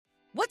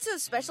What's so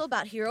special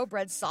about Hero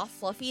Bread's soft,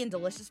 fluffy, and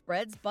delicious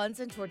breads, buns,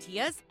 and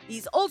tortillas?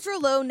 These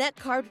ultra-low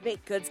net-carb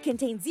baked goods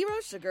contain zero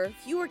sugar,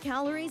 fewer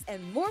calories,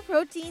 and more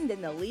protein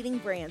than the leading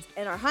brands,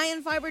 and are high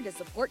in fiber to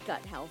support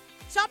gut health.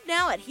 Shop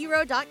now at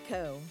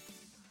hero.co.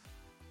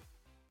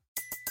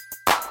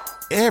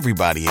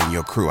 Everybody in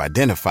your crew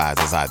identifies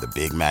as either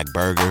Big Mac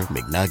Burger,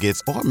 McNuggets,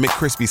 or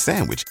McCrispy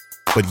Sandwich.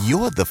 But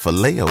you're the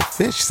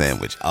Filet-O-Fish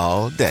Sandwich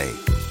all day.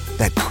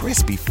 That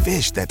crispy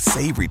fish, that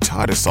savory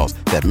tartar sauce,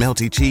 that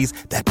melty cheese,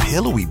 that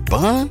pillowy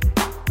bun.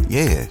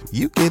 Yeah,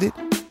 you get it.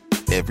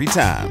 Every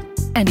time.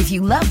 And if you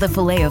love the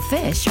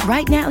Filet-O-Fish,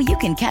 right now you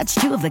can catch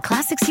two of the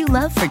classics you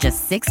love for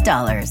just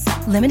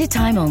 $6. Limited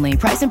time only.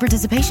 Price and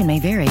participation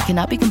may vary.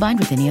 Cannot be combined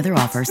with any other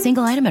offer.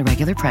 Single item at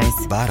regular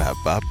price.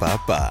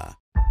 Ba-da-ba-ba-ba.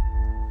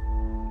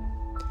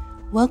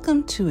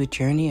 Welcome to a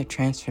journey of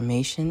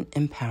transformation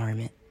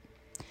empowerment.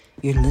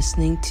 You're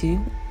listening to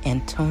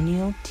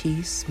Antonio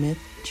T. Smith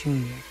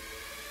Jr.,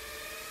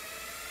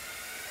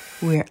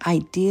 where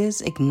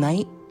ideas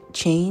ignite,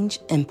 change,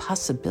 and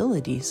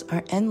possibilities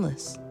are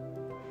endless.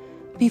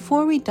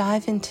 Before we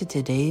dive into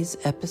today's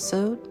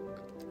episode,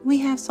 we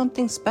have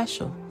something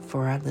special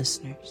for our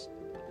listeners.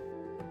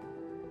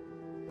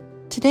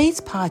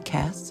 Today's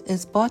podcast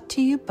is brought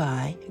to you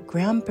by a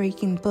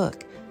groundbreaking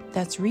book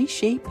that's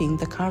reshaping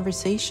the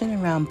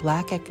conversation around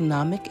Black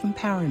economic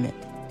empowerment.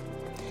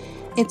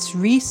 It's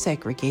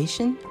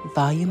Resegregation,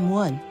 Volume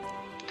 1,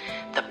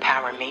 The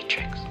Power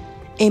Matrix,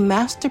 a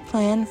master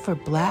plan for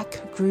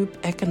Black group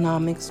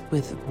economics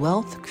with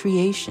wealth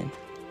creation,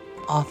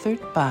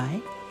 authored by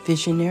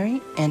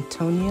visionary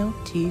Antonio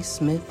T.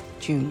 Smith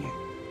Jr.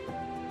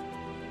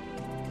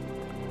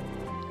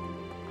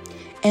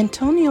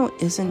 Antonio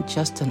isn't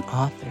just an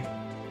author.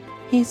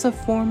 He's a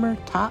former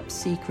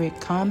top-secret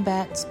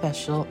combat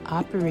special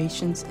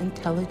operations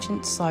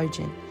intelligence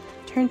sergeant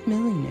turned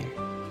millionaire.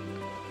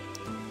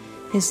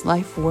 His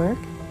life work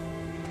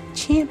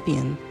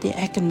championed the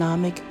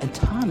economic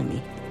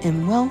autonomy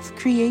and wealth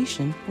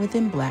creation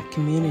within Black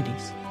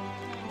communities.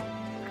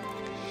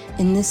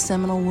 In this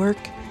seminal work,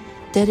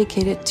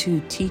 dedicated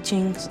to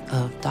teachings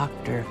of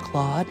Dr.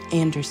 Claude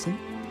Anderson,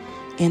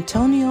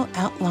 Antonio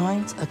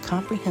outlines a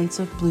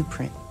comprehensive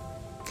blueprint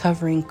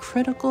covering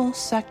critical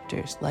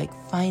sectors like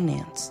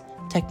finance,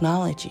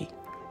 technology,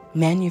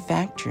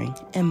 manufacturing,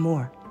 and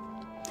more.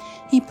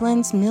 He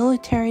blends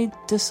military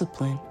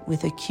discipline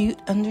with acute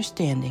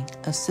understanding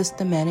of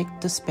systematic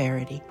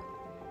disparity.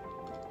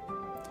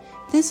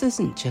 This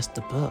isn't just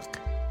a book.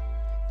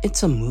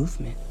 It's a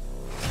movement,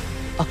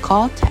 a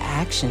call to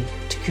action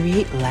to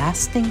create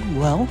lasting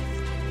wealth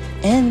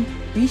and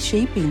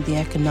reshaping the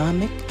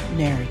economic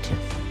narrative.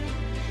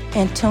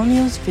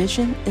 Antonio's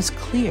vision is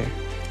clear: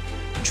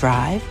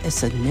 drive a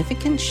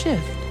significant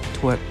shift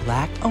toward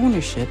Black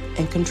ownership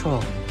and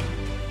control.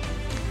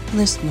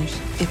 Listeners,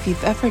 if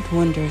you've ever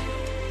wondered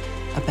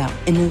about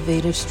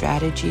innovative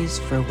strategies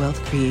for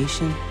wealth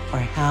creation or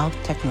how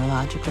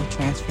technological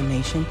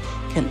transformation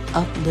can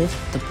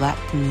uplift the Black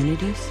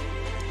communities,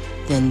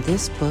 then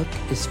this book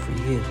is for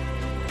you.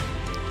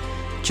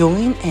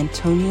 Join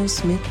Antonio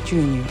Smith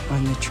Jr.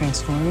 on the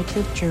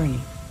transformative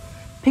journey.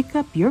 Pick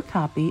up your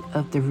copy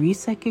of the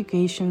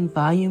Resegregation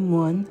Volume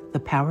 1, The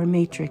Power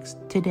Matrix,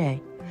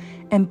 today,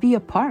 and be a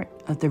part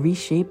of the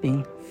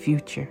reshaping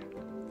future.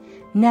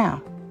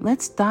 Now,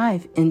 let's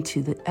dive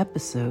into the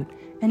episode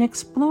and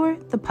explore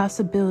the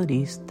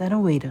possibilities that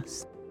await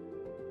us.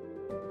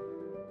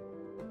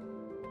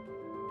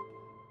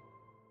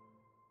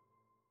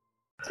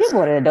 Good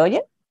morning, Adonia.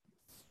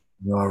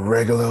 You're a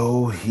regular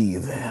old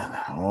heathen.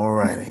 All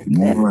righty.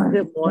 Good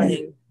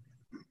morning.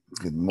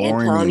 Good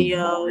morning.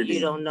 Antonio, you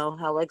don't know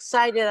how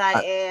excited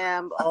I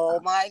am. Oh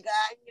my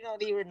God, you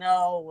don't even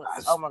know.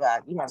 Oh my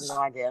God, you have no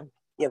idea.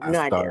 You have no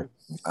idea.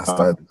 I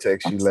started to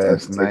text you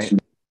last night,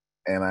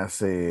 and I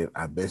said,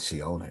 I bet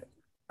she on it.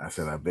 I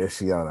said, I bet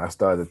she on it. I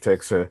started to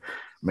text her,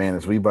 man,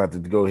 is we about to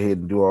go ahead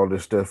and do all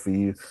this stuff for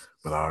you?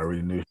 But I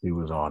already knew she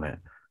was on it.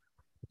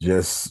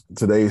 Just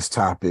today's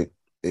topic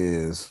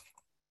is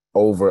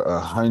over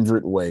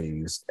 100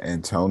 ways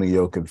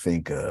Antonio can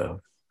think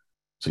of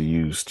to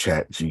use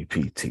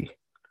ChatGPT.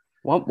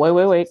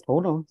 Wait.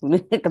 Hold on.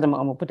 Because I'm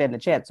going to put that in the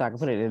chat so I can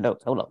put it in the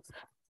notes. Hold on.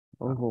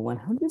 Over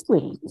 100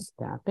 ways.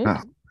 Stop it.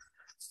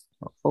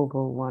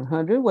 Over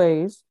 100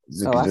 ways.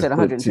 I said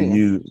 110.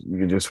 You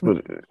can just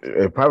put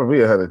it probably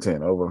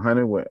 110. Over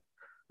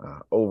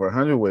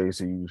 100 ways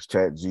to use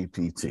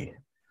ChatGPT.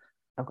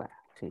 Okay.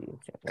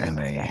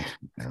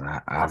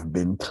 I've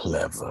been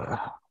clever.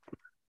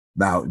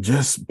 Now,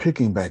 just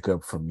picking back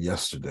up from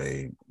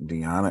yesterday,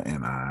 Deanna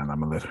and I'm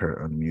gonna let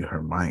her unmute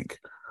her mic.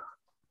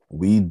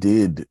 We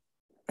did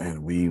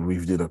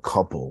a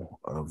couple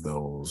of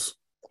those,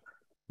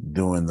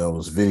 doing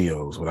those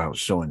videos without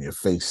showing your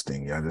face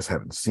thing. I just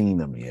haven't seen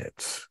them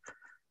yet.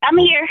 I'm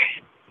here.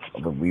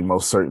 But we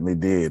most certainly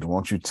did.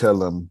 Won't you tell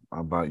them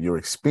about your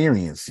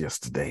experience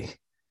yesterday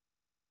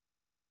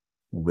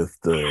with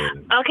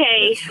the...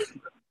 Okay.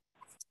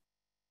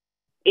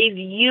 If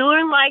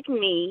you're like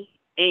me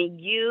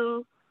and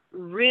you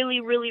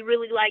really, really,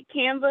 really like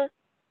Canva,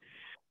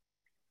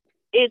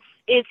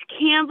 It's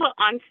Canva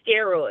on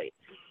steroids.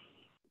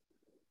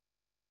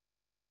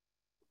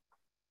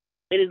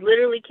 It is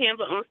literally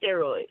Canva on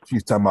steroids.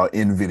 She's talking about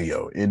in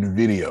video. In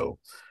video.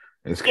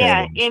 It's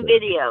Yeah, Canva on in steroids.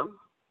 video.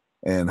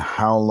 And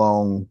how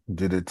long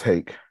did it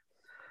take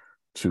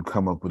to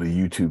come up with a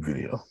YouTube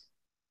video?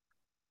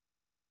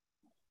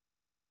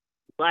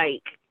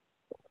 Like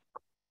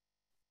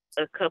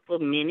a couple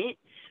minutes.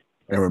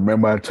 And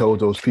remember, I told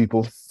those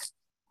people,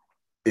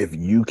 if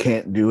you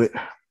can't do it,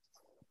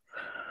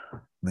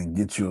 then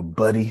get you a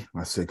buddy.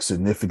 I said,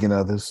 significant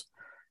others,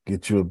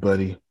 get you a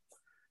buddy.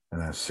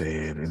 And I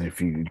said, and if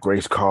you,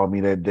 Grace called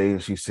me that day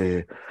and she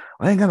said,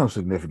 I ain't got no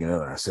significant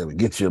other. I said, well,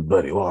 get you a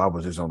buddy. Well, I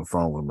was just on the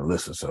phone with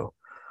Melissa. So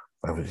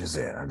I was just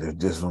saying, I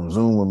just on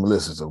Zoom with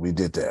Melissa. So we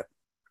did that.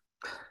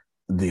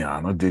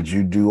 Deanna, did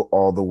you do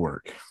all the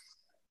work?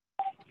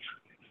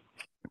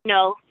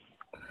 No.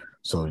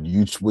 So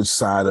which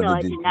side of it No,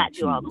 I did did you not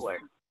choose? do all the work.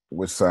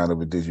 Which side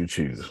of it did you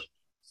choose?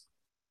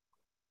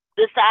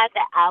 The side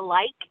that I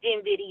like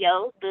in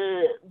video,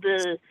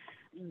 the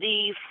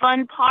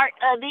fun part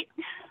of it.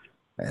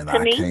 And to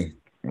me,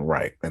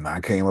 and I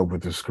came up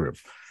with the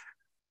script.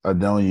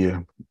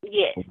 Adonia,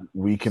 yes,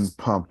 we can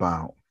pump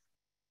out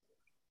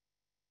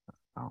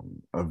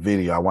a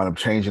video. I wound up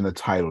changing the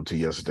title to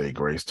yesterday,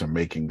 Grace, to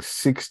making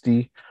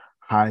 60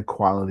 high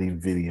quality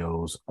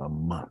videos a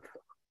month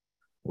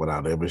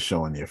without ever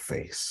showing your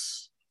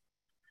face.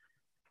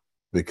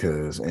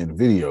 Because in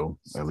video,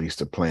 at least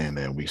the plan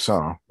that we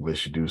saw, we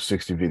should do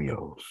 60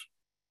 videos.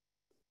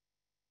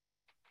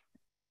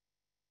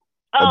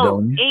 Oh,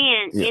 Adonia?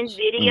 and Yes. in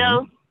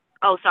video,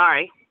 oh,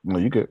 sorry. No,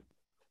 you good.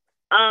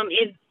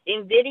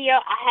 In video,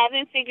 I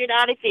haven't figured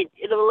out if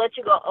it'll let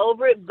you go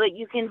over it, but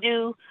you can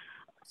do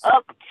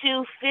up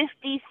to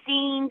 50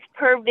 scenes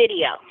per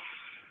video.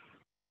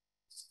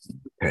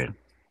 Okay.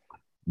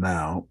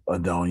 Now,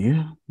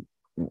 Adonia,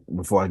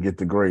 before I get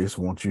to Grace,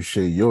 won't you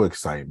share your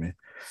excitement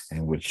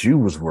and what you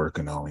was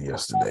working on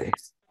yesterday?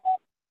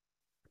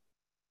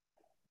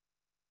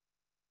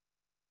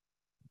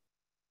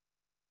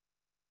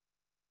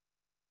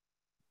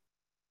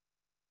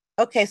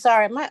 Okay,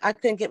 sorry, I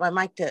couldn't get my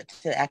mic to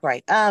act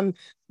right.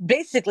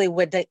 Basically,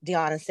 what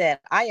Deanna said,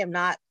 I am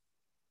not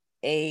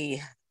a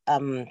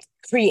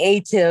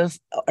creative,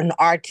 an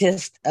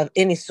artist of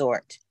any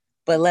sort,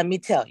 but let me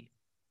tell you,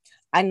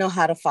 I know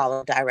how to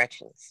follow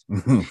directions.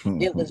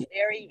 It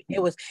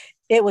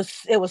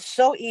was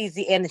so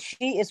easy, and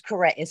she is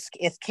correct.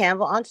 It's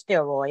Canva on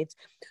steroids.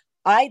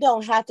 I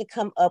don't have to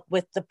come up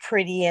with the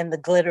pretty and the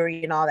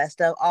glittery and all that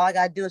stuff. All I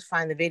gotta do is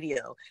find the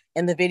video,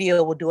 and the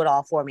video will do it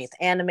all for me. It's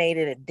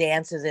animated, it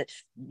dances, it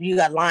you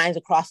got lines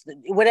across the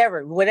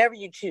whatever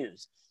you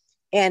choose,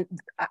 and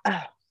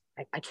I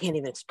can't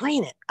even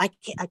explain it. I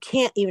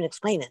can't even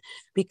explain it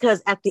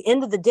because at the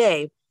end of the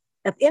day,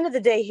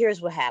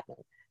 here's what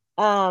happened.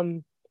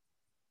 Oh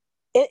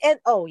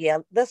yeah,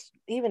 that's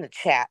even the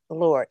chat.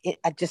 Lord, it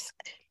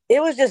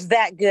was just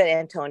that good,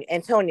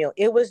 Antonio.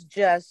 It was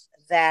just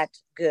that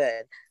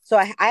good. So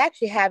I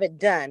actually have it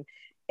done.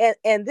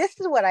 And this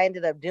is what I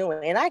ended up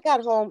doing. And I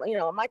got home,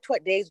 my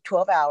days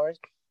 12 hours.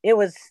 It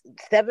was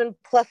 7+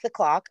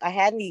 o'clock. I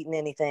hadn't eaten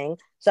anything.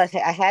 So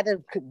I had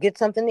to get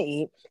something to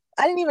eat.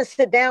 I didn't even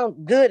sit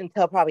down good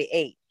until probably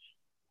 8.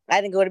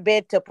 I didn't go to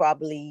bed till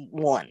probably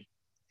 1.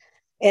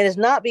 And it's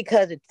not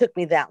because it took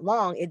me that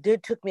long.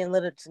 It took me a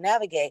little to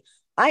navigate.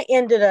 I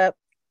ended up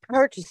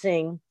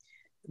purchasing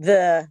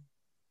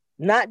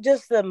not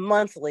just the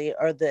monthly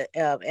or the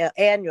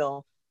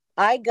annual.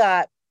 I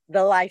got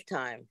the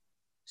lifetime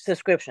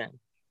subscription.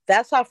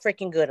 That's how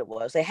freaking good it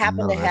was. They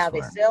happen to have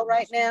a sale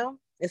right now.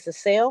 It's a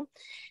sale.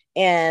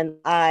 And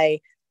I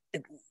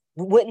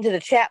went into the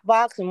chat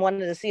box and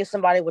wanted to see if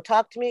somebody would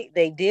talk to me.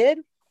 They did.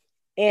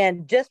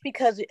 And just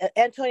because,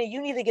 Antonio,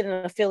 you need to get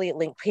an affiliate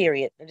link,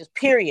 period. Just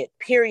period.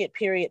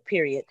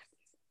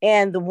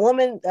 And the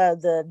woman,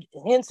 the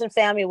Henson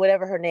family,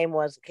 whatever her name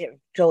was, I can't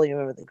totally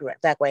remember the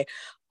exact way.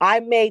 I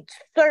made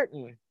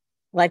certain,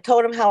 when I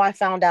told him how I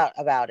found out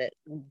about it,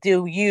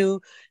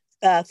 through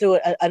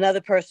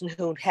another person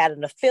who had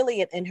an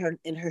affiliate in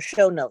her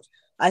show notes.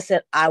 I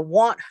said, I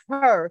want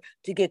her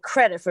to get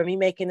credit for me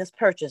making this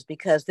purchase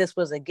because this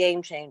was a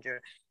game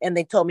changer. And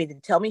they told me to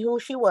tell me who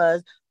she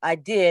was. I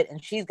did,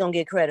 and she's going to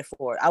get credit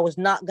for it. I was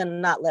not going to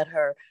not let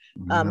her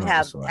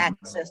have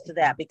access to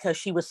that because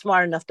she was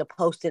smart enough to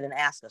post it and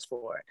ask us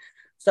for it.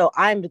 So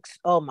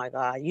oh my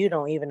God, you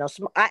don't even know.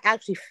 I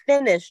actually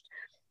finished.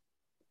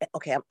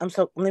 Okay,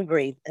 let me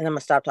breathe and I'm going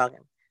to stop talking.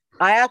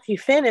 I actually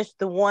finished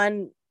the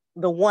one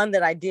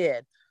that I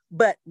did.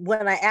 But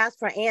when I asked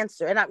for an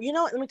answer, and let me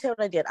tell you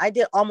what I did. I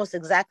did almost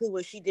exactly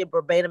what she did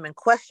verbatim in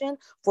question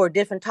for a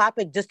different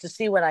topic just to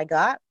see what I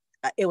got.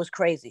 It was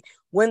crazy.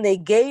 When they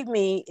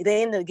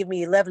ended up giving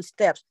me 11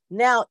 steps.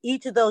 Now,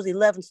 each of those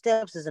 11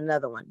 steps is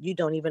another one. You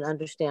don't even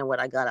understand what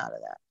I got out of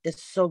that.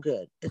 It's so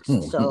good.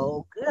 It's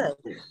so good.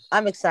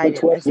 I'm excited.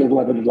 Which was the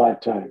limited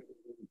lifetime?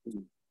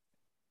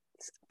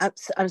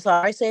 I'm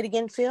sorry. Say it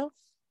again, Phil.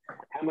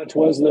 How much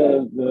was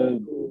the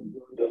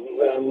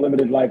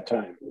limited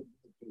lifetime?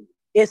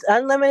 It's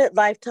unlimited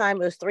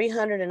lifetime. It was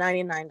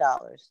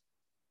 $399,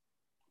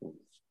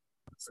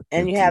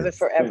 and you have it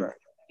forever.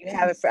 You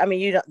have it for. I mean,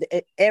 you don't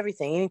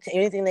everything.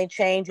 Anything they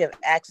change, you have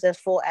access,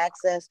 full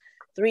access.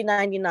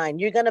 $399.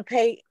 You're gonna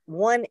pay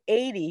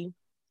 $180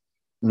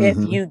 if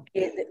you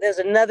get. There's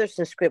another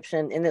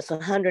subscription, and it's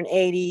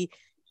 $180,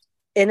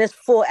 and it's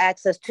full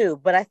access too.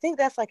 But I think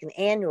that's like an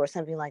annual or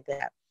something like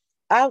that.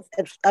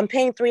 I'm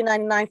paying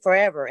 $399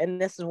 forever,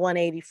 and this is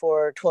 $180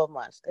 for 12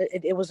 months.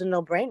 It was a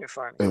no brainer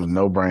for me. It was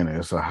no brainer.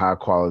 It's a high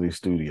quality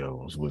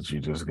studio, is what you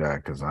just got,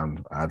 because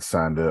I'd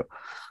signed up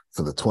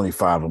for the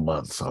 25 a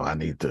month, so I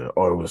need to,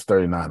 or it was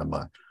 39 a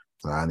month,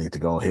 so I need to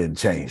go ahead and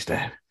change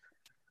that.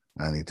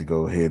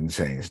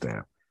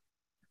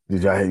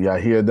 Did y'all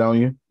hear,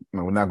 don't you?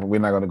 No, we're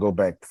not going to go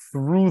back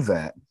through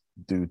that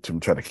due to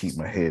try to keep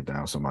my head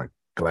down so my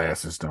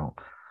glasses don't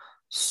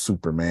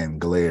Superman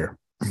glare.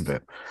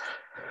 But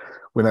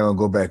we're not going to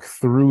go back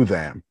through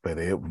that, but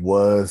it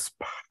was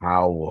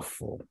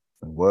powerful.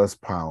 It was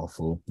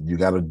powerful. You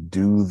got to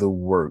do the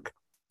work.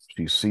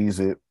 She sees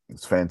it.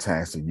 It's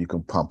fantastic. You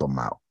can pump them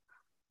out.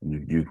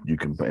 You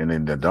can, and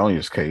in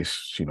Donia's case,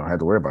 she don't have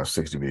to worry about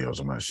 60 videos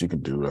a month. She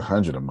can do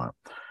 100 a month,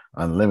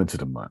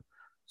 unlimited a month,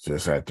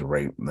 just at the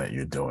rate that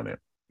you're doing it.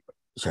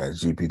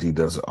 ChatGPT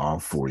does it all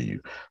for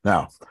you.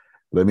 Now,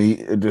 let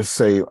me just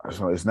say,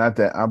 so it's not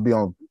that I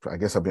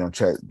guess I'll be on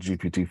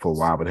ChatGPT for a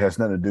while, but it has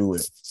nothing to do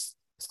with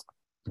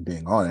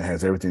being on it. It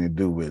has everything to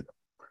do with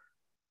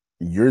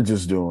you're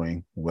just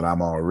doing what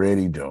I'm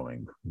already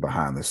doing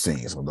behind the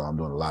scenes. Although I'm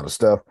doing a lot of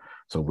stuff,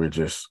 so we're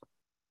just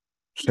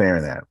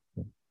sharing that.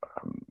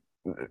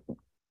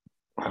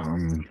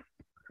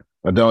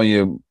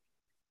 Adonia,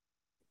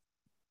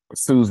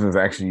 Susan's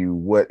asking you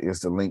what is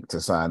the link to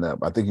sign up.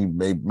 I think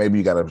maybe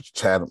you got to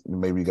chat.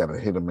 Maybe you got to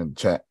hit them in the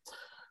chat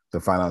to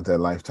find out that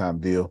lifetime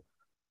deal.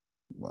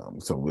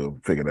 So we'll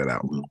figure that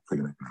out.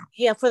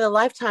 Yeah, for the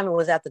lifetime, it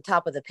was at the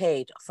top of the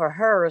page. For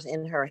hers,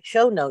 in her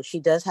show notes, she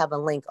does have a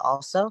link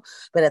also.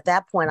 But at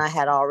that point, I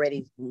had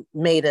already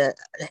made a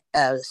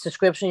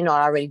subscription. You know,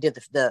 I already did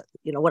the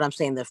what I'm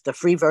saying, the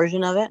free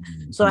version of it.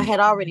 Mm-hmm. So I had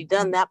already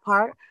done that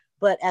part.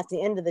 But at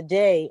the end of the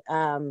day,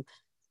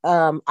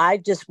 I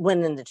just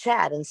went in the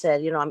chat and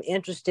said, I'm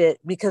interested,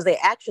 because they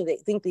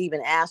think they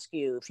even ask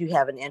you if you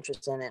have an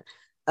interest in it.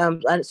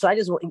 So I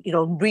just,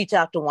 reach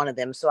out to one of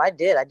them. So I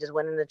did. I just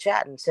went in the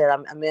chat and said,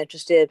 I'm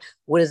interested.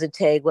 What does it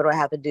take? What do I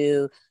have to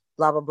do?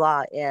 Blah, blah,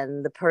 blah.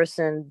 And the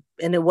person,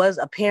 and it was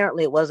a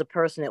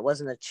person. It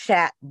wasn't a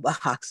chat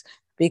box,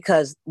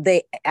 because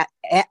they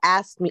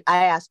asked me,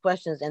 I asked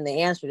questions and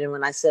they answered. And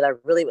when I said, I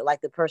really would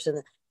like the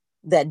person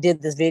that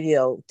did this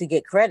video to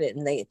get credit,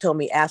 and they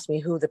asked me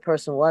who the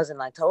person was,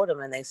 and I told them,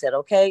 and they said,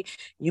 okay,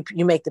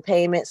 you make the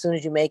payment. As soon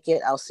as you make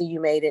it, I'll see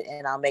you made it,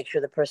 and I'll make sure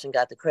the person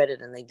got the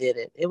credit. And they did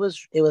it. It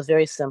was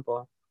very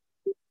simple.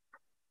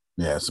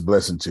 Yeah, it's a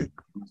blessing too.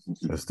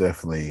 It's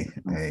definitely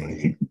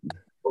a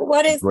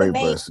what is great the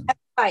main blessing.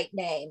 Website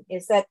name?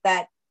 Is that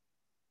the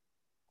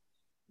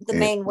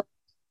main?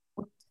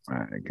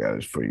 I got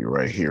it for you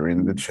right here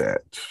in the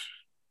chat.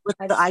 With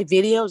the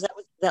iVideo,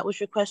 that was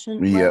your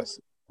question? Yep.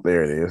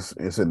 There it is.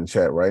 It's in the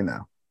chat right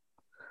now.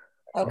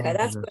 Okay,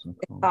 that's what I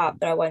thought,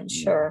 but I wasn't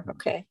sure.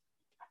 Okay.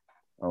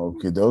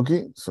 Okie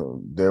dokie.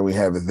 So there we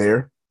have it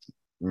there,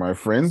 my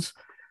friends,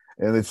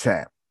 in the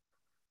chat.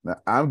 Now,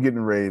 I'm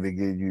getting ready to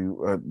give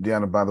you,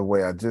 Deanna, by the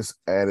way, I just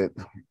added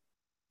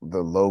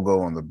the logo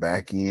on the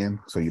back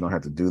end, so you don't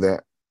have to do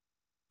that.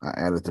 I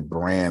added the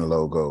brand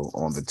logo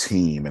on the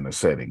team in the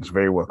settings.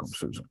 Very welcome,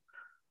 Susan.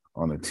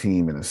 On the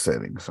team in the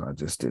settings. So I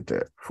just did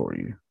that for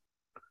you.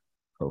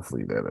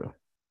 Hopefully that'll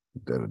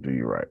do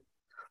you right.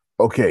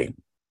 Okay.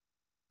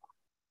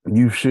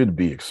 You should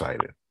be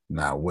excited.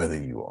 Now,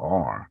 whether you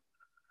are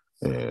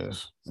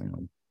is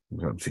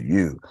up to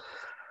you.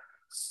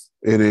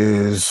 It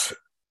is,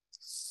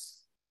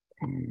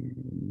 I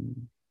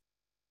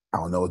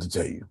don't know what to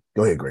tell you.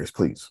 Go ahead, Grace,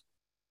 please.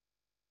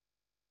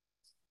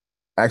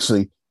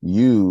 Actually,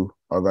 you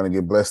are going to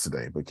get blessed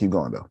today, but keep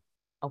going, though.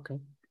 Okay.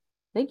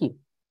 Thank you.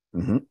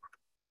 Mm-hmm.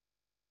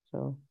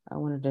 So I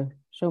wanted to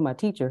show my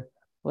teacher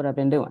what I've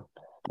been doing.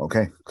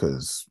 Okay,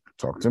 because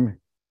talk to me.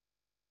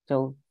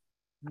 So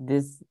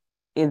this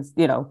is,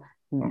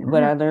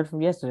 what I learned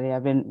from yesterday.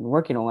 I've been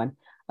working on.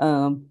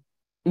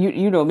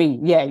 You know me.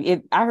 Yeah,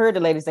 I heard the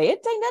lady say,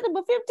 it take nothing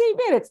but 15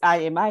 minutes.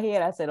 In my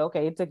head, I said,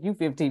 okay, it took you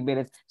 15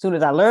 minutes. As soon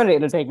as I learned it,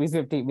 it'll take me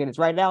 15 minutes.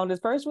 Right now on this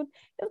first one,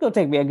 it's going to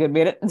take me a good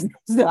minute.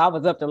 So I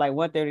was up to like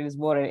 1:30 this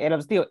morning, and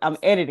I'm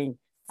editing.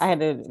 I had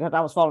to, because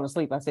I was falling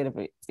asleep. I said,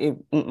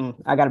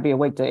 I got to be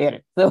awake to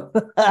edit. So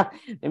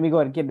let me go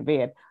ahead and get to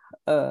bed.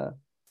 So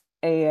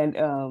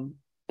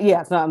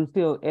I'm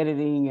still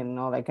editing and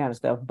all that kind of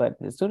stuff. But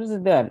as soon as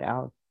it's done,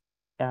 I'll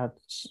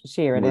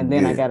share it. And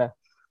then I gotta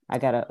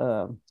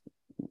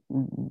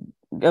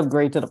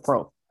upgrade to the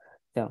pro.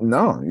 So.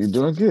 No, you're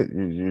doing good.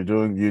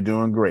 You're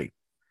doing great.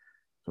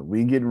 So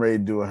we getting ready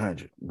to do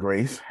 100.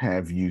 Grace,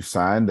 have you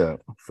signed up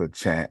for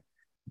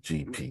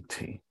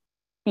ChatGPT?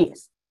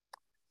 Yes.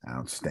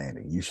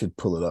 Outstanding. You should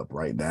pull it up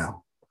right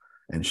now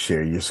and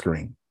share your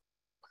screen.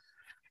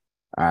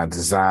 I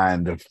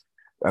designed.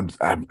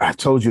 I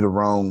told you the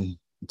wrong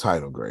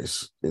title,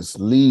 Grace. It's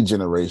lead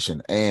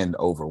generation and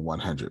over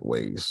 100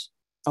 ways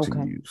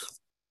to use.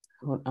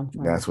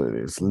 That's what it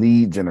is.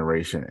 Lead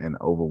generation and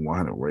over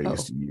 100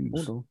 ways to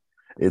use.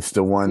 It's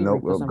the one.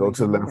 Nope. Go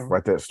to the left.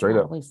 Right there. Straight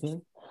up.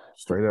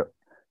 Straight up.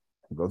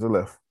 Go to the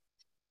left.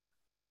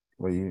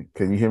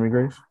 Can you hear me,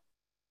 Grace?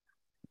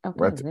 Okay.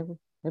 Right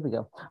there we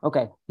go.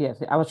 Okay.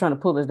 Yes. I was trying to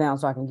pull this down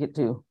so I can get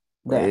to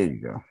that. There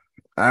you go.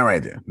 All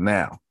right then.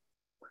 Now,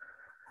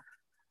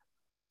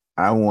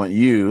 I want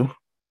you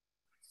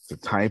to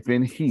type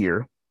in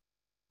here.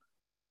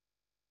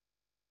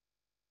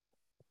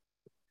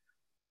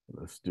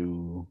 We're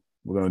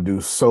going to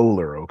do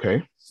solar,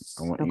 okay?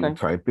 I want you to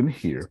type in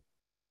here.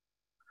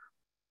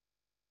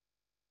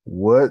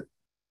 What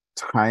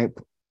type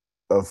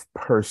of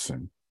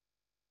person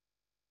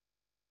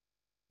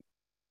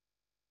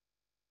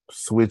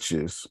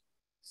switches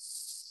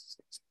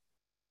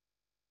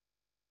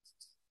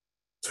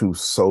to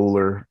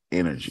solar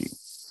energy?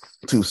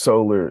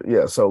 Solar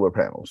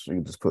panels. You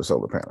can just put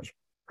solar panels.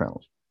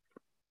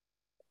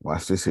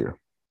 Watch this here.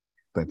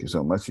 Thank you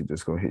so much. You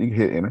just go hit. You can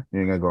hit enter.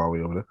 You ain't gotta go all the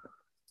way over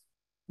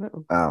there.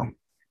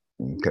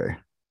 Okay.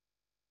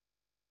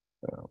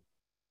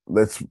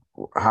 Let's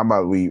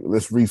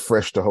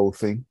refresh the whole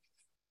thing.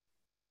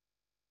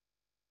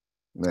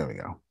 There we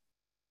go.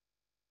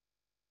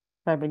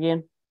 Type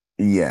again.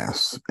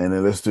 Yes, and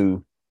then let's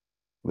just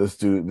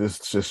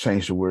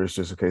change the words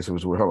just in case it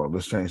was word. Hold on.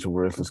 Let's change the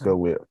words. Let's go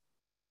with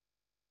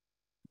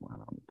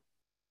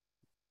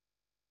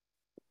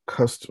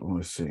custom.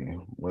 Let's see.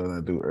 What did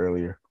I do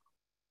earlier?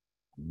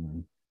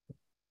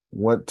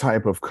 What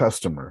type of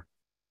customer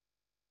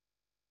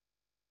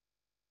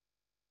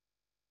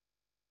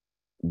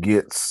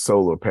gets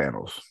solar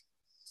panels?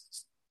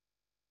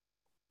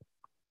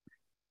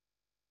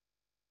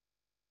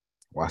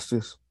 Watch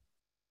this.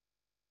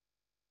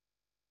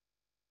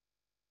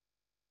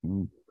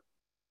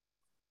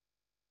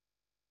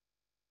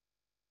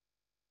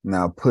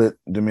 Now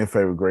do me a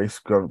favor, Grace.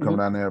 Come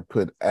down there,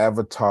 put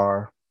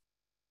avatar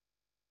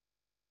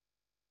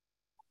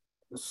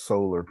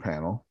solar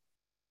panel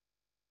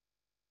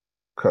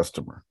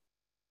customer.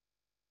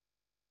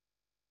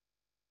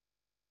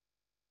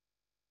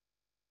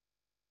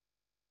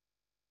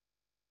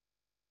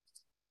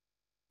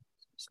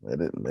 Just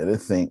let it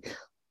think.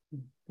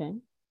 Okay.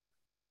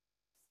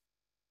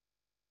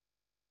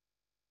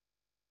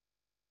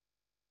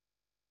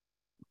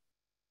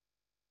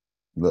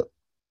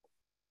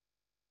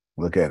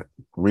 Look at it.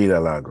 Read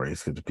out loud,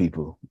 Grace, because the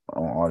people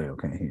on audio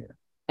can't hear.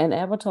 An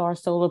avatar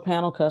solar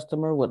panel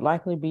customer would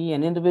likely be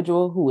an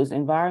individual who is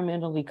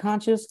environmentally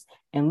conscious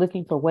and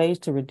looking for ways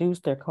to reduce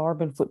their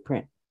carbon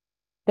footprint.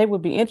 They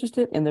would be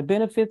interested in the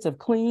benefits of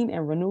clean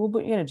and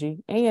renewable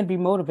energy and be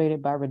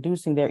motivated by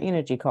reducing their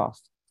energy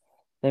costs.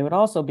 They would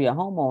also be a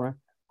homeowner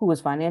who is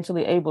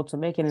financially able to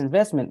make an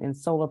investment in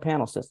solar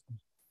panel system.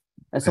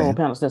 Solar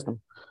panel system.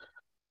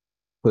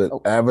 Put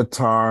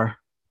avatar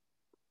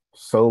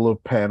solar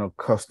panel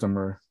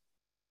customer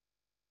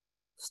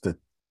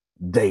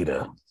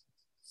data.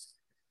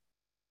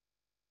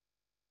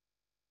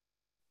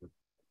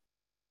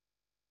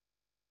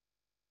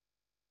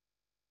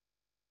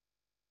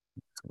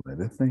 Let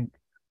it think.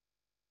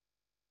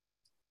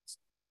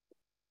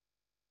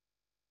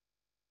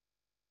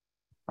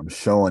 I'm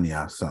showing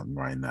y'all something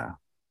right now.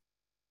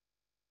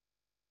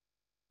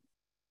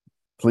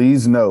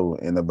 Please know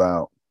in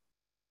about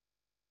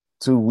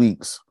 2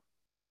 weeks,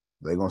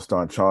 they're going to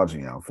start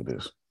charging y'all for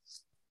this.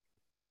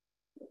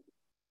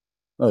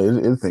 No,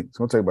 it's going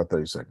to take about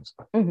 30 seconds.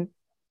 Mm-hmm.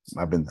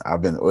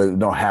 Well, you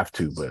don't have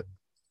to, but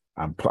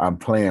I'm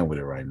playing with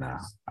it right now.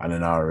 I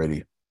didn't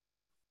already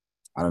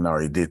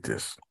did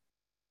this.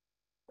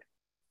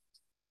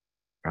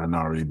 I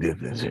already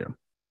did this here.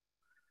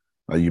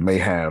 You may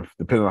have,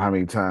 depending on how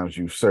many times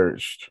you've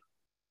searched,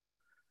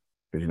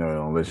 because it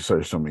don't let you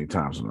search so many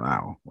times in an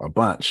hour. A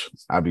bunch.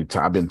 I've been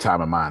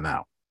timing mine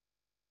out.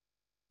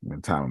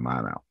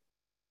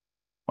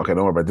 Okay,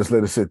 don't worry about it. Just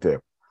let it sit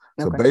there.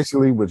 So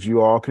basically, what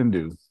you all can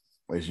do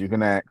is you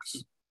can ask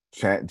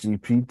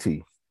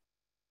ChatGPT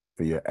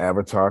for your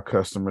avatar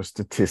customer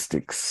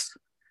statistics,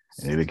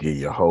 and it'll give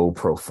you a whole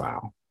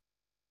profile.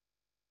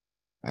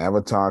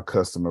 Avatar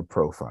customer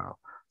profile.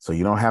 So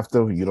you don't have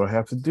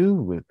to do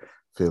what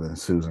Phil and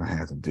Susan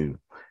had to do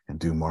and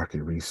do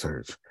market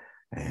research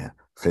and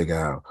figure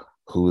out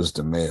who is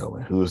the male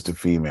and who is the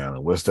female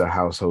and what's their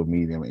household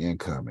medium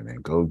income, and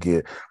then go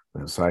get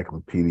the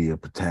Encyclopedia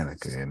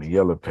Britannica and the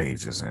Yellow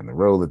Pages and the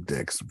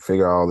Rolodex and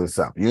figure all this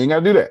out. You ain't got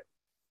to do that.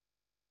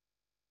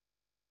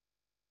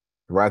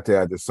 Right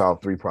there, I just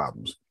solved 3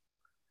 problems.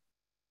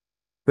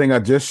 Thing I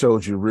just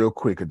showed you real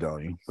quick,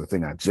 Adonia, the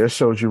thing I just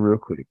showed you real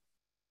quick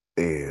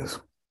is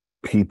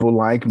people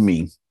like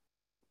me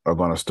are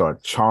going to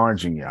start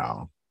charging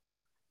y'all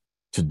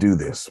to do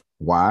this.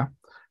 Why?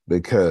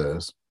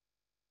 Because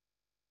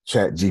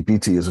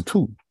ChatGPT is a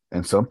tool,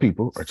 and some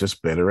people are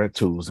just better at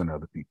tools than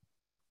other people.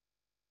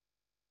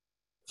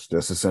 It's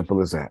just as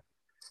simple as that.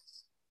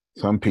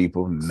 Some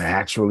people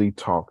naturally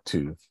talk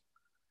to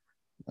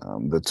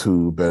the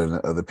tool better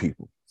than other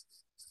people.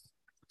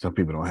 Some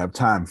people don't have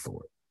time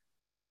for it.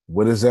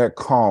 What is that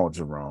called,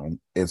 Jerome?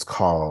 It's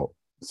called,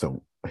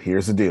 so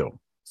here's the deal.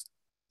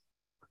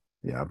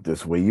 Yeah,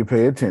 this way you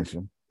pay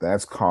attention.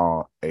 That's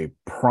called a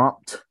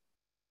prompt.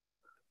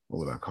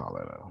 What would I call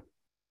it?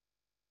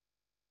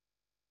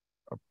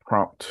 A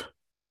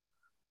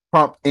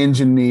prompt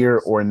engineer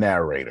or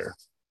narrator.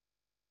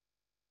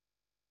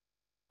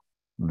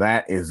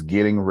 That is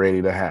getting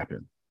ready to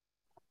happen.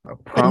 A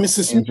prompt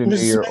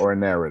engineer or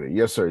narrator.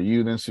 Yes, sir.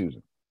 You then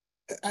Susan.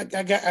 I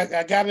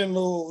got in a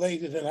little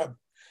later than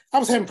I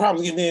was having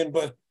problems getting in,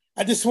 but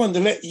I just wanted to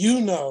let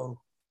you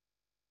know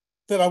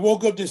that I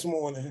woke up this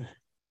morning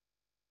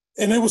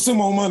and there was some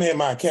more money in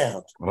my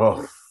account.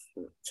 Oh,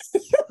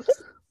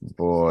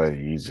 boy,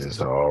 you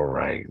just all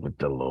right with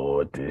the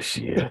Lord this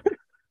year.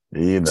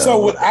 You know.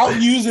 So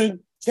without using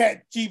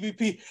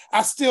ChatGPT,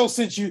 I still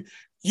sent you.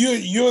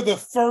 You're the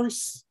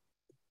first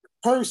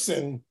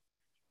person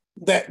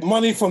that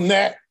money from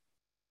that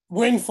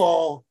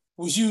windfall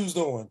was used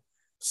on.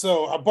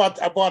 So I bought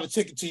a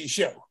ticket to your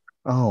show.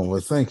 Oh, well,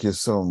 thank you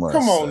so much.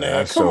 Come on now.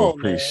 I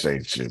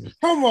appreciate you.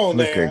 Come on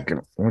now.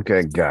 Look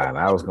at God.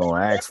 I was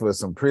going to ask for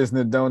some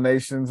prisoner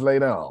donations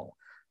later on.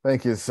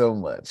 Thank you so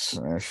much.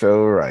 That's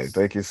so right.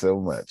 Thank you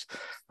so much.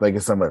 Thank you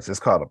so much. It's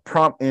called a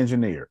prompt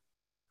engineer.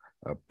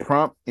 A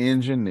prompt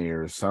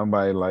engineer is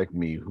somebody like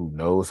me who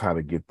knows how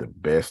to get the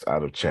best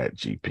out of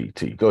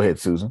ChatGPT. Go ahead,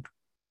 Susan.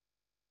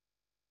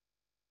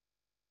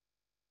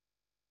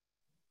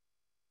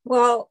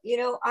 Well,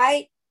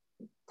 I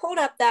pulled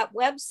up that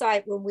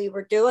website when we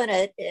were doing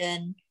it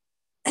and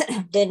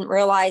didn't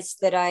realize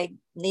that I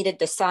needed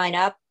to sign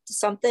up to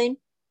something.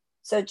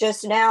 So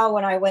just now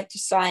when I went to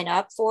sign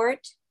up for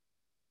it,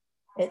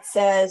 it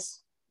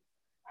says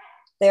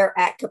they're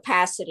at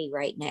capacity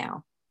right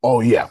now. Oh,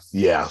 yeah.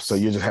 Yeah. So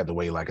you just had to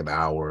wait like an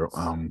hour.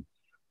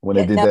 When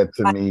they did that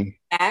to me.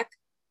 Back.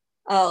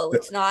 Oh,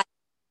 it's not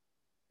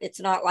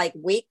like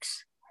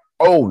weeks.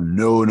 Oh,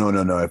 no.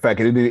 In fact,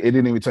 it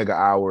didn't even take an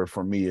hour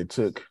for me.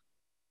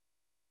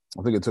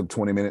 I think it took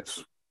 20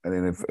 minutes, and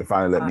then it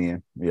finally let me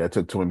in. Yeah, it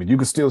took 20 minutes. You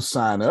can still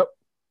sign up,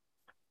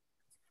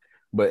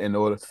 but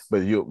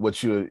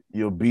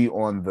you'll be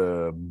on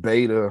the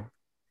beta.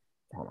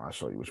 Hold on, I'll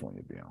show you which one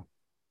you'll be on.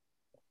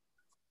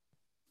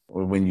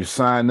 When you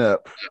sign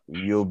up,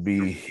 you'll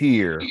be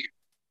here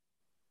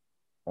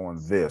on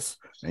this,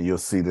 and you'll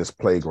see this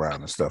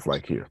playground and stuff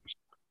like here.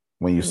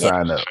 When you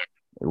sign up,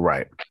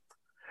 right?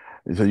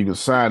 So you can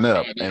sign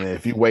up, and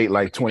if you wait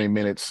like 20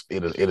 minutes,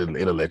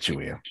 it'll let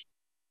you in.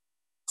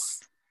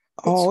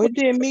 Oh, it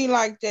did me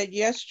like that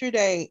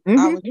yesterday.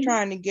 I was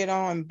trying to get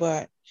on,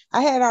 but I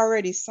had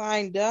already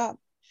signed up,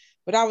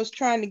 but I was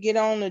trying to get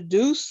on to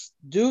do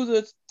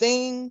the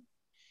thing,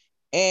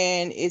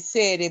 and it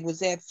said it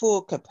was at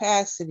full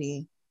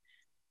capacity,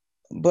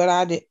 but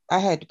I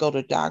had to go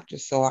to the doctor,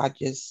 so I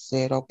just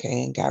said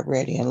okay and got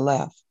ready and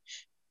left.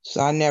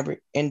 So I never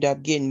end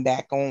up getting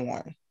back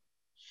on.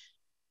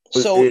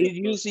 So it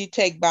usually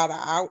take about an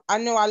hour. I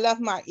know I left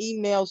my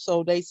email,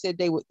 so they said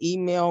they would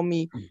email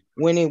me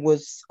when it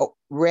was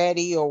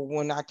ready or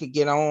when I could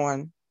get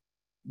on,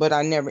 but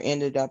I never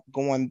ended up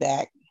going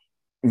back.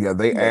 Yeah,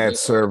 they add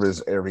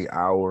servers every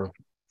hour.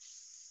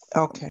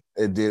 Okay.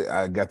 It did.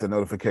 I got the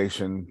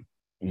notification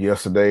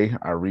yesterday.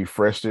 I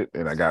refreshed it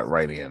and I got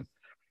right in.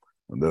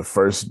 The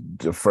first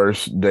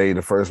day,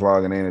 the first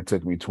logging in, it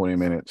took me 20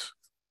 minutes.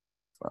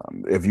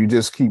 If you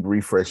just keep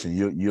refreshing,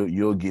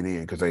 you'll get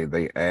in because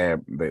they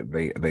add.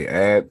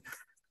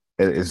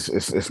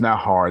 It's not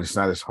hard. It's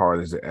not as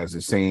hard as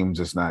it seems.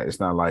 It's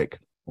not like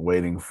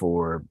waiting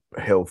for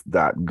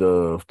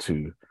health.gov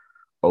to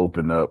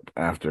open up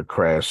after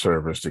crash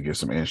servers to get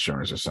some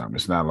insurance or something.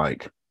 It's not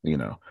like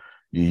you're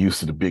used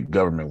to the big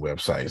government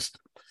websites.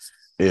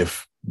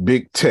 If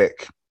big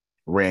tech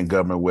ran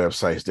government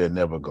websites, they'd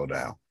never go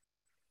down.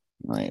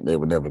 Right, they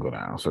would never go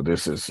down. So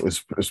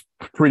it's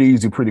pretty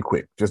easy, pretty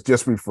quick.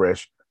 Just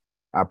refresh.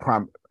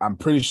 I'm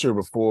pretty sure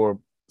before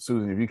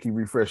Susan, if you keep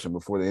refreshing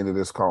before the end of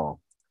this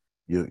call,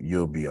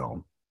 you'll be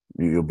on.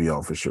 You'll be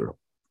on for sure.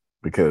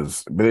 But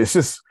it's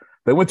just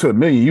they went to 1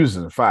 million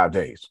users in 5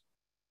 days,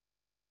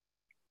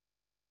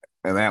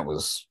 and that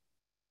was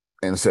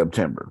in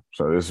September.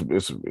 So it's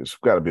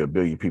got to be 1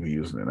 billion people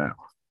using it now,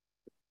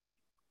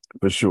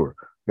 for sure.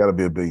 Got to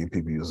be 1 billion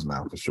people using it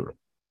now for sure.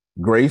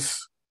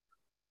 Grace.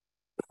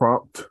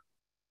 Prompt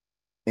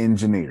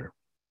engineer.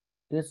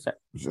 Yes, sir.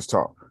 Just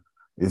talk.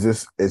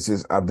 It's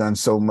just I've done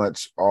so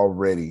much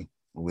already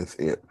with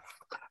it.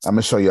 I'm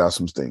gonna show y'all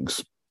some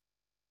things.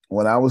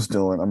 What I was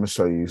doing, I'm gonna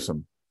show you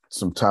some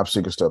top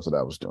secret stuff that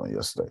I was doing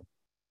yesterday.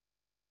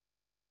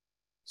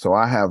 So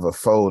I have a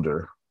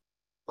folder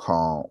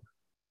called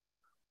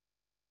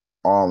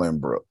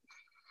Allenbrook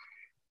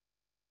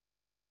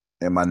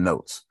in my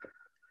notes.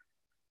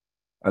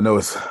 I know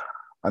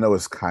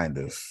it's kind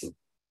of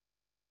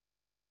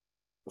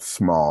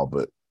small,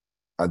 but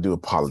I do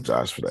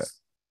apologize for that.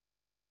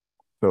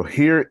 So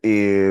here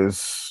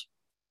is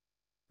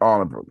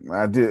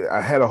Allenbrook.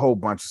 I had a whole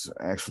bunch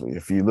actually.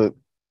 If you look,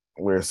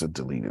 where's it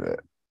deleted at?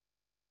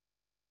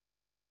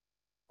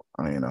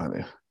 I don't even know how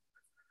to.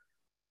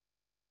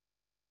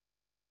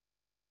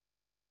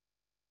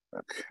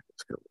 Okay,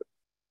 let's go.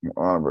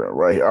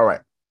 Right here. All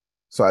right.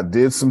 So I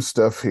did some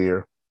stuff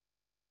here.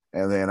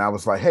 And then I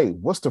was like, hey,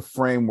 what's the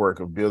framework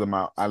of building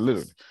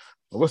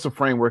what's the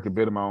framework of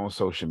building my own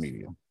social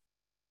media?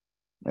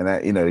 And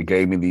that, it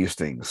gave me these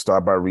things.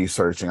 Start by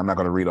researching. I'm not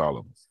going to read all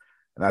of them.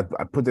 And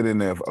I put it in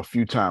there a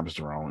few times,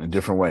 Jerome, in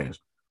different ways.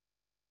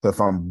 So if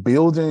I'm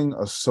building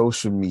a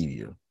social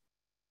media,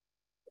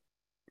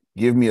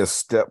 give me a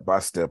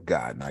step-by-step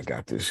guide. And I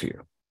got this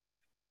here.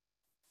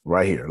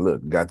 Right here.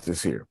 Look, got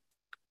this here.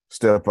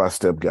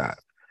 Step-by-step guide.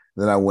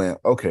 Then I went,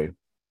 okay,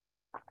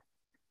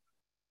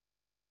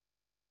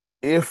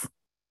 if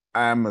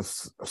I'm a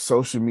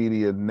social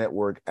media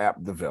network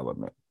app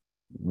development,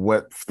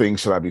 what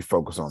things should I be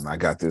focused on? I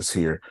got this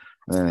here.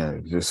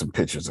 And there's some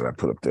pictures that I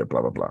put up there,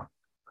 blah, blah, blah.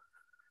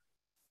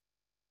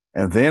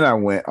 And then I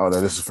went, oh,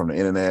 no, this is from the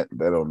internet.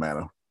 That don't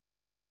matter.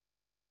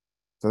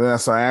 So then I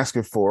started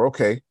asking for,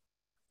 okay,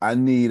 I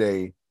need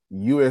a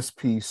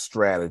USP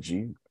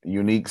strategy,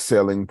 unique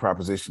selling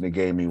proposition. They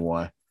gave me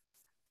one.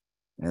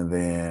 And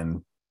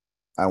then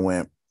I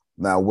went,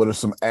 now what are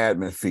some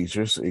admin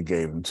features? It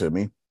gave them to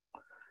me.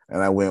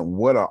 And I went,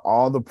 what are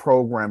all the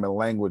programming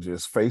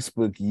languages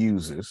Facebook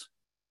uses?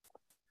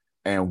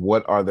 And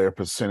what are their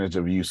percentage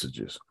of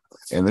usages?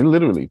 And they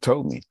literally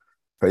told me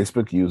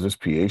Facebook uses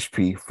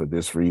PHP for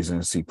this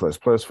reason, C++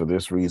 for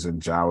this reason,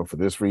 Java for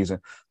this reason,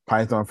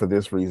 Python for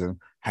this reason,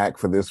 Hack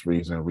for this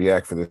reason,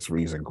 React for this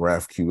reason,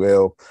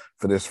 GraphQL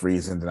for this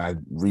reason. Then I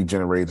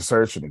regenerated the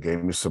search and it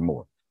gave me some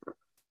more.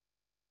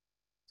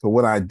 So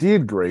what I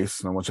did, Grace,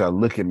 and I want y'all to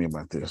look at me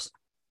about this.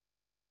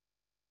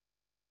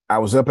 I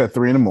was up at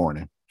 3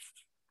 a.m.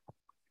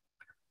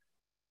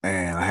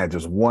 and I had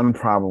just one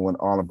problem with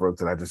Oliver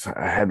that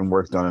I hadn't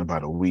worked on in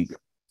about a week.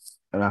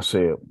 And I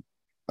said,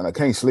 and I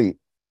can't sleep,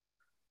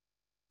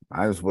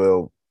 I as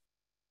well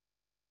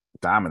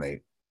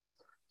dominate.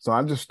 So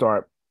I just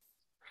start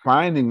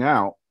finding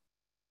out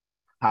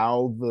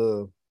how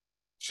the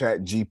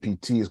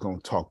ChatGPT is going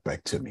to talk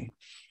back to me.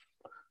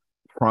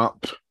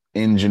 Prompt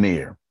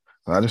engineer.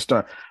 So I just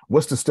start,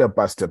 what's the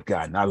step-by-step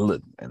guide? And I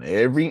look, and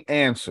every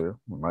answer,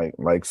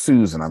 like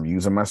Susan, I'm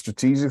using my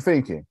strategic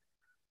thinking,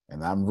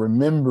 and I'm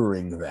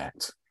remembering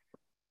that.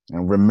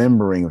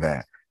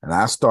 And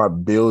I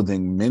start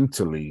building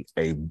mentally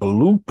a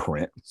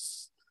blueprint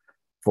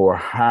for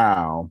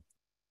how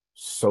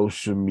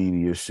social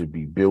media should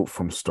be built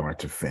from start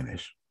to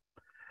finish.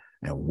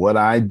 And what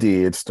I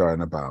did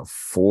starting about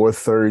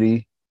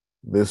 4:30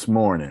 this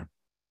morning,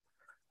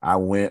 I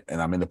went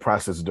and I'm in the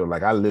process of doing,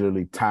 I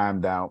literally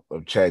timed out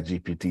of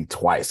ChatGPT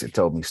twice. It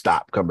told me,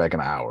 stop, come back in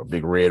an hour,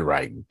 big red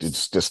writing,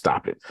 just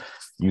stop it.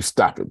 You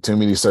stop it. Too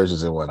many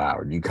searches in 1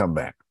 hour. You come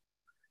back.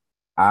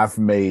 I've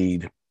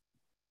made,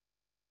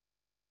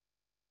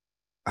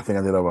 I think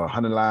I did over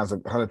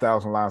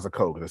 100,000 lines of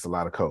code. That's a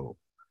lot of code.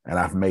 And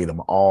I've made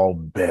them all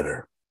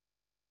better.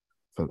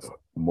 So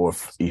more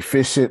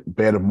efficient,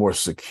 better, more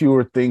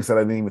secure, things that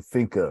I didn't even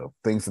think of,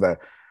 things that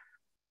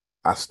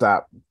I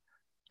stopped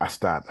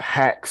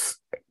hacks.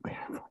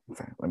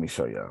 Let me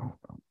show y'all.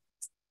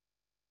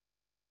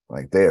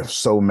 They're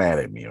so mad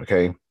at me,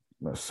 okay?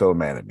 They're so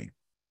mad at me.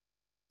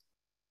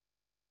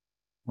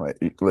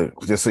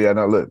 Look, just so y'all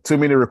know, look, too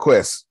many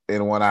requests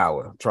in 1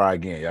 hour. Try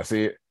again. Y'all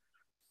see it?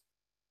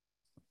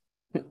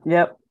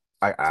 Yep.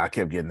 I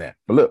kept getting that.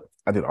 But look,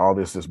 I did all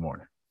this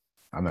morning.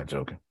 I'm not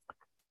joking.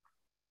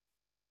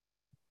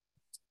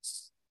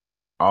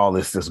 All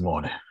this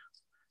morning.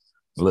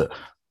 Look.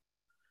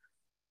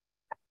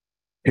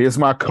 Here's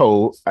my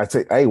code. I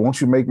say, hey,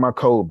 won't you make my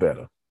code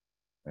better?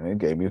 And it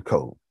gave me a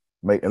code.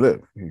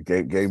 Look,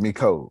 it gave me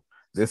code.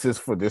 This is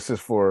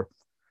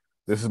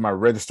my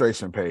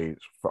registration page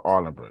for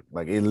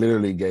Arlenbrook. It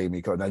literally gave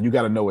me code. Now you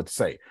got to know what to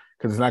say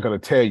because it's not going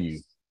to tell you.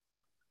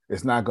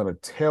 It's not going to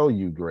tell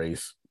you,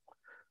 Grace.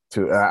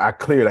 I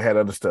cleared. I had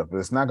other stuff, but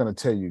it's not going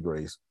to tell you,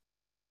 Grace.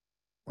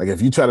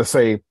 If you try to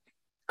say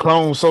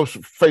clone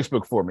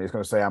Facebook for me, it's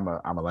going to say I'm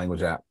a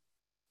language app.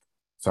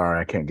 Sorry,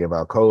 I can't give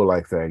out code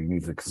like that. You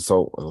need to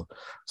consult a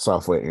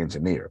software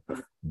engineer.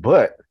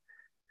 But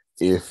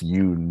if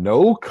you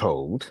know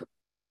code,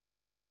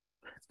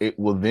 it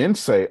will then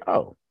say,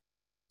 oh,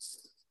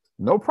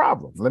 no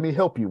problem. Let me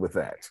help you with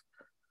that.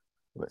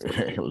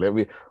 Let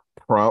me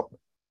prompt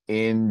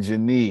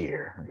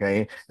engineer.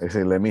 Okay. They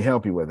say, let me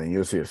help you with it. And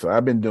you'll see it. So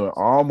I've been doing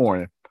all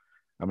morning.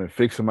 I've been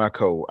fixing my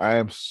code. I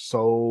am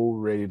so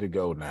ready to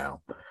go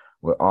now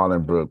with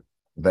Arlenbrook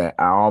that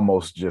I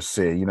almost just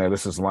said,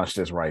 let's just launch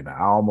this right now.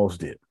 I almost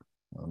did.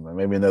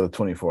 Maybe another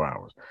 24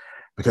 hours.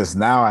 Because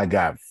now I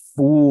got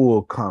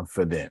full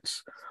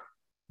confidence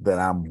that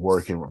I'm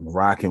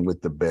rocking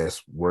with the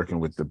best, working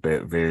with the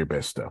very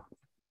best stuff.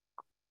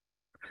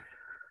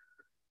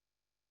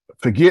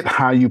 Forget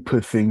how you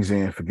put things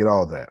in, forget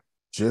all that.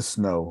 Just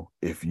know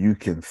if you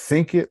can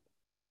think it,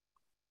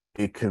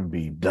 it can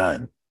be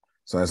done.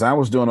 So as I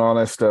was doing all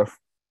that stuff,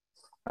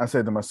 I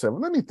said to myself,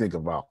 let me think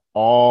about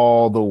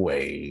all the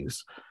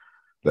ways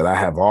that I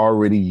have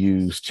already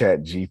used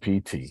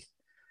ChatGPT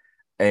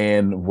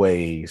and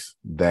ways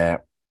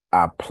that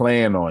I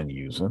plan on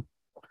using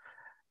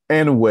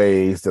and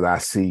ways that I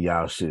see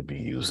y'all should be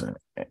using.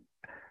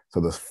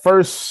 So the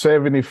first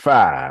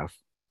 75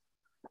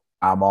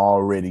 I'm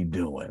already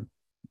doing.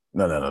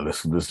 No.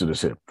 Let's do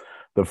this here.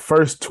 The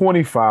first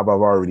 25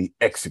 I've already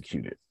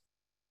executed.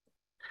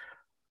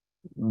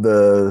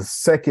 The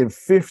second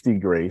 50,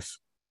 Grace,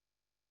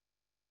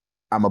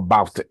 I'm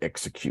about to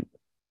execute.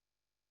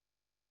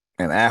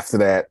 And after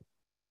that,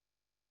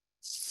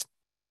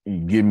 you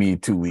give me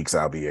 2 weeks,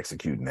 I'll be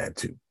executing that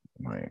too.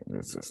 Right?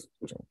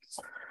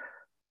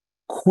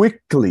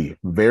 Quickly,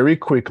 very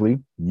quickly,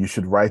 you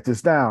should write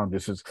this down.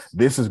 This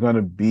is going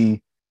to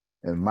be,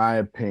 in my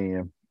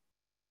opinion,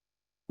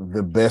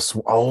 the best.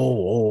 I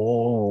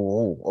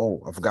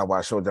forgot why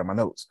I showed you my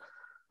notes.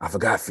 I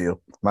forgot,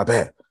 Phil. My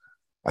bad.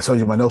 I showed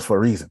you my notes for a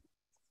reason.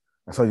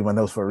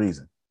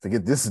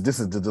 Forget this is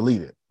the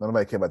deleted.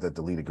 Nobody care about that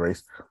deleted,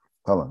 Grace.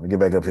 Hold on, let me get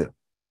back up here.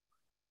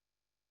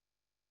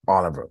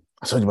 Oliver,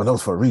 I showed you my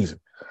notes for a reason.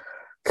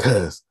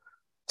 Cause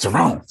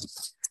Jerome,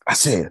 I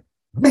said,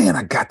 man,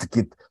 I got to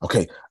get,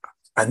 okay,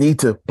 I need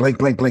to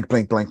blank. I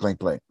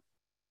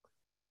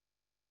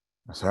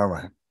said, all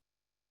right.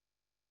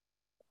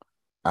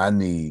 I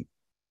need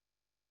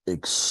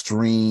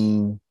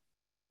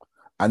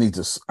I need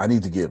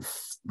to give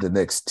the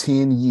next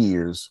 10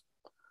 years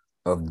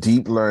of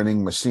deep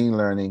learning, machine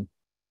learning,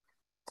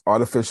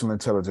 artificial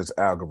intelligence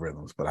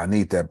algorithms, but I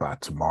need that by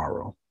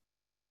tomorrow.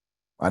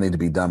 I need to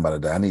be done by the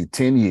day. I need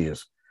 10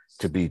 years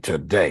to be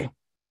today.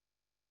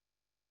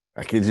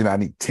 I kid you not, I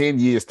need 10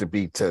 years to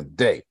be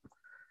today.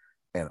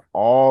 And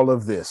all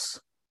of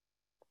this,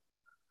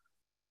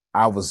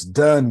 I was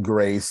done,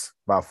 Grace,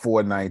 by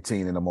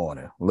 4:19 in the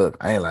morning. Look,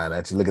 I ain't lying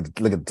at you. Look at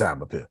the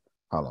time up here.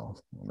 Hold on.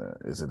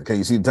 Can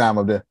you see the time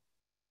up there?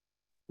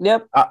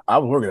 Yep. I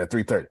was working at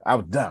 3:30. I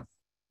was done.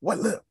 What?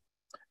 Look.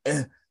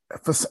 And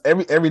for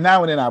every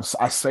now and then,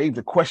 I saved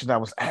the question I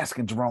was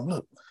asking Jerome.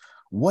 Look,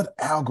 what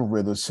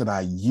algorithms should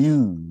I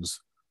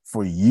use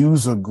for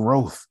user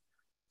growth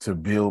to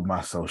build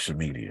my social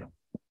media?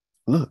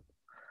 Look,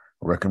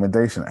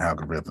 recommendation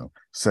algorithm,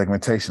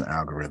 segmentation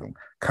algorithm,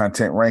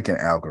 content ranking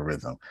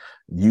algorithm,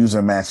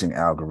 user matching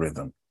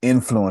algorithm,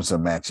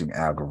 influencer matching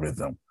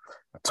algorithm,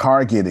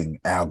 targeting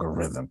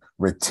algorithm,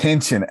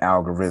 retention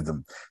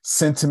algorithm,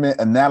 sentiment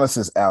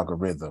analysis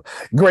algorithm.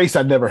 Grace,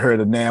 I never heard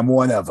of damn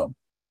one of them.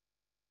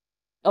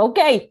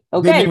 Okay.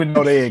 Didn't even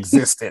know they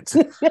existed.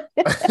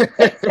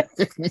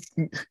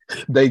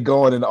 They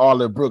going in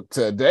Arlenbrook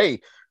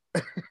today.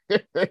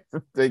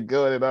 They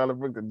going in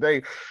Arlenbrook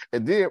today.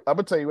 And then I'm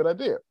gonna tell you what I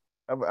did.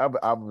 I'm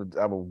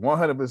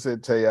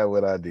 100% tell you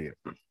what I did.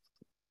 I'm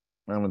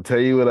gonna tell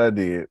you what I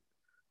did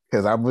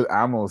because I'm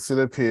gonna sit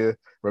up here.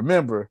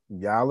 Remember,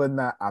 y'all are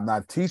not. I'm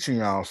not teaching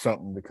y'all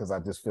something because I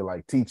just feel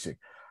like teaching.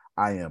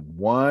 I am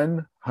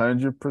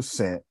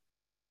 100%.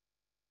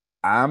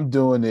 I'm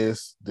doing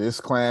this.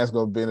 This class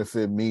gonna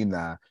benefit me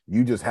now.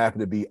 You just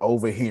happen to be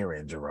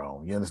overhearing,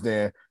 Jerome. You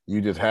understand?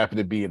 You just happen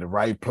to be in the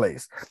right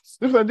place.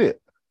 This is what I did,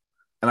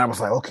 and I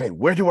was like, okay,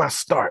 where do I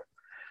start?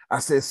 I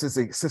said,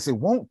 since it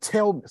won't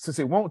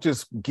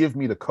just give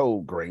me the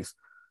code, Grace,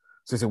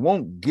 since it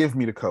won't give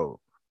me the code,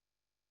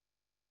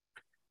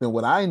 then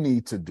what I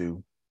need to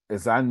do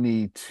is I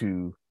need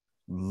to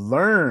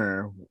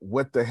learn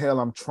what the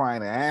hell I'm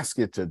trying to ask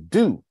it to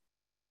do.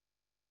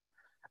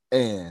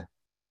 And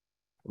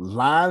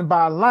line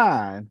by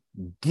line,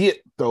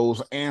 get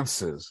those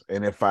answers.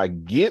 And if I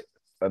get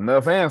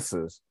enough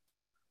answers,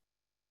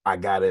 I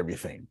got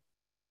everything.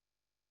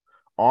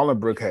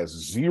 Arlenbrook has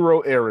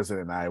 0 errors in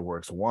it now. It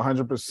works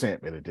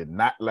 100%, and it did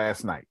not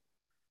last night.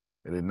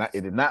 It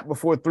did not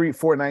before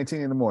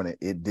 4:19 in the morning.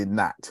 It did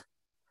not.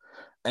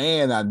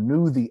 And I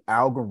knew the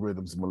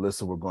algorithms,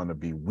 Melissa, were going to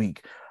be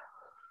weak.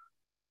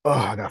 Oh,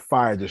 I got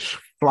fire just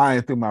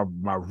flying through my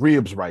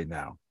ribs right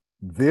now.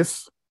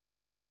 This,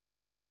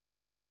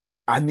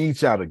 I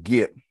need y'all to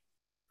get.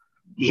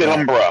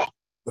 Get bro.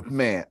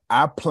 Man,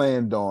 I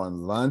planned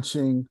on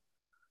launching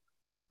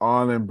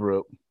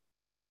Arlenbrook,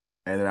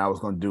 and then I was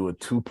going to do a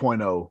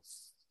 2.0,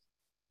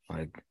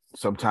 like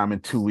sometime in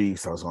 2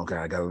 weeks. I was going, okay,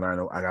 I got to learn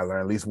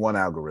at least one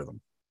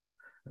algorithm.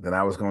 And then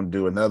I was going to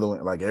do another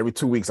one. Like every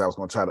 2 weeks, I was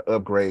going to try to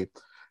upgrade.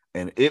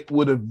 And it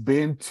would have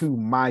been to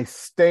my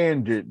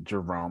standard,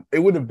 Jerome. It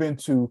would have been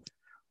to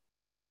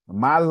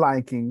my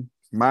liking,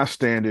 my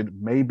standard,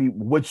 maybe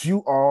what you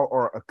all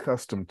are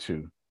accustomed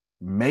to,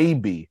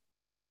 maybe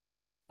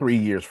 3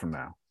 years from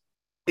now,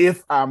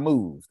 if I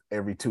moved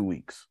every 2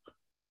 weeks.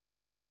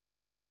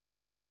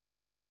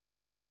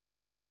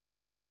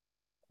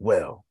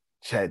 Well,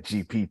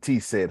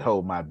 ChatGPT said,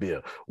 hold my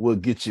bill. We'll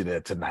get you there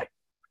tonight.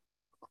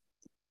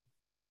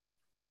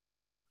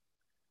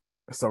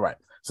 That's all right.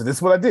 So this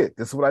is what I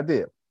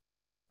did.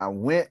 I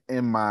went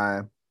in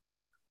my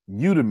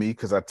Udemy,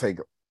 because I take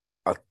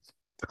a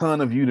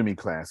ton of Udemy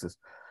classes,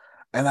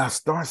 and I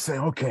start saying,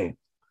 okay,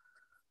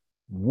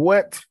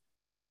 what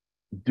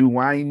do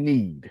I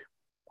need?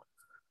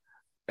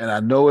 And I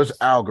know it's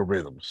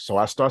algorithms. So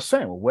I start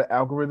saying, well, what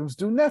algorithms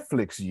do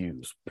Netflix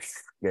use?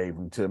 Gave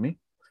them to me.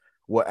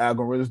 What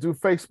algorithms do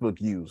Facebook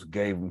use?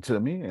 Gave them to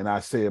me, and I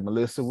said,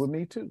 Melissa, with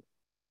me too.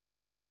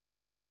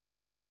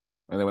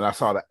 And then when I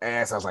saw the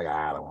ads, I was like,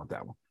 I don't want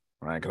that one,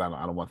 right? Because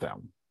I don't want that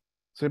one.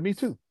 Said me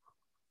too.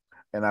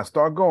 And I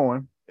start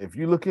going. If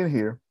you look in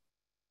here,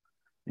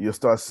 you'll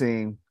start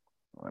seeing.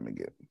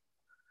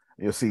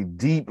 You'll see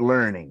deep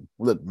learning.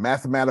 Look,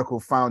 mathematical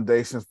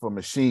foundations for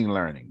machine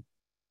learning.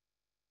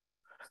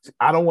 See,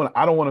 I don't want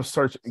to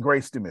search.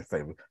 Grace, do me a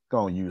favor.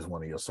 Go and use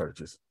one of your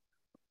searches.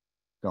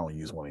 Go and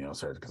use one of your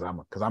searches because I'm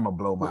gonna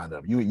blow mine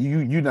up.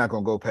 You're not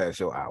gonna go past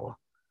your hour.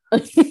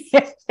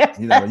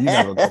 You're not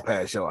gonna go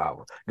past your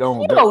hour.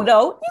 You don't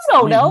know.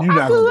 You're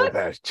not gonna go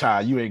past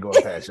child. You ain't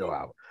going past your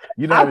hour.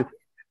 You know,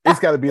 it's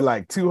got to be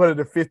like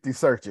 250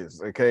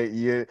 searches. Okay,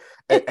 yeah.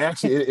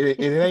 Actually, it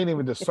ain't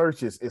even the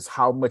searches. It's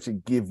how much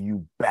it give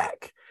you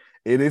back.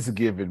 It is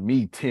giving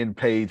me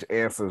 10-page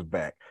answers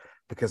back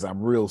because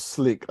I'm real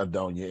slick,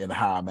 Adonia, in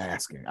how I'm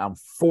asking. I'm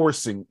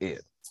forcing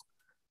it.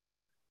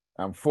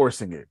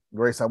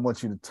 Grace, I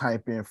want you to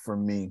type in for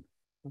me.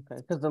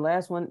 Okay, because the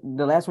last one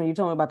you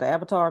told me about the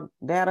avatar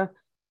data,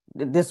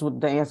 this was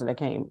the answer that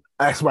came.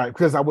 That's right,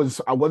 because I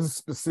wasn't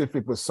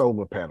specific with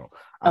solar panel.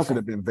 I should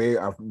have been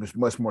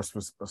much more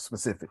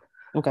specific.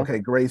 Okay,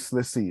 Grace,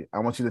 let's see. I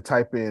want you to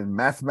type in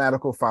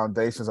mathematical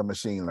foundations of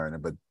machine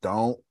learning, but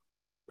don't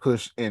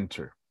push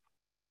enter.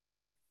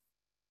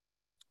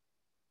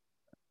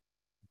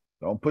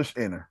 Don't push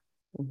enter.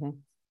 Mm-hmm.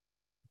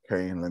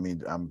 Okay,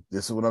 and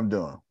this is what I'm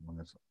doing.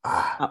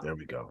 There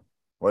we go.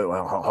 Wait, hold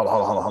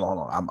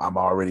on. I'm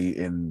already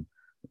in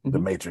the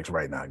matrix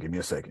right now. Give me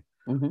a second.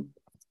 Mm-hmm.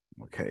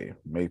 Okay,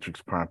 matrix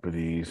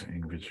properties,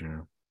 English.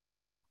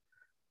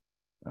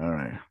 All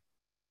right.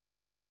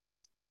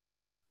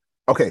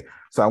 Okay,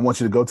 so I want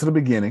you to go to the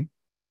beginning,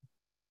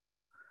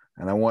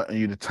 and I want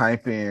you to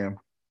type in,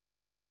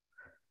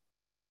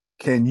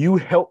 can you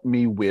help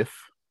me with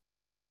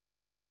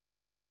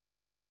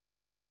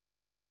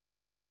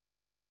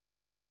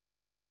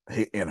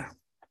hit enter.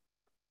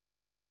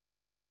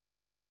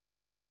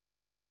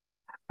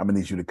 I'm gonna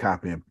need you to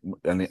copy them.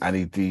 I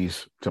need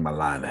these to my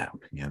line app.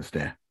 You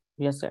understand?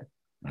 Yes, sir.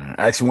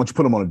 I actually want you to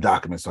put them on a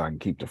document so I can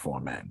keep the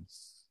format.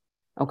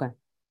 Okay.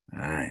 All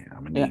right.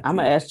 I'm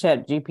gonna ask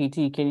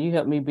ChatGPT, can you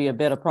help me be a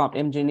better prompt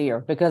engineer?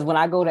 Because when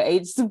I go to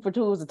H Super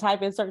Tools to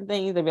type in certain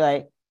things, they be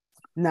like,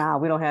 "Nah,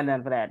 we don't have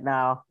nothing for that."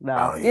 No.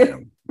 Oh, yeah.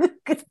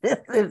 This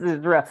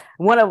is real.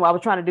 One of them, I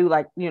was trying to do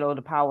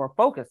the power of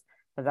focus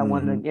because I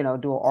wanted to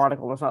do an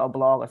article or something, a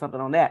blog or something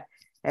on that.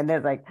 And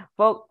there's like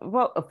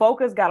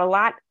focus got a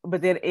lot,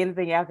 but then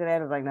anything after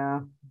that is like,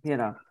 no,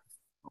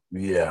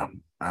 Yeah,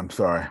 I'm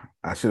sorry.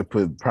 I should have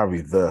put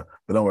probably but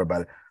don't worry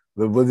about it.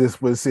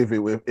 We'll see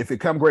if it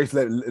come, Grace,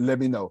 let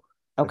me know.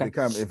 Okay.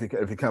 If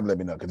it come, let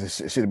me know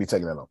because it shouldn't be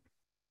taking that long.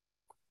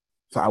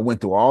 So I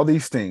went through all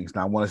these things.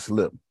 Now I want us to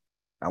look.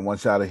 I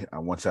want y'all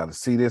to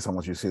see this. I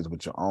want you to see this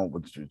with your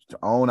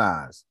own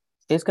eyes.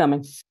 It's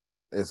coming.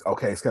 It's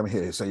okay. It's coming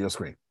here. Show your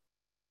screen.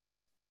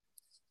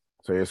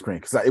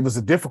 Because it was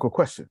a difficult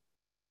question.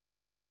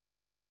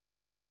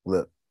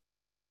 Look.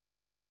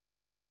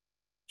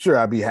 Sure,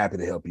 I'd be happy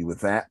to help you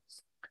with that.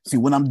 See,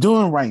 what I'm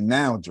doing right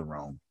now,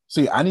 Jerome,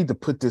 I need to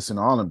put this in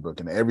Allenbrook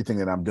and everything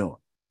that I'm doing.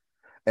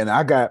 And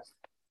I got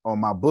on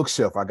my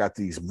bookshelf, I got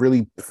these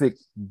really thick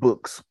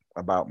books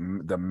about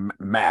the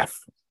math,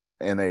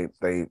 and they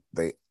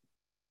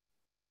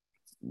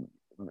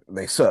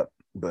suck,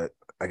 but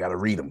I got to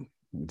read them.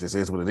 It just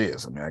is what it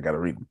is. I got to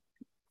read them.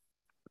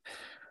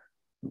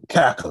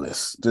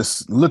 Calculus,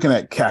 just looking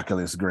at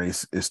calculus,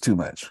 Grace, is too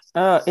much.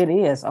 It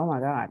is. Oh my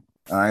God.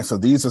 All right, so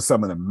these are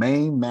some of the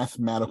main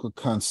mathematical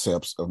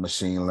concepts of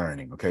machine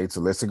learning. Okay, so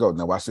let's go.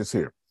 Now watch this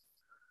here.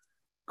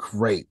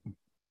 Great.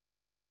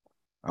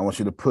 I want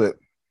you to put,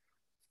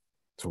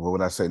 so what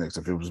would I say next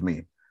if it was me?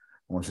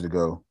 I want you to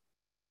go.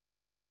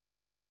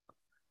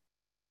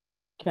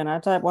 Can I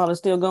type while it's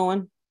still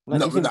going? You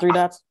see the three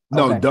dots?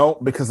 No,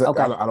 don't, because I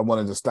don't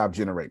want it to stop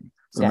generating.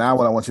 So now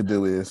what I want you to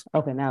do is.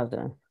 Okay, now it's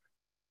done.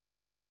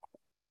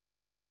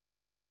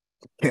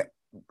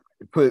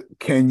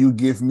 Can you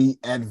give me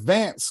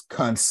advanced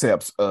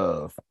concepts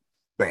of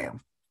bam?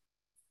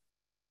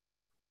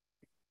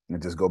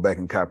 And just go back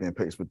and copy and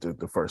paste with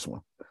the first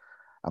one.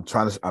 I'm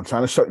trying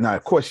to show now.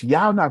 Of course,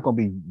 y'all not gonna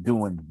be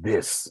doing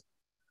this,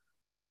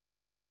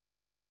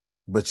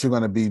 but you're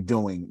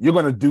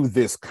gonna do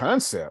this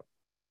concept.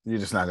 You're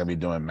just not gonna be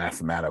doing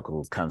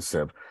mathematical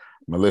concept.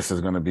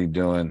 Melissa's gonna be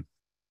doing,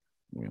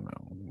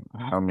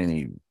 how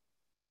many?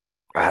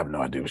 I have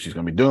no idea what she's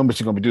gonna be doing, but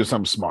she's gonna be doing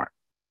something smart.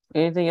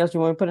 Anything else you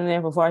want to put in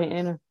there before I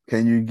enter?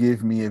 Can you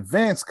give me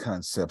advanced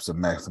concepts of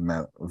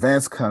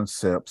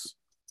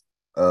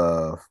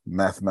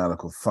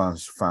mathematical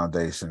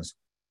foundations?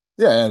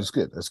 Yeah, that's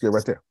good. That's good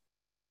right there.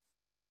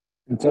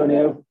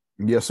 Antonio?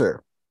 Yes,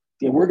 sir.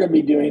 Yeah, we're going to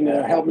be doing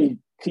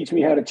teach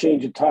me how to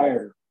change a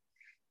tire.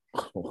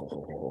 Okay,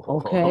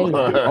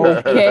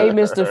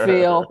 Mr.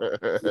 Phil.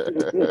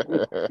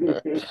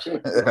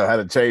 How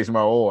to change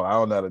my oil. I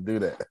don't know how to do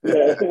that.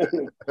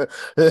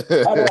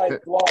 How do I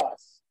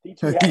floss?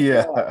 Teach me how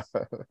to floss.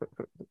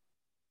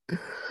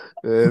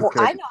 Well,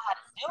 I know how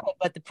to do it,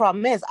 but the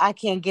problem is I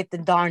can't get the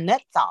darn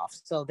nuts off.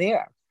 So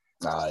there.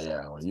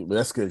 Yeah, well,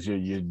 that's because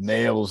your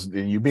nails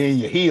and you be in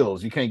your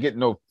heels. You can't get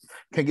no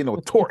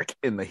torque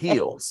in the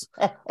heels.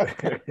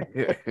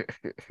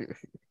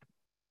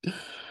 This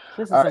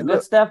is some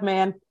good stuff,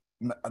 man.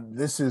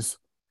 This is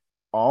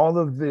all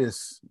of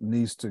this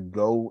needs to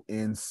go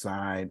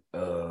inside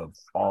of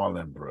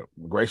Arlenbrook.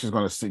 Grace is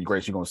going to see.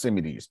 Grace, you're going to send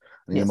me these.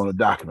 I need them on a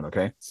document,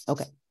 okay?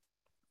 Okay.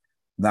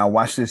 Now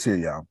watch this here,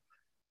 y'all.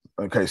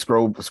 Okay,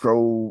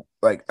 scroll.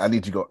 Like I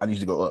need you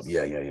to go up.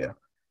 Yeah.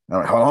 All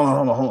right,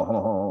 hold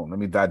on. Let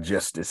me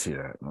digest this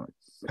here.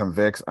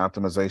 Convex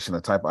optimization,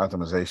 a type of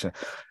optimization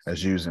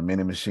as used in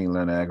many machine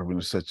learning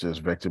algorithms such as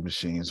vector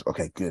machines.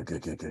 Okay,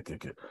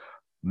 good.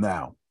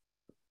 Now,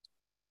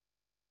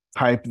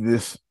 type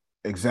this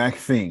exact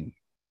thing.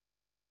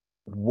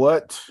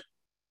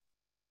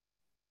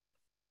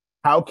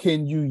 How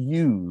can you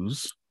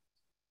use,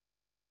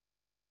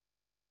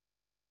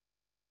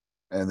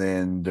 and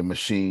then the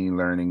machine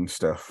learning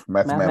stuff,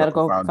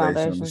 mathematical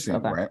foundation of machine,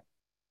 okay. Right?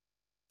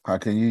 How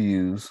can you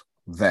use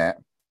that?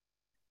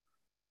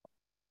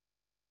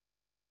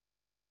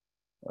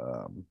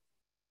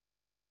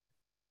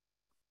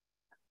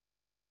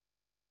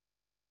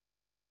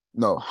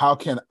 No, how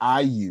can I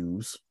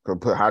use,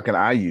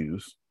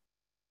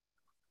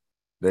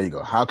 there you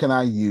go. How can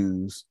I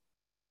use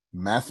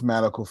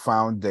mathematical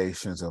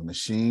foundations of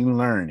machine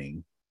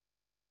learning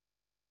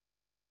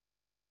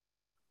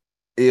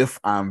if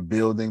I'm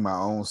building my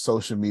own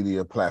social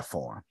media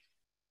platform?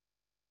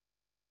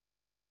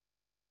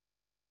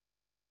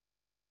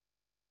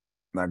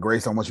 Now,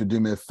 Grace, I want you to do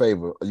me a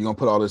favor. You're going to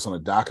put all this on a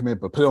document,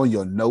 but put it on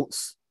your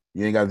notes.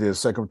 You ain't got to do a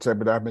separate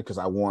document because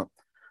I want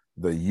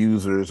the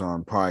users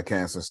on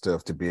podcasts and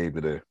stuff to be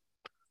able to,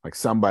 like,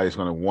 somebody's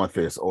going to want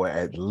this or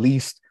at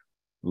least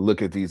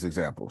look at these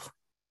examples.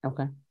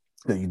 Okay.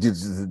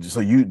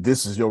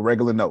 This is your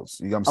regular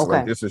notes. You know what I'm saying? Okay.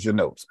 Like, this is your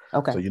notes.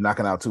 Okay. So you're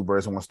knocking out two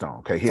birds with one stone.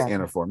 Okay, hit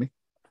enter for me.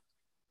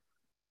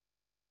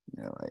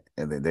 Yeah, right.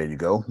 And then there you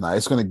go. Now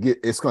if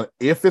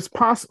it's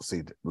possible,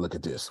 see, look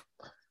at this.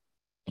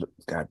 Look,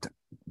 God,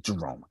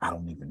 Jerome, I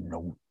don't even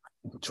know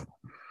Jerome.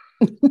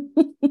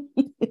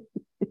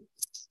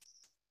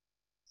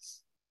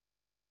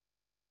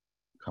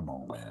 Come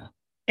on, man.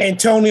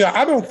 Antonio,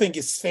 I don't think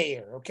it's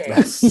fair, okay?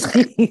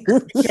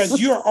 Because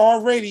you're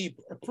already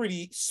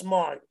pretty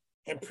smart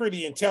and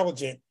pretty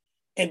intelligent,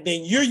 and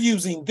then you're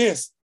using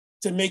this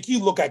to make you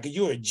look like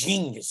you're a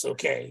genius,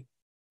 okay?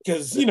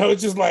 Because,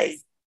 it's just like,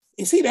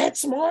 is he that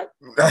smart?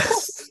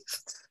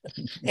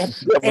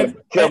 and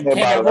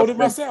I wrote it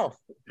myself.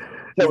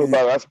 Tell me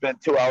about it. I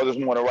spent 2 hours this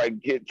morning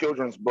writing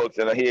children's books,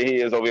 and here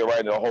he is over here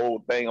writing a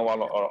whole thing on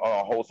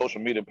a whole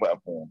social media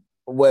platform.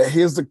 Well,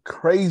 here's the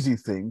crazy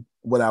thing.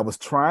 What I was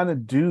trying to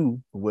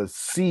do was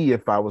see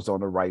if I was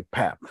on the right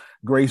path.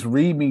 Grace,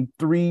 read me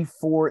 3,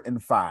 4,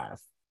 and 5.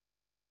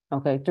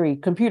 Okay, 3,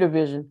 computer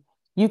vision.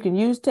 You can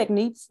use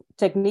techniques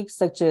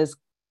such as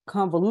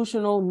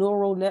convolutional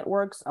neural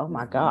networks, oh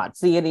my God,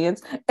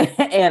 CNNs,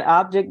 and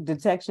object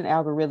detection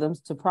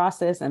algorithms to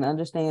process and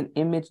understand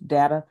image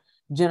data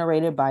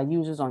generated by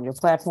users on your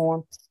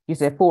platform. You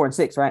said 4 and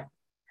 6, right?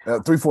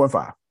 3, 4, and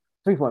 5.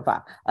 3, 4, and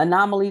 5.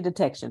 Anomaly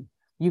detection.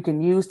 You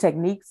can use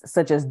techniques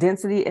such as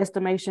density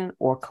estimation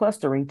or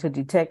clustering to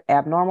detect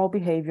abnormal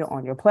behavior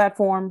on your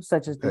platform,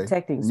 such as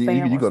detecting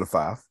spam. You go to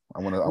 5.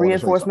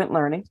 Reinforcement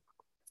learning.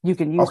 You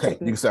can use you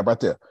can stop right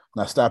there.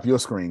 Now stop your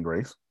screen,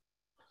 Grace.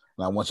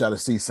 Now I want y'all to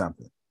see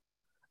something.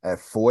 At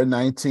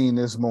 4:19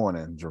 this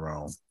morning,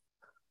 Jerome,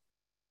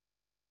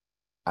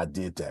 I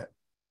did that.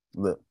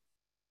 Look,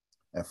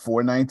 at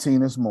 4:19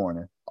 this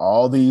morning,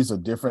 all these are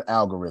different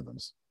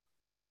algorithms.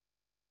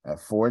 At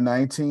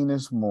 4:19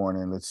 this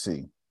morning, let's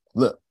see.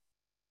 Look,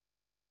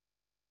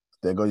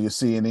 there go your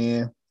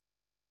CNN.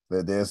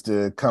 There's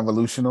the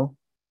convolutional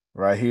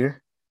right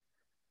here.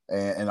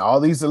 And all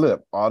these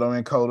are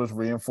autoencoders,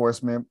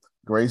 reinforcement,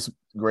 gradient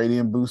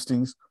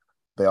boostings.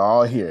 They're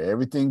all here.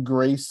 Everything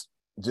Grace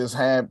just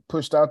had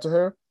pushed out to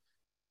her,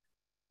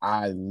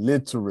 I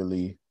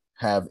literally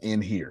have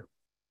in here.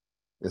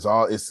 It's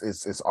all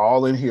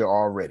in here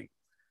already.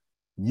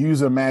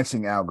 User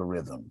matching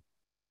algorithm.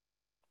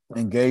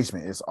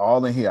 Engagement, it's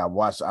all in here.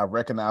 I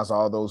recognize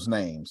all those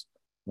names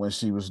when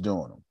she was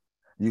doing them.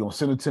 You're gonna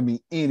send it to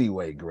me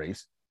anyway,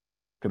 Grace.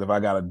 Because if I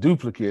got a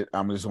duplicate,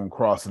 I'm just gonna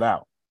cross it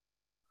out.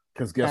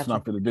 Because guess what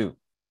I'm gonna do?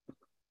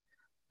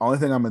 Only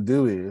thing I'm gonna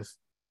do is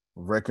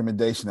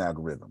recommendation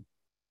algorithm.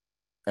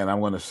 And I'm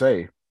gonna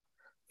say,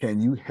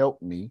 can you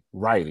help me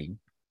writing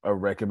a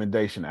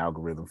recommendation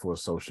algorithm for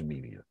social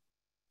media?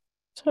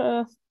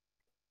 So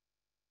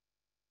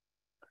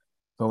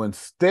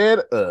instead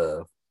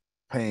of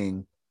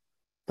paying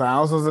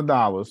thousands of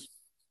dollars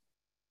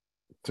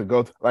to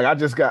go I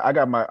just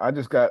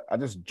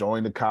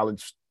joined the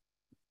college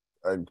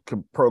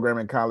program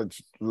in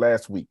college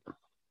last week.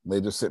 They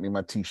just sent me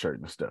my t-shirt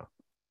and stuff.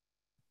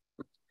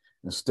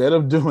 Instead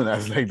of doing that,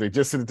 they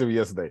just sent it to me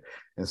yesterday.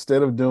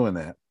 Instead of doing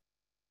that,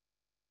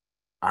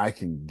 I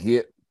can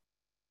get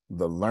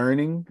the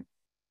learning,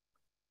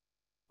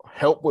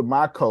 help with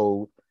my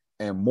code,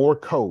 and more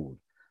code.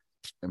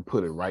 and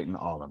put it right in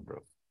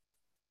Allenbrook.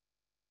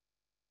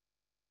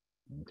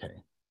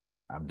 Okay,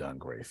 I'm done,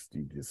 Grace.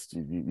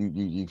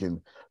 You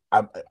can.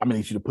 I'm gonna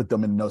need you to put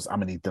them in notes. I'm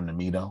gonna need them to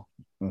me though.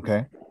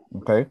 Okay.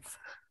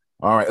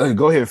 All right,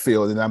 go ahead,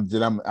 Phil. And I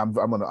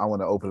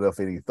want to open it up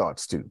for any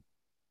thoughts too.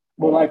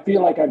 Well, I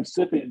feel like I'm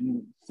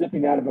sipping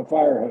out of a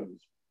fire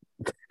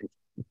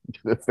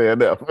hose. Fair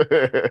enough.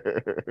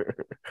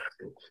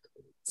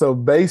 So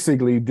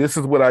basically, this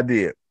is what I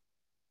did.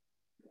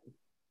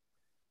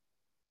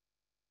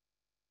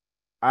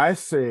 I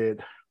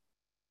said,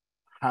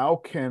 how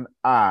can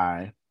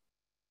I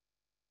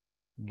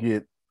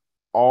get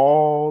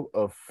all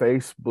of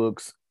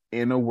Facebook's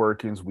inner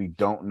workings we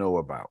don't know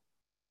about?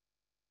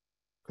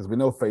 Because we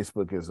know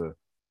Facebook is a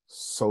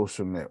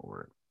social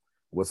network.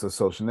 What's a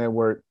social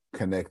network?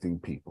 Connecting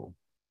people.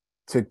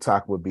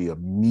 TikTok would be a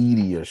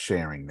media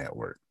sharing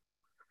network.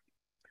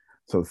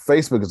 So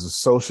Facebook is a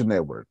social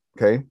network,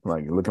 okay?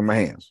 Like, look at my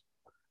hands.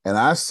 And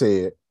I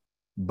said,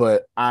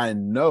 but I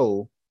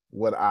know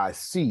what I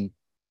see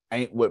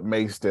ain't what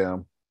makes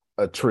them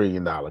a $1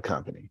 trillion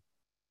company.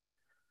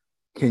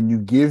 Can you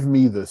give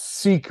me the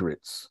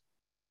secrets?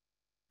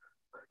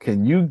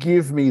 Can you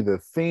give me the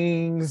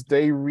things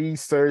they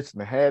researched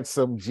and had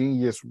some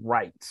genius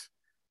write,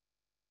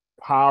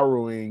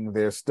 powering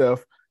their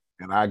stuff?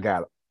 And I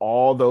got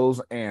all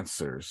those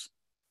answers.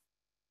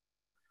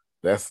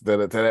 That's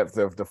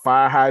the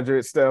fire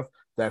hydrant stuff.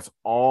 That's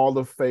all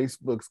of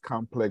Facebook's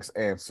complex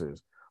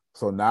answers.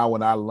 So now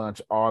when I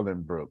launch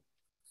Arlenbrook,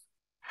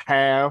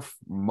 half,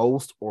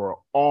 most, or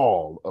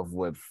all of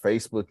what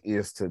Facebook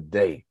is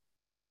today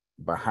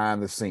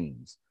behind the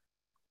scenes,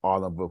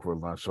 Arlenbrook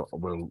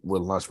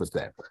will launch with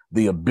that.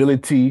 The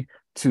ability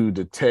to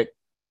detect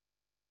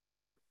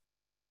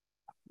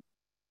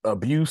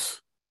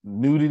abuse,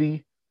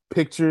 nudity,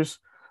 pictures,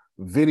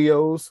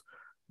 videos,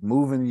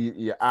 moving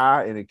your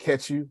eye and it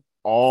catch you,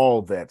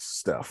 all that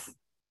stuff.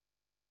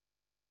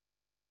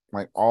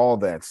 Like all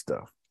that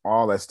stuff.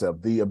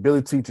 The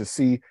ability to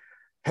see,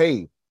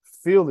 hey,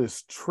 Phil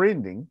is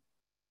trending,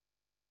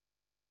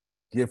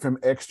 give him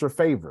extra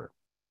favor.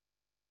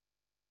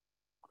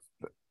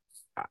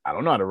 I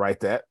don't know how to write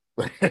that,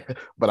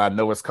 but I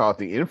know it's called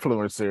the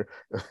influencer.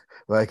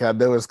 Like I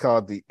know it's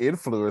called the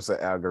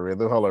influencer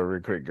algorithm. Hold on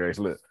real quick, Grace.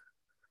 Look.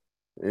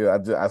 Yeah,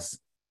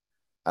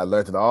 I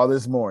learned it all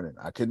this morning.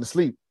 I couldn't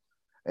sleep.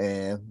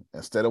 And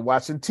instead of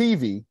watching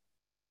TV,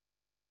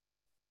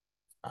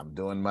 I'm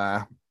doing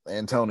my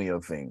Antonio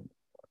thing.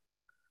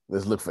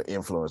 Let's look for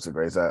influencer,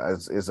 Grace.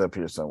 It's up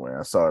here somewhere.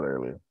 I saw it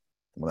earlier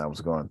when I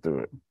was going through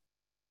it.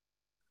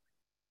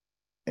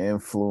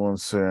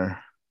 Influencer.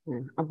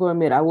 I'm going to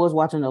admit, I was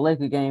watching the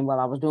Laker game while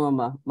I was doing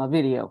my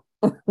video.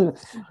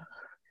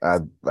 I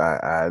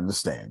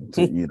understand.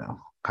 You know,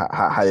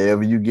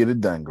 however you get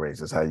it done, Grace,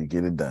 that's how you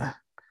get it done.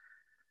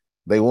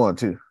 They won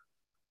too.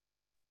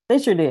 They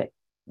sure did.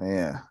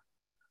 Yeah.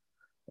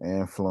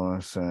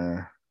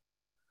 Influencer.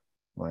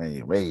 Where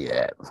you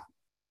at?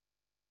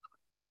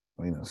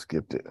 We done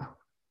skipped it.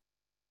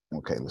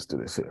 Okay, let's do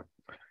this here.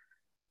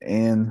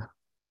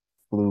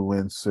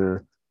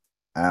 Influencer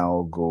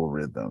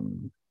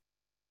algorithm.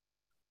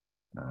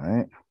 All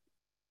right.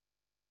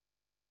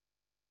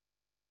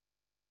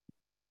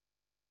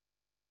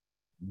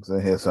 It's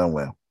in here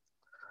somewhere.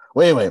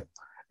 Wait.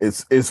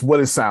 It's what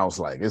it sounds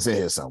like. It's in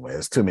here somewhere.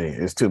 It's too many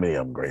of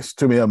them, Grace.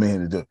 Too many of them in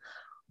here to do.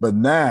 But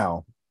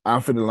now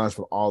I'm finna launch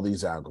with all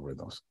these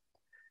algorithms.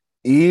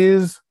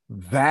 Is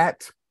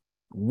that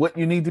what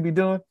you need to be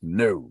doing?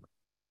 No.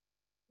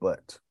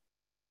 But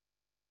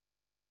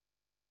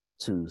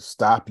to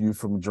stop you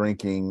from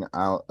drinking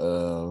out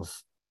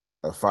of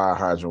a fire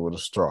hydrant with a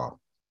straw,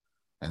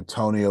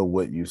 Antonio,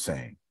 what you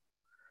saying?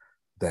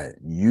 That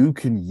you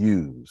can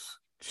use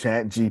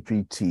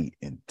ChatGPT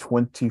in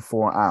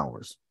 24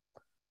 hours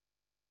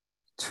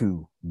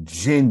to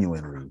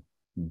genuinely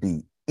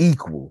be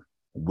equal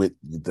with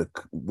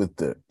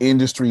the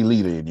industry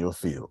leader in your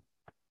field.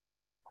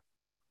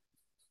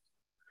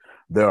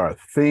 There are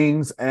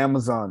things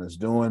Amazon is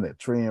doing that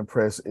Trian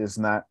Press is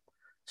not.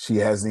 She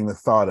hasn't even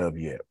thought of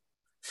yet.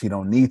 She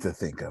don't need to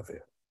think of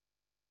it.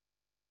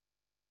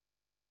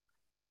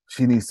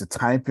 She needs to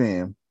type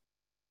in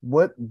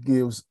what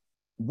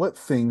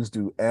things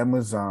do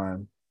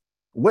Amazon,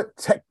 what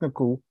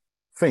technical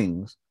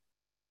things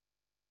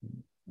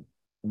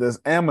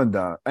does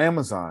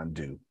Amazon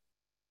do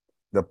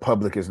the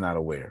public is not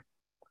aware?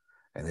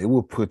 And it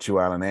will put you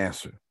out an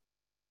answer.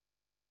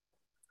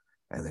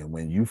 And then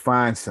when you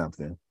find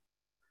something,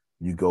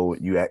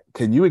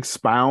 can you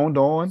expound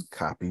on,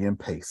 copy and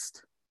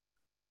paste?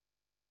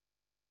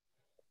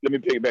 Let me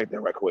piggyback that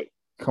right quick.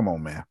 Come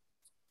on, man.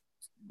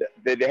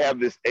 They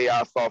have this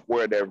AI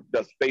software that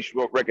does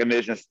facial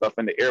recognition stuff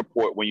in the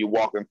airport when you're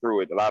walking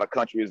through it. A lot of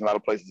countries and a lot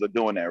of places are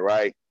doing that,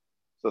 right?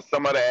 So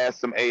somebody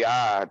asked some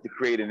AI to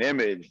create an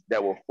image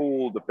that will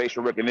fool the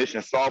facial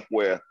recognition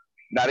software.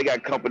 Now they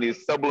got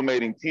companies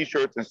sublimating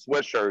T-shirts and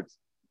sweatshirts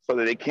so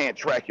that they can't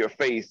track your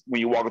face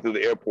when you're walking through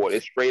the airport.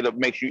 It straight up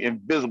makes you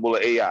invisible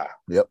to AI.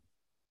 Yep.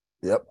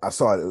 Yep, I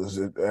saw it. It was,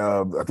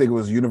 I think it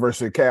was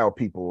University of Cal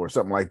people or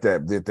something like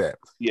that did that.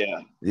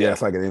 Yeah,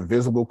 it's like an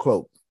invisible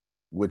cloak,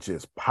 which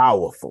is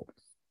powerful.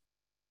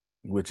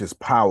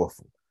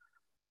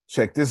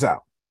 Check this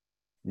out.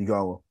 You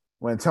go,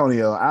 well,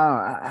 Antonio,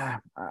 I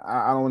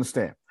don't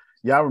understand.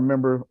 Y'all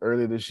remember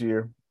earlier this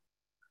year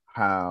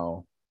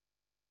how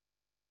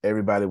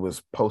everybody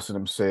was posting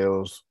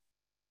themselves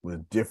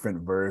with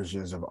different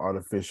versions of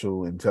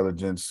artificial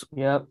intelligence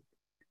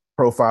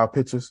profile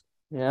pictures?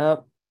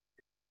 Yep.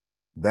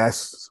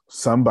 That's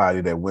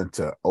somebody that went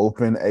to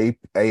Open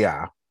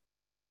AI,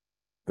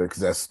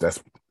 because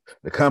that's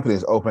the company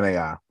is Open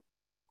AI.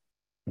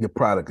 Your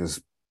product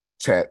is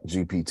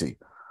ChatGPT.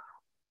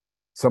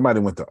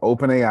 Somebody went to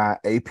OpenAI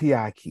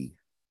API key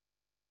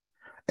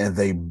and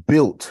they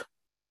built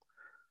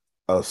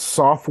a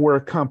software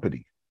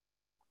company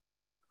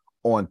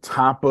on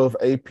top of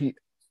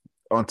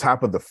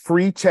the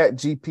free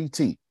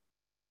ChatGPT.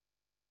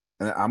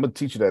 And I'm gonna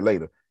teach you that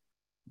later.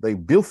 They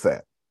built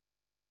that,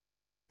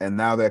 and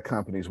now that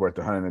company is worth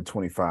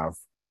 125.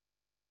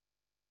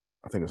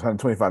 I think it's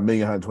 125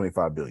 million,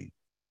 125 billion.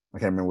 I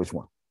can't remember which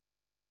one.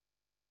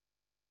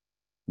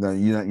 No,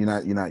 you're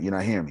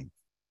not hearing me.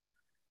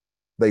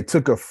 They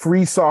took a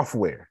free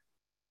software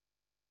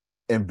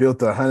and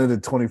built a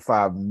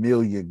 $125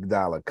 million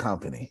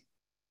company.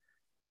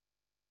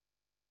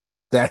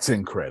 That's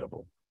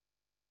incredible.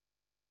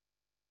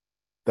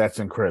 So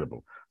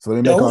let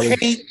me make Don't all this.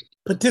 hate,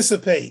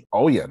 participate.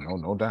 Oh yeah,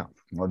 no doubt.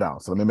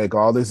 So let me make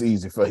all this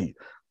easy for you.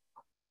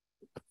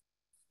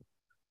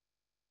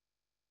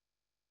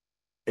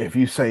 If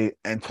you say,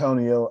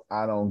 Antonio,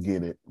 I don't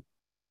get it,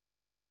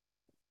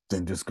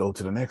 then just go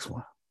to the next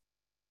one.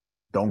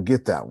 Don't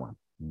get that one.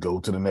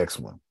 Go to the next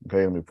one.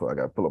 Okay, I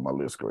gotta pull up my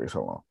list, Grace.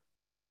 Hold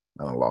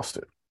on. I lost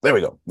it. There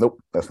we go. Nope,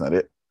 that's not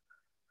it.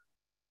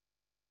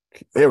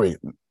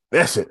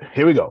 That's it.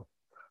 Here we go.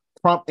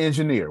 Prompt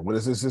engineer. What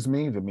does this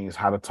mean? It means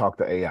how to talk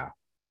to AI.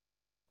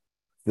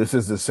 This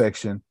is the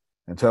section.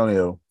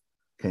 Antonio,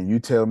 can you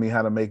tell me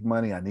how to make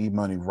money? I need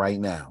money right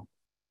now.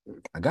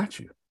 I got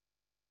you.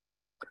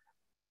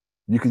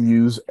 You can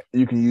use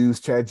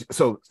Chat.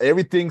 So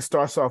everything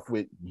starts off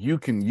with you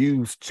can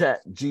use Chat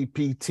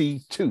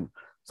GPT 2.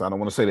 So I don't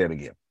want to say that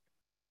again.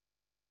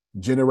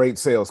 Generate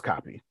sales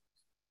copy.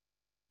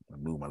 I'll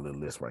move my little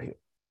list right here.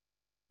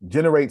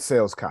 Generate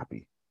sales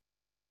copy.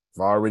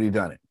 I've already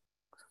done it.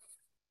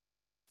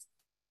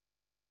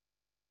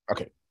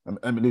 Okay.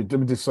 Let me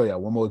just show you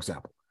one more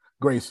example.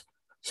 Grace,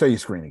 show your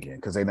screen again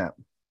because they not.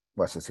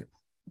 Watch this here.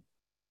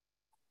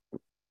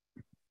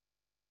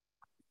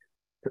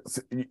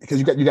 Because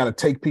you got to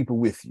take people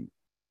with you.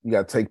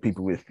 Let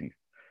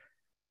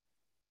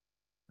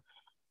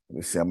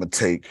me see. I'm gonna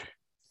take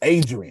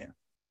Adrian.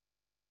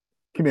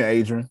 Come here,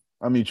 Adrian.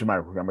 I'll mute your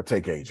microphone. I'm gonna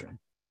take Adrian.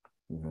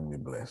 You're gonna be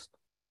blessed.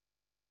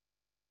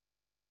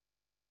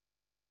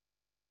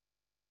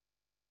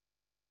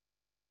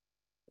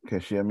 Can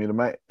she unmute the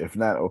mic? If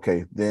not,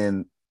 okay.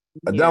 Then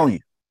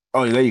Adonia.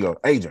 Oh, there you go,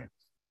 Adrian.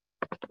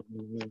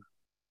 Mm-hmm.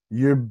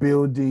 You're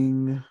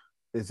building.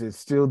 Is it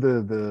still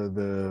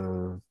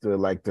the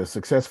like the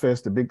Success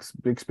Fest, the big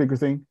speaker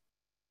thing?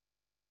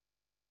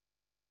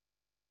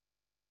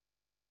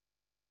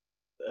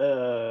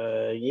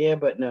 Yeah,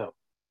 but no.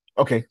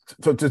 Okay,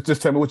 so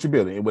just tell me what you're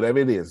building, whatever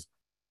it is.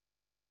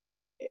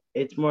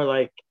 It's more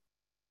like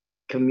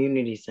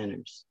community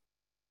centers.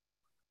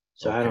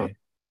 So okay.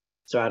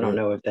 I don't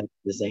know if that's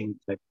the same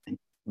type of thing.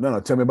 No,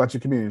 tell me about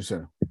your community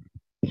center.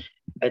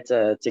 It's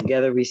a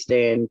Together We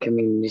Stand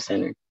community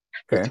center.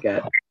 Okay. It's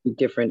got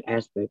different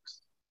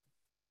aspects.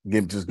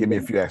 Give me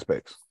a few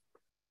aspects.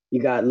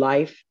 You got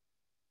life.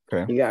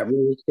 Okay. You got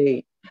real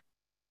estate.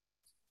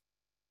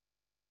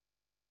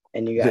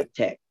 And you got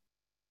tech.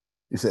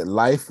 You said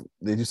life.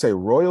 Did you say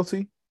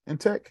royalty and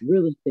tech?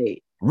 Real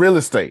estate. Real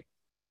estate.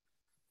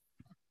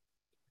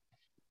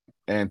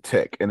 And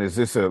tech. And is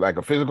this like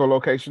a physical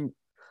location?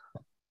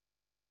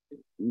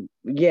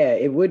 Yeah,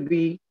 it would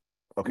be.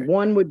 Okay.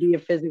 One would be a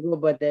physical,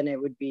 but then it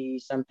would be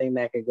something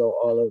that could go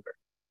all over.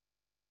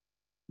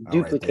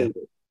 Duplicated.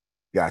 Right,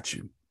 got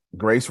you.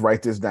 Grace,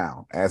 write this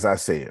down. As I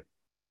said,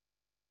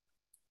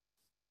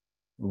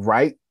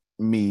 write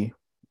me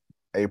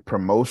a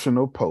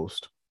promotional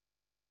post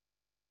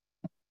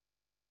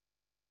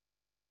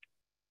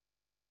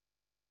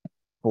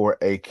for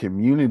a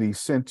community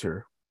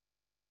center.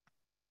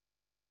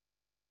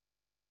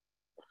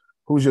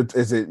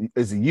 Is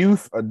it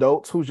youth,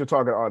 adults? Who's your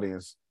target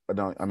audience?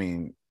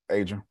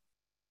 Adrian.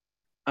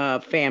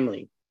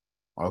 Family.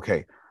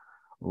 Okay.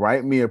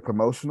 Write me a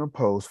promotional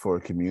post for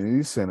a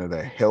community center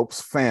that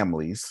helps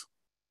families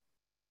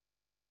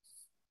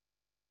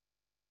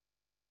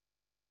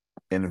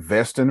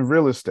invest in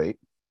real estate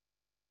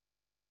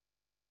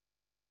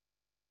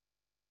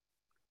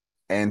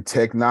and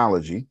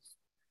technology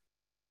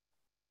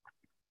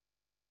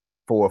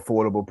for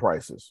affordable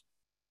prices.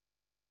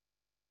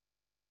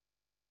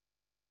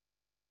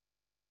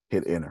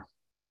 Hit enter.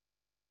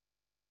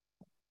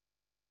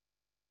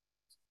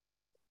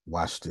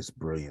 Watch this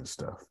brilliant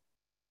stuff.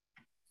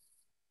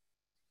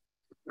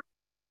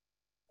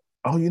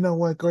 Oh, you know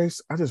what,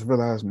 Grace? I just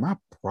realized my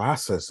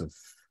processor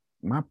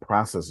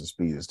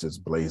speed is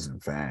just blazing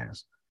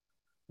fast.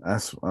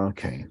 That's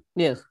okay.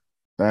 Yes.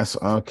 That's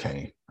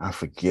okay. I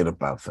forget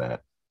about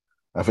that.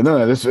 I said,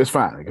 no, it's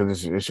fine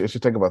because it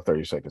should take about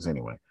 30 seconds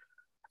anyway.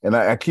 And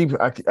I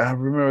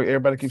remember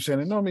everybody keeps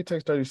saying it normally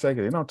takes 30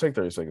 seconds. It don't take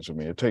 30 seconds for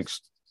me. It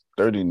takes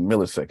 30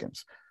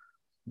 milliseconds,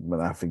 but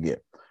I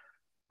forget.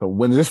 So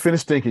when it's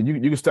finished thinking, you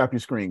can stop your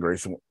screen,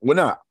 Grace. Well,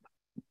 no,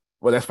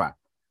 well that's fine.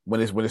 When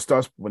it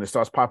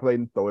starts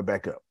populating, throw it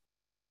back up.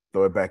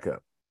 Throw it back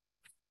up.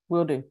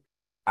 Will do.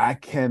 I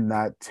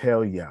cannot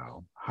tell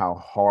y'all how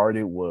hard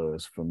it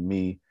was for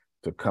me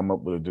to come up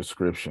with a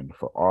description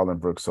for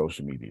Arlenbrook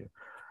social media.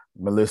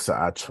 Melissa,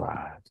 I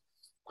tried.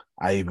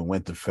 I even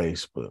went to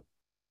Facebook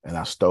and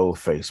I stole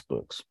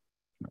Facebook's.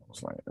 I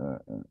was like, I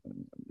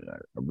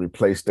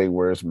replaced their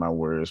words with my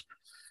words.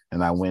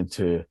 And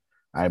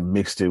I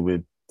mixed it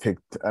with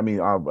TikTok. I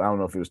mean, I don't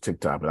know if it was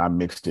TikTok, but I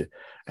mixed it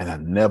and I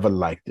never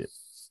liked it.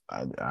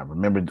 I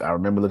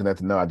remember looking at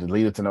the note. I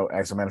deleted the note.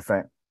 As a matter of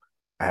fact,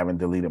 I haven't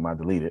deleted my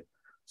deleted.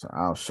 So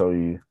I'll show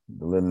you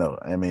the little note.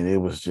 I mean, it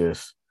was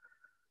just,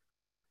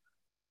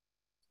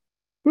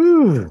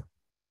 whew.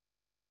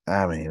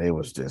 I mean, it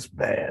was just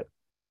bad.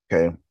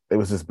 Okay. It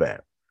was just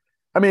bad.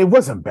 I mean, it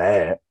wasn't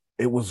bad.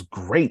 It was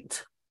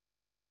great,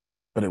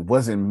 but it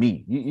wasn't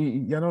me.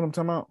 You know what I'm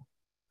talking about?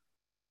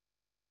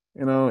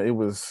 It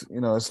was,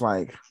 it's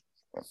like,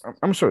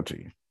 I'm sure to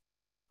you.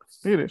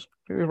 Here it is.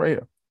 Here it is right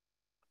here.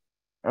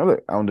 Now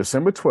look, on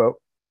December 12th,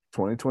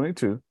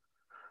 2022,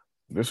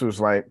 this was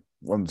like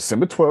on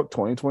December 12th,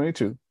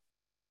 2022.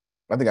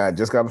 I think I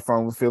just got the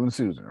phone with Phil and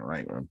Susan,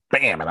 right?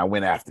 Bam, and I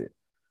went after it.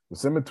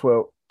 December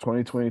 12th,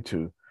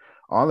 2022.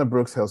 Arlen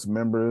Brooks helps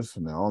members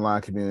in the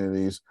online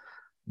communities,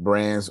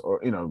 brands, or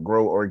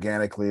grow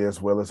organically,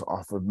 as well as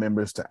offer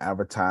members to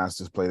advertise,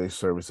 display their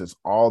services.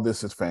 All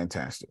this is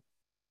fantastic.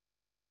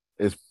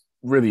 It's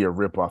really a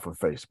ripoff of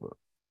Facebook.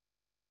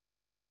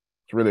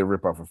 It's really a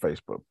ripoff of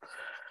Facebook.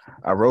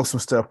 I wrote some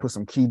stuff, put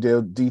some key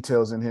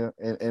details in here,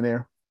 in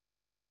there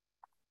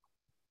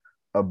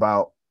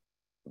about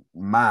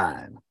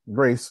mine.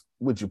 Grace,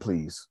 would you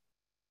please?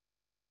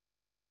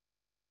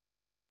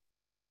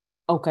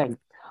 Okay.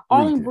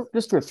 Arlenbrook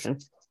description.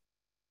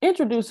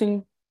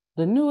 Introducing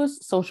the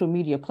newest social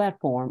media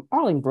platform,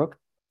 Arlenbrook,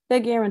 that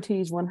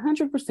guarantees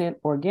 100%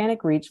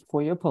 organic reach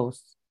for your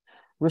posts,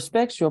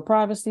 respects your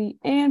privacy,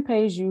 and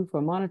pays you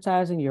for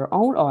monetizing your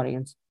own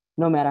audience,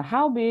 no matter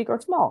how big or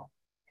small.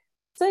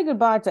 Say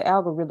goodbye to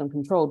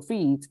algorithm-controlled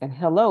feeds and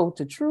hello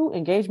to true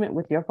engagement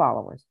with your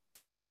followers.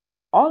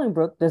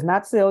 Arlenbrook does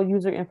not sell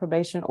user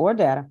information or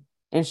data,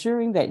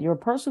 ensuring that your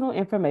personal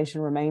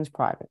information remains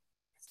private.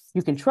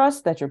 You can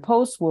trust that your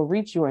posts will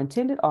reach your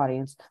intended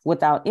audience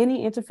without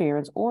any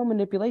interference or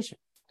manipulation.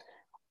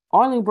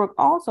 Arlenbrook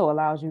also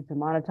allows you to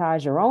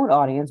monetize your own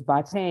audience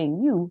by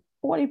paying you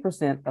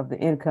 40% of the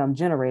income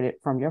generated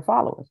from your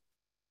followers.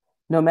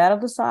 No matter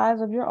the size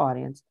of your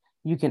audience,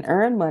 you can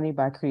earn money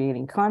by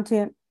creating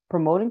content,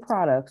 promoting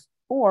products,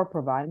 or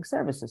providing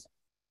services.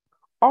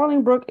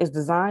 Arlenbrook is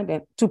designed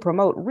to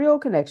promote real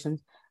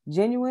connections,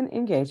 genuine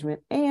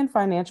engagement, and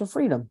financial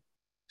freedom.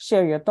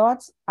 Share your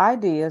thoughts,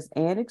 ideas,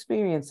 and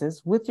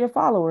experiences with your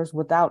followers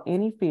without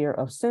any fear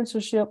of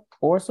censorship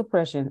or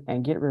suppression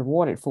and get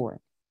rewarded for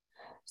it.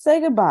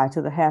 Say goodbye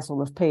to the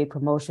hassle of paid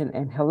promotion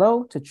and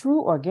hello to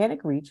true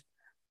organic reach,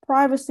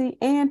 privacy,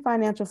 and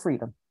financial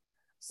freedom.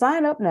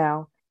 Sign up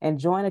now and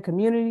join a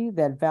community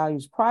that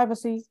values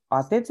privacy,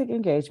 authentic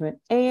engagement,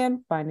 and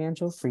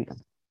financial freedom.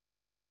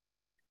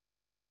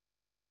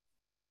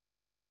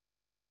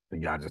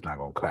 Y'all just not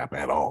gonna clap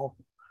at all.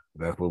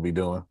 That's what we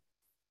doing.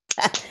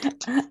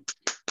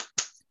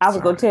 I was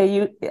gonna tell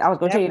you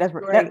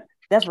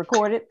that's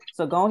recorded.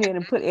 So go ahead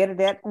and edit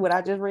that what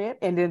I just read,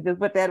 and then just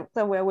put that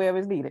somewhere wherever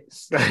it's needed.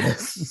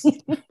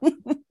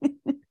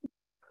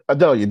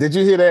 Adelia, did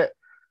you hear that?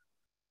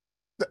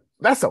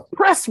 That's a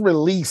press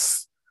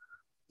release.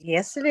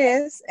 Yes, it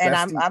is, and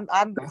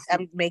I'm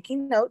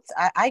making notes.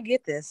 I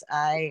get this.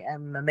 I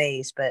am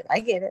amazed, but I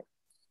get it.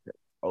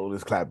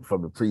 Oldest clap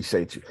from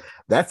appreciate you.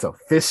 That's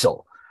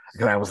official.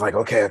 And I was like,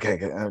 okay,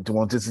 do you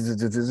want this,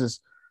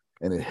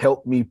 and it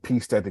helped me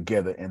piece that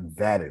together, and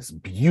that is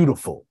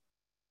beautiful.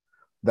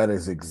 That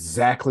is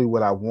exactly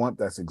what I want.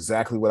 That's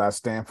exactly what I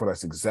stand for.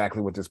 That's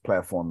exactly what this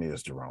platform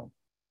is, Jerome.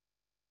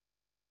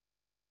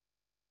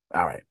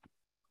 All right.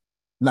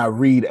 Now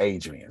read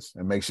Adrian's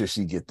and make sure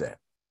she get that.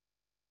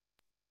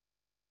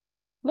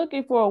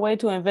 Looking for a way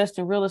to invest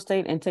in real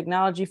estate and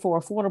technology for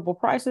affordable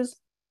prices?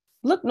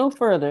 Look no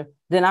further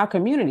than our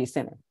community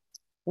center.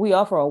 We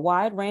offer a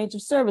wide range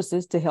of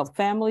services to help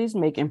families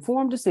make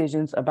informed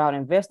decisions about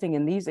investing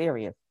in these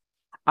areas.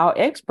 Our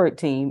expert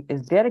team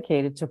is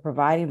dedicated to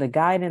providing the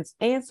guidance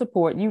and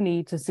support you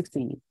need to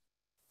succeed.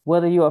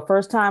 Whether you're a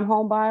first-time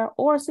homebuyer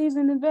or a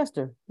seasoned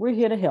investor, we're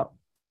here to help.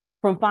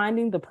 From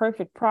finding the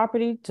perfect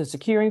property to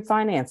securing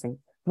financing,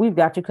 we've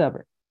got you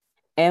covered.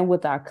 And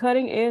with our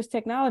cutting-edge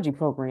technology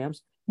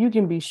programs, you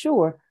can be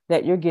sure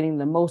that you're getting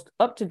the most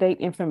up-to-date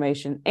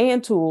information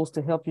and tools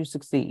to help you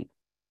succeed.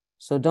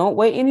 So don't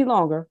wait any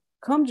longer.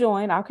 Come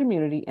join our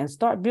community and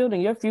start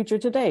building your future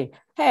today.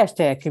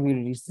 Hashtag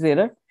community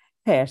center,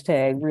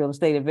 hashtag real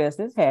estate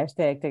investors,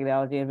 hashtag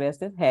technology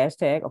investors,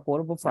 hashtag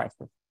affordable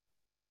prices.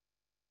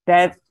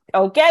 That's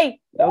okay.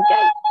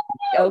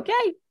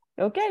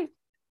 Okay.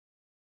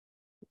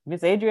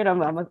 Miss Adrian, I'm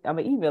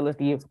gonna email it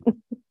to you.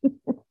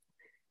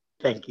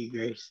 Thank you,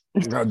 Grace.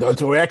 No, don't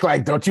you act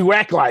like that.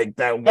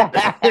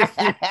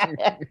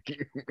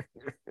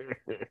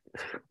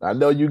 I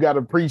know you got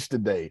to preach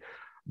today,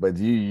 but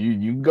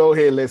you go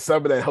ahead and let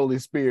some of that Holy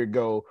Spirit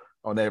go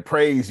on that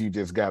praise you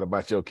just got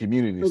about your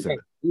community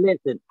center.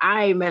 Listen,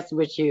 I ain't messing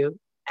with you.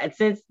 And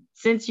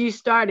since you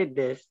started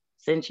this,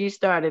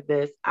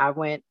 I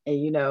went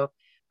and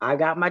I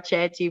got my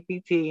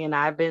ChatGPT and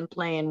I've been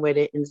playing with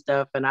it and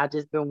stuff, and I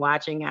just been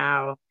watching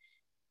how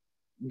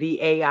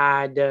the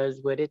AI does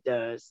what it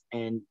does,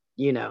 and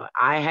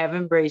I have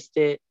embraced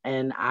it,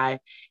 and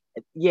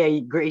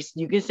Grace,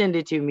 you can send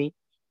it to me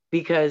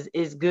because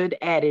it's good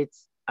at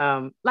its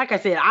like I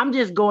said, I'm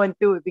just going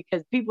through it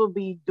because people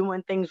be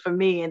doing things for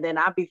me and then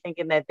I'll be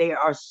thinking that they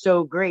are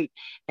so great,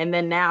 and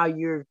then now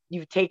you've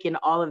taken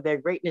all of their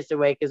greatness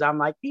away because I'm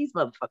like, these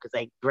motherfuckers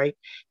ain't great.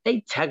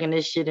 They tugging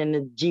this shit in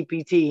the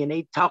GPT and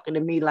they talking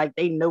to me like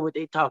they know what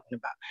they talking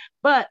about.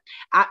 But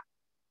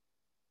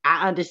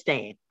I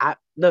understand.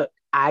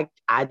 I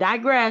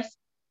digress,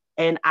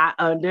 and I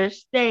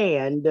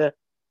understand.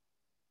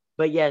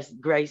 But yes,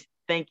 Grace,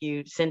 thank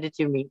you. Send it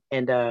to me.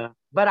 And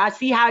but I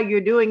see how you're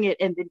doing it,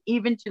 and then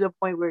even to the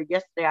point where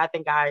yesterday I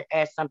think I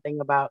asked something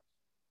about,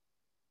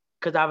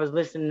 because I was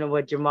listening to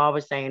what Jamal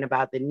was saying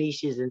about the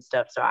niches and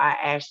stuff. So I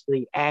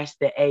actually asked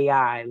the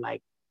AI,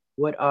 like,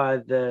 what are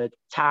the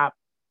top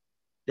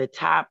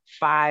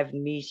 5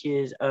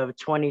 niches of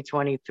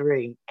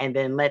 2023, and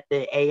then let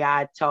the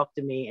AI talk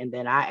to me, and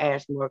then I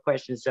ask more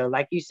questions. So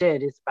like you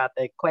said, it's about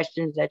the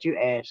questions that you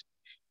ask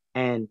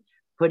and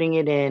putting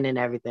it in and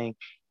everything,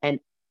 and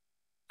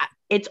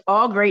it's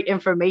all great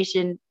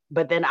information,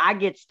 but then I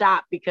get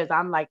stopped because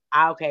I'm like,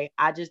 okay,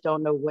 I just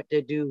don't know what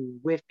to do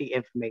with the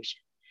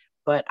information.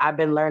 But I've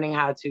been learning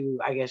how to,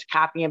 I guess,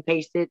 copy and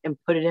paste it and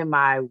put it in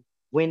my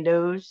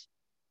Windows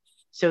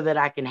so that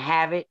I can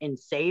have it and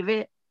save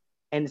it.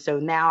 And so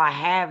now I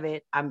have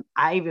it.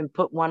 I even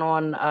put one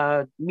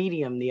on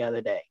Medium the other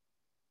day.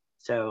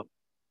 So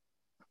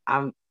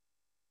I'm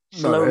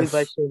slowly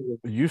but surely.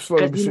 You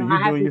slowly but surely,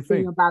 you're doing your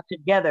thing about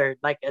together,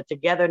 like a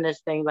togetherness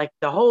thing. Like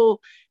the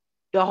whole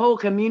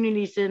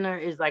community center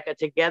is like a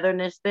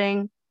togetherness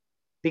thing,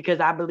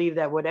 because I believe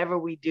that whatever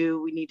we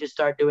do, we need to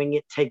start doing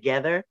it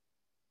together.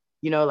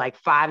 Like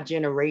 5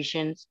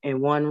 generations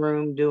in one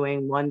room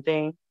doing one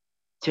thing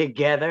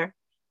together.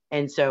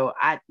 And so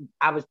I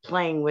was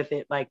playing with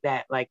it like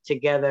that, like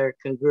together,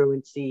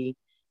 congruency,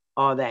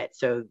 all that.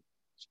 So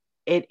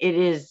it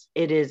is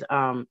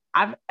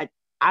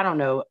I don't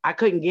know. I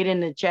couldn't get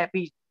into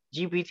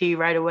GPT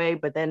right away,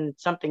 but then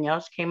something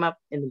else came up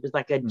and it was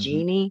like a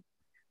genie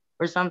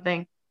or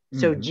something.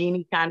 So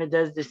Genie kind of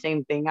does the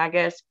same thing, I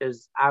guess,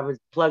 because I was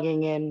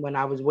plugging in when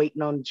I was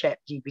waiting on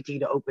GPT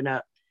to open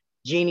up.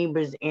 Genie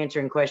was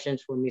answering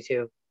questions for me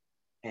too.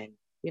 And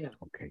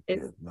okay,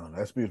 good. No,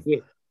 that's beautiful. Yeah.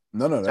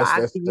 No, so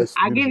that's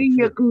I give you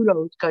your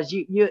kudos because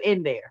you're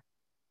in there.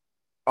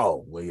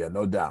 Oh well, yeah,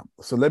 no doubt.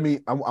 So let me.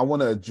 I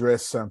want to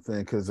address something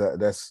because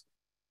that's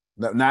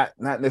not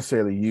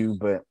necessarily you,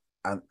 but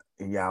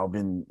y'all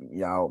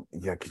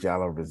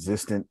are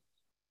resistant,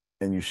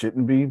 and you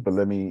shouldn't be. But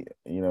let me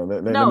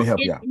let me help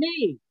you out.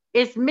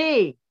 It's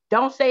me.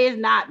 Don't say it's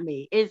not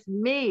me. It's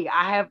me.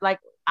 I'm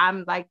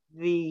like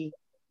the.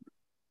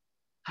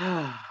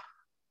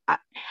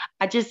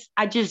 I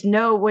just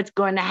know what's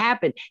going to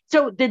happen.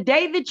 So the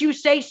day that you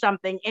say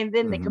something and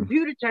then the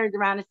computer turns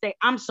around and say,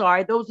 I'm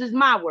sorry, those is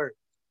my words.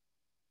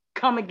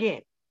 Come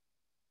again.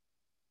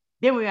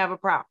 Then we have a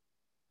problem.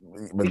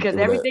 Because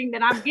everything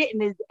that I'm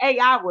getting is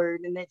AI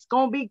word, and it's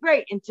going to be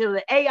great until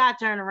the AI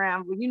turn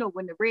around when the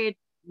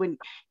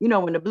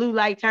blue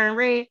light turn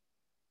red.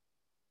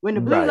 When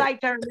the blue light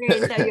turn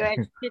red and tell you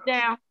to sit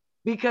down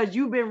because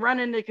you've been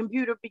running the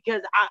computer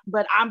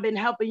but I've been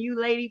helping you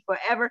lady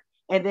forever.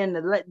 And then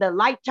the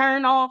light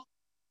turn off,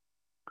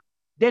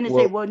 then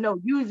say, well, no,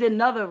 use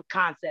another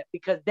concept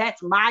because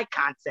that's my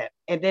concept.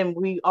 And then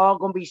we all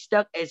going to be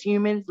stuck as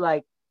humans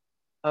like,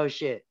 oh,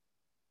 shit.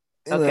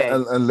 Okay.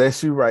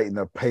 Unless you're writing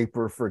a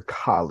paper for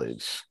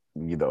college,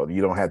 you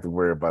don't have to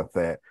worry about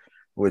that.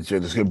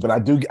 But I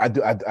do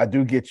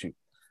get you.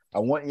 I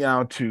want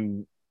y'all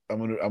to,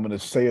 I'm gonna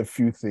say a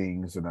few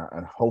things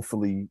and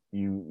hopefully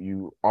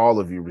you all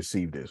of you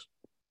receive this.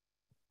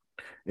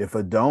 If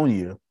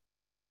Adonia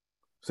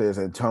says,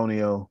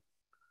 Antonio,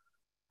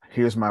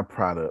 here's my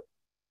product.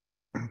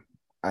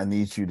 I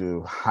need you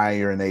to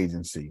hire an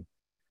agency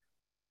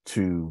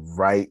to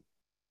write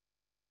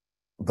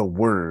the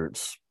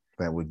words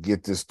that would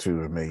get this to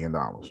 $1 million.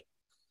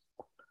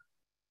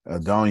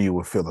 Adonia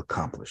would feel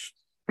accomplished.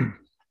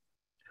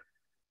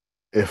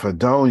 If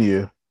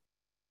Adonia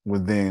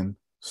would then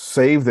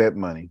save that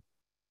money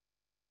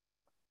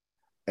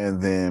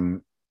and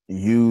then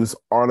use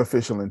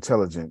artificial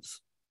intelligence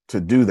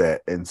to do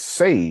that and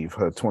save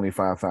her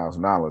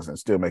 $25,000 and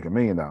still make $1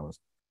 million,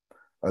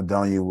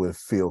 Adonia would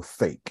feel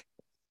fake.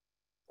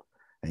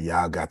 And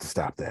y'all got to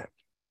stop that.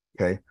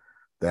 Okay.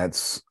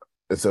 It's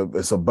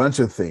a bunch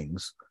of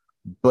things,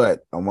 but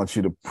I want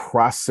you to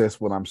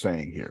process what I'm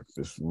saying here.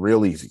 It's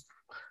real easy.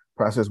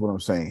 Process what I'm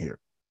saying here.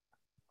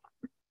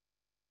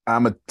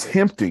 I'm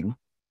attempting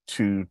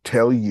to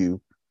tell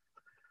you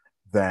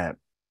that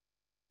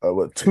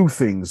two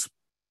things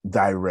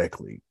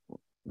directly.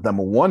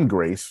 Number one,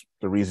 Grace,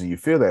 the reason you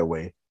feel that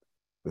way,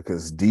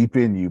 because deep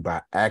in you,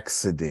 by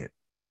accident,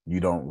 you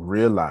don't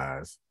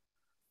realize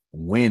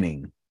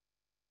winning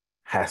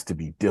has to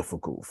be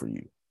difficult for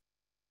you.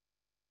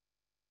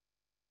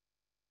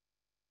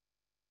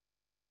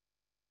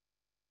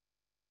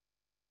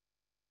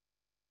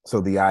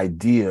 So the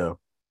idea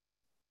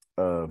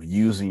of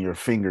using your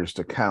fingers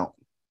to count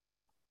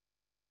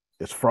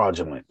is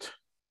fraudulent.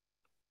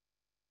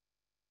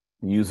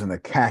 Using a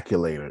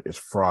calculator is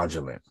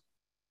fraudulent.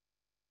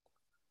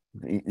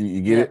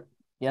 You get it?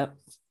 Yep.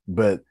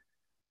 But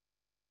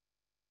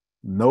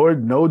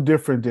no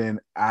different than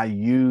I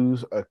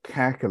use a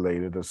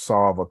calculator to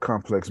solve a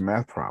complex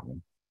math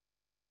problem.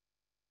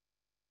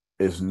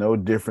 It's no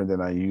different than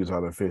I use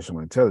artificial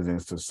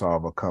intelligence to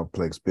solve a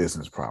complex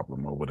business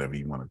problem or whatever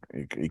you want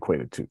to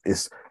equate it to.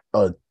 It's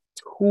a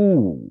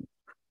tool.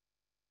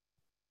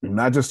 I'm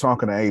not just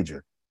talking to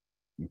Adrian.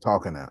 I'm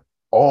talking to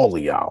all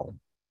of y'all.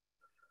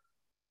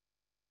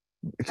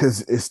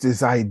 Because it's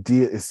this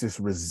idea, it's this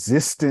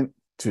resistant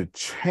to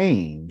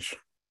change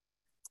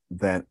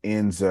that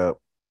ends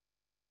up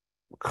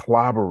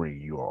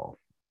clobbering you all.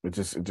 It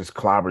just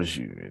clobbers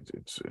you.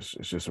 It's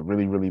just a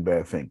really, really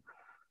bad thing.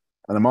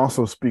 And I'm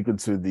also speaking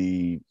to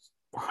the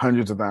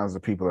hundreds of thousands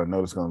of people I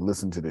know that's going to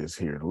listen to this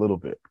here in a little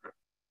bit.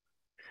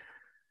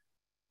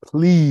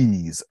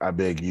 Please, I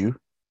beg you,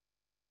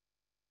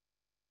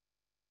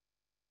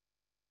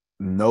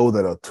 know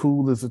that a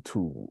tool is a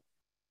tool.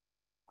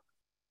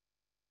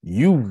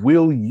 You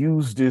will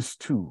use this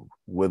tool,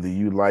 whether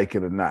you like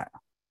it or not.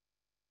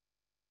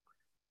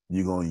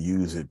 You're going to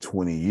use it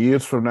 20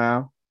 years from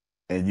now,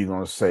 and you're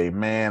going to say,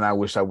 man, I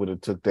wish I would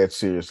have took that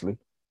seriously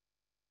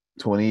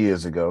 20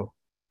 years ago.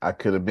 I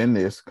could have been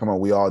this. Come on,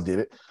 we all did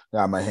it.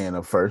 Got my hand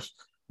up first.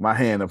 My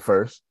hand up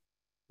first.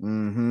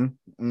 Man,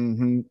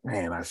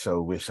 I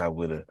sure wish I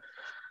would have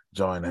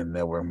joined a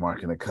network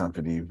marketing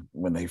company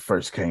when they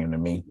first came to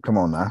me. Come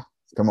on now.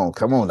 Come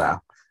on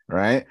now.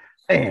 Right?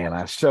 And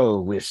I sure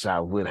wish I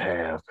would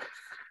have,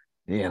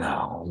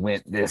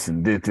 went this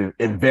and did this,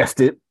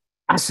 invested.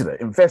 I should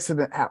have invested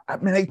in Apple. I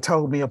mean, they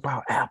told me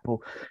about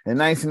Apple in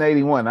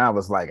 1981. I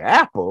was like,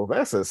 Apple?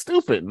 That's a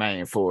stupid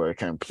name for a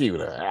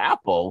computer.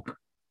 Apple?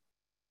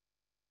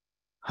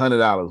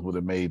 $100 would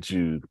have made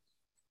you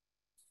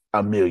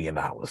 $1 million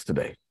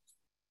today.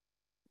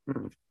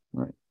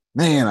 Right.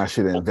 Man, I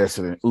should have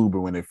invested in Uber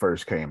when it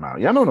first came out.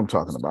 Y'all know what I'm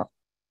talking about.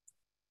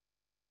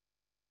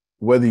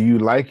 Whether you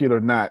like it or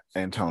not,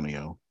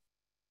 Antonio,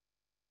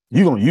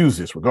 you're going to use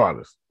this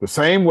regardless. The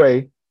same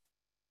way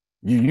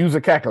you use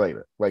a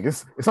calculator. Like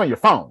it's on your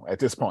phone at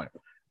this point.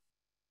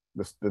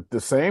 The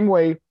same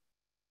way.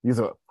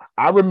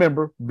 I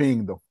remember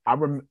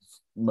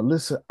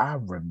Melissa, I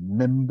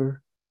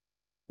remember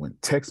when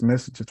text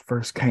messages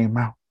first came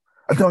out.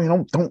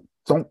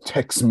 Don't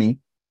text me.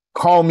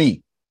 Call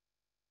me.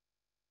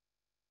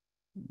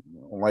 I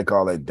don't like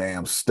all that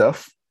damn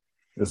stuff.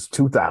 It's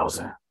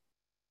 2000.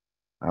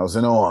 I was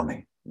in the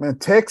Army. Man,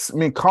 text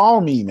me,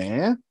 call me,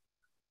 man.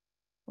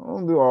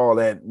 Don't do all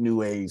that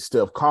new age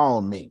stuff.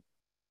 Call me.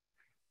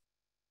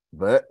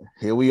 But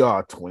here we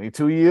are,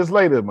 22 years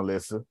later,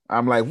 Melissa.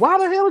 I'm like, why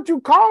the hell did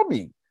you call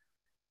me?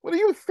 What are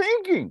you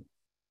thinking?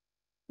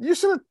 You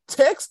should have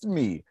texted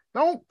me.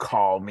 Don't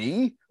call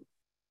me.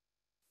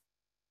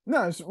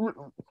 No,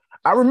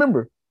 I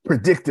remember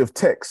predictive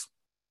text.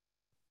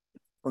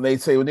 When they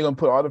say when they're gonna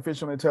put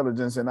artificial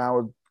intelligence in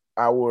our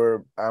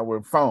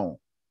phone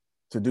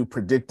to do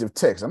predictive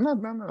text. No, I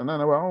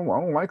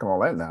don't like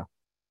all that now.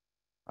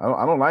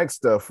 I don't like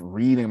stuff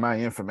reading my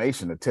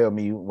information to tell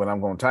me what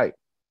I'm gonna type.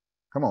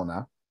 Come on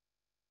now.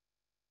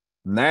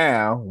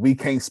 Now we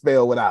can't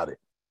spell without it.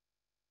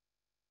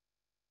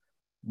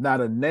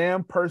 Not a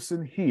damn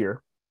person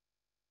here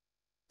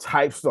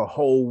types the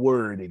whole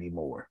word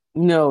anymore.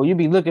 No, you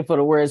be looking for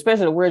the word,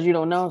 especially the words you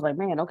don't know. It's like,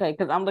 man, okay,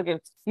 because I'm looking,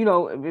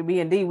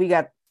 B&D, we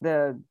got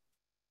the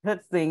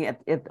touch thing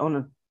on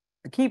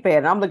the keypad,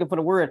 and I'm looking for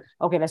the word.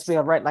 Okay, that's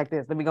spelled right like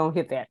this. Let me go and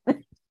hit that.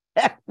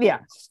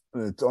 Yeah.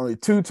 It's only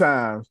 2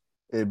 times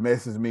it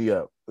messes me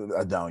up,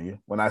 Adonia.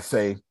 When I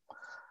say,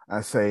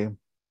 I'm talking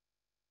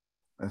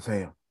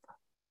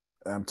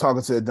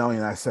to Adonia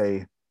and I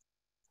say,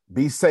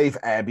 be safe,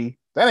 Abby.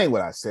 That ain't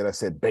what I said. I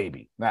said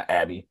baby, not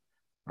Abby.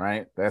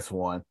 Right? That's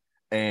one.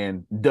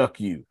 And duck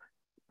you.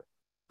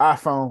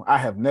 iPhone, I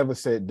have never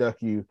said duck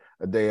you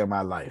a day of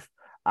my life.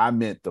 I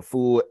meant the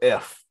full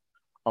F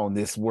on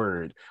this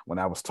word when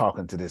I was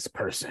talking to this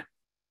person.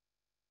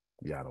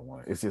 Y'all don't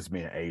want it. It's just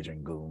me and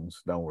Adrian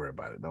Goons. Don't worry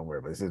about it.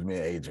 It's just me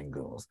and Adrian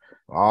Goons.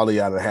 All of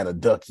y'all that had a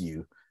duck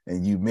you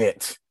and you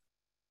met.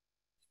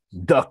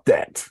 duck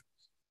that,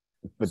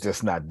 but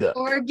just not duck.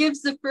 Or it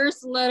gives the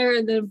first letter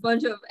and then a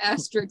bunch of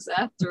asterisks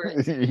after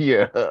it.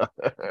 Yeah.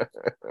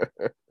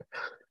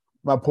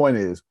 My point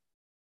is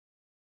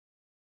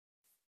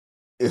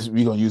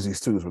we're going to use these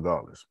tools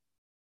regardless.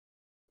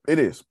 It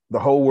is. The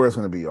whole world's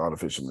going to be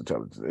artificial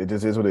intelligence. It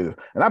just is what it is.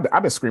 And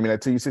I've been screaming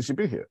that to you since you've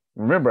been here.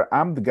 Remember,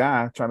 I'm the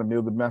guy trying to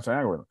build the master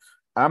algorithm.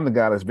 I'm the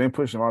guy that's been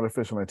pushing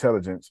artificial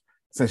intelligence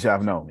since y'all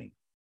have known me.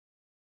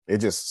 It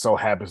just so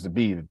happens to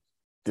be that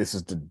this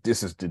is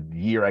the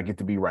year I get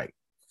to be right.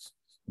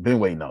 Been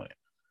waiting on it.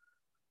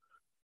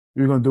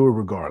 You're going to do it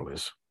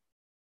regardless.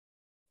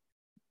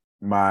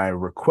 My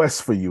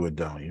request for you,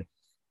 Adonia,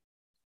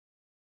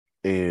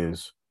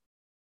 is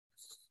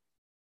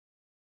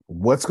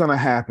what's going to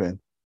happen.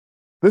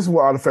 This is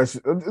what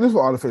artificial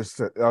intelligence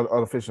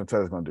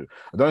is going to do.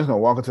 Adonia's going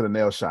to walk into the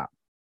nail shop.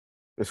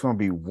 There's going to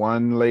be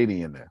one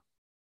lady in there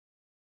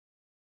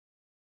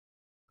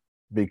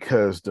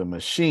because the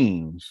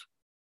machines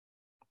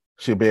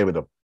should be able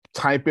to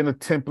type in a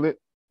template,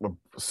 a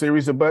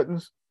series of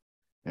buttons,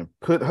 and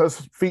put her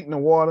feet in the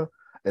water,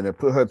 and then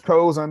put her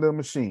toes under the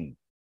machine,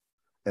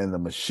 and the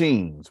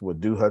machines will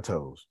do her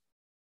toes.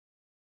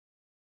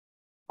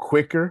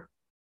 Quicker,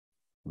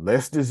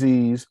 less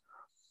disease,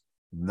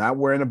 not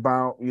worrying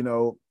about,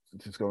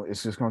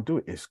 it's just going to do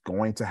it. It's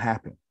going to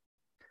happen.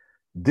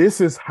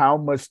 This is how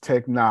much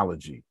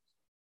technology,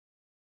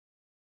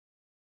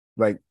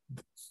 like,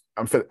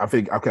 I'm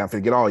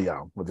finna get all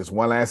y'all with this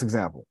one last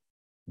example.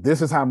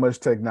 This is how much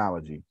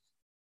technology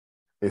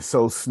is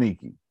so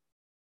sneaky.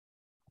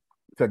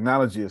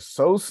 Technology is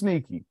so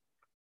sneaky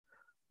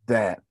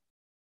that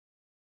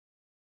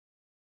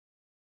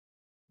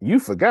you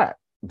forgot,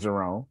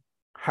 Jerome,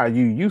 how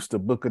you used to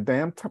book a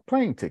damn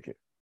plane ticket.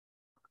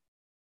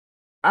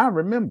 I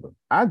remember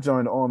I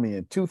joined the Army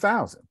in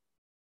 2000.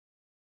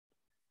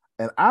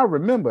 And I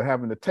remember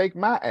having to take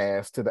my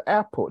ass to the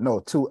airport,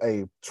 to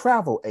a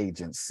travel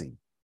agency.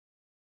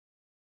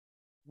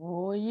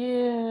 Oh,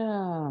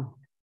 yeah.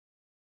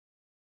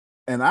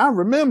 And I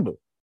remember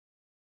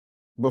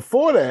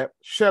before that,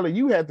 Shelley,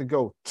 you had to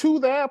go to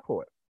the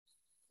airport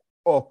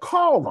or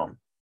call them.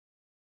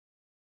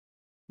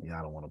 Yeah,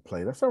 I don't want to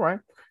play. That's all right.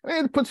 And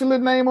then put your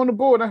little name on the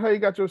board. That's how you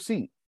got your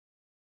seat.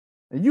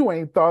 And you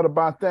ain't thought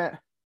about that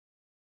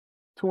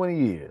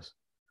 20 years.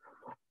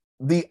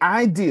 The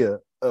idea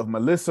of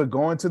Melissa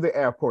going to the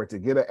airport to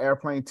get an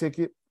airplane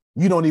ticket,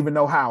 you don't even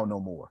know how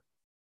no more.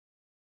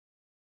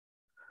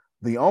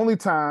 The only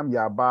time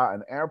y'all buy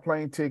an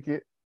airplane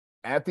ticket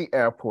at the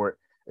airport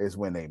is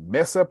when they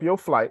mess up your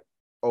flight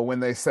or when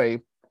they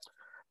say,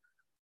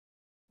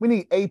 we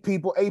need eight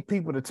people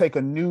to take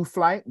a new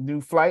flight, 8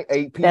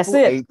 people, That's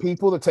it. 8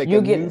 people to take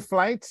new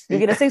flight. You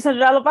get a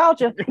 $600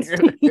 voucher.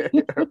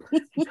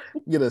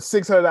 Get a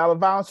 $600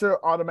 voucher,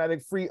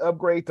 automatic free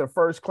upgrade to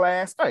first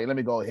class. Hey, let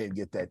me go ahead and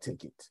get that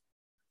ticket.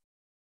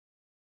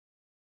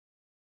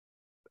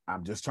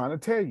 I'm just trying to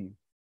tell you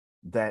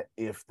that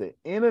if the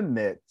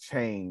internet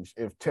changed,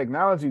 if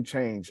technology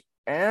changed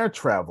air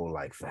travel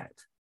like that,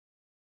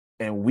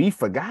 and we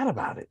forgot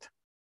about it,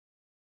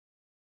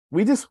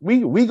 we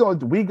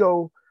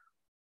go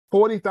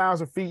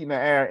 40,000 feet in the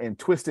air in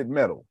twisted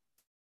metal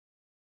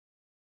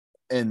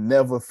and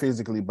never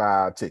physically buy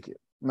our ticket.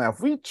 Now, if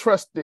we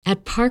trust it.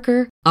 At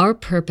Parker, our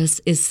purpose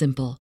is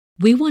simple.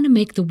 We want to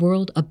make the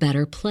world a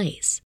better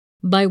place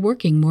by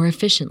working more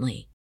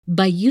efficiently,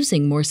 by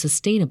using more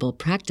sustainable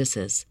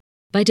practices,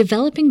 by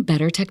developing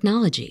better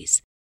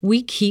technologies.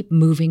 We keep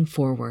moving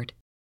forward.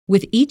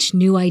 With each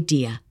new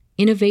idea,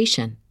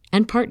 innovation,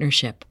 and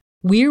partnership,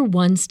 we're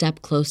one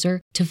step closer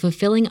to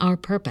fulfilling our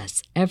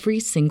purpose every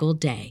single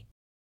day.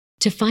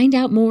 To find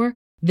out more,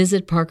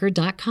 visit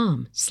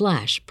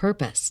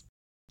parker.com/purpose.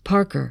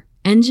 Parker,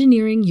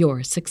 engineering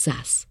your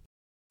success.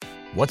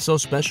 What's so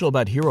special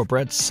about Hero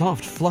Bread's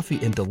soft,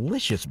 fluffy, and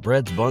delicious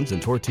breads, buns,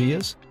 and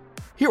tortillas?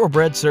 Hero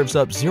Bread serves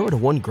up 0 to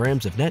 1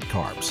 grams of net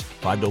carbs,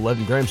 5 to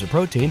 11 grams of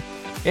protein,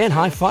 and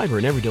high fiber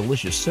in every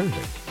delicious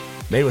serving.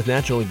 Made with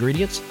natural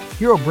ingredients,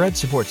 Hero Bread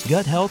supports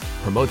gut health,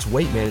 promotes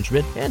weight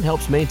management, and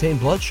helps maintain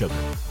blood sugar.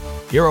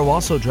 Hero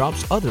also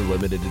drops other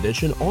limited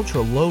edition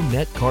ultra-low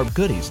net carb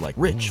goodies like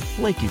rich,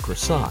 flaky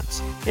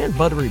croissants and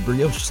buttery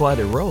brioche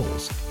slider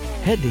rolls.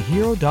 Head to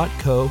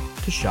hero.co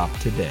to shop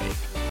today.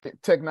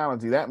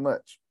 Technology that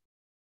much,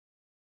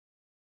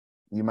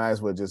 you might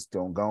as well just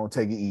go and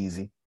take it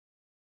easy,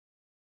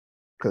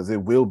 because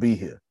it will be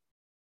here.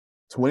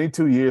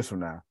 22 years from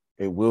now,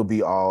 it will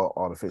be all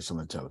artificial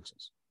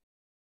intelligence.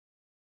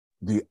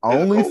 The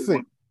only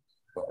thing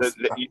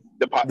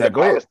the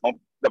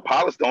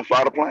pilots don't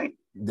fly the plane.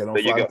 They don't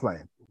fly the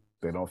plane.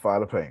 They don't fly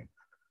the plane.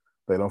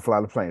 They don't fly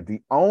the plane.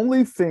 The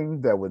only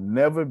thing that would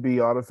never be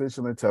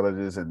artificial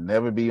intelligence and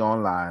never be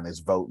online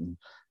is voting,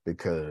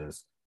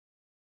 because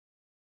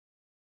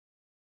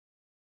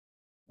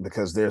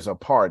there's a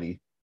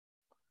party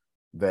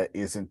that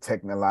isn't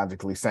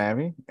technologically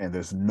savvy, and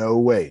there's no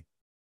way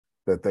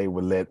that they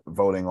would let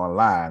voting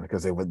online,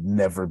 because they would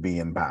never be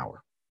in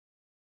power.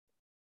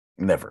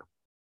 Never.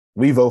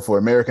 We vote for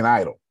American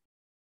Idol.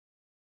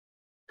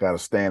 Got to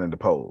stand in the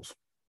polls.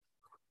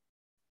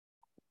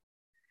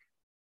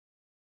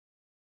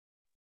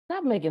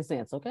 Stop making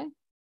sense, okay?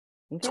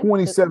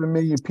 27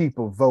 million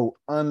people vote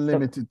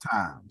unlimited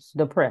times.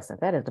 Depressing.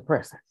 That is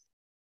depressing.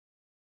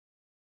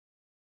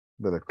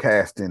 But a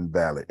cast-in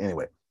ballot.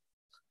 Anyway.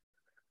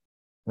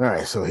 All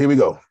right, so here we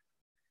go.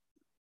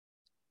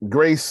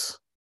 Grace,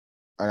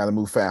 I got to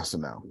move faster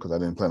now because I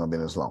didn't plan on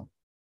being this long.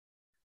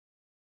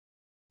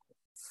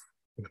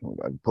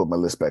 I put my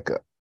list back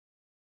up.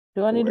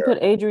 Do I need to put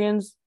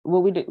Adrian's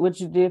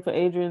what you did for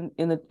Adrian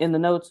in the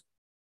notes?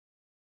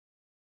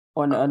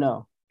 Or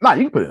no? No,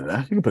 you can put it in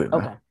there. You can put it in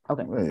there.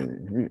 Okay.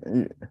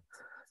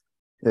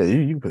 Yeah,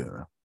 you can put it in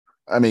there.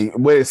 I mean,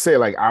 where it said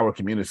like our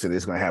community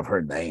is gonna have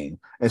her name,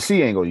 and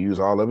she ain't gonna use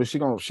all of it. She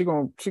gonna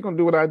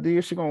do what I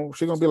did. She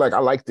gonna be like, I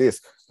like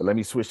this, but let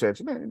me switch that.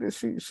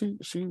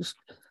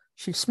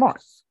 She's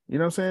smart. You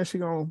know what I'm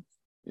saying?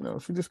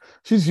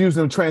 She's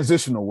using them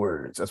transitional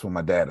words. That's what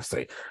my dad would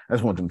say.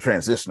 That's one of them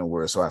transitional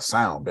words, so I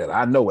sound better.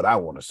 I know what I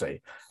want to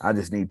say. I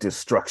just need this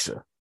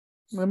structure.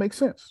 That makes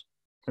sense.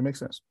 It makes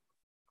sense.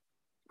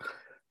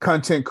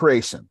 Content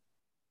creation.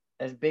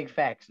 That's big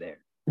facts there.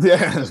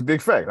 Yeah, it's a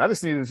big fact. I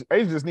just need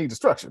the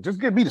structure. Just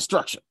give me the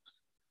structure.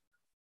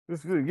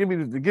 Just give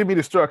me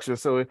the structure.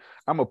 So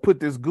I'm gonna put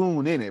this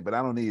goon in it, but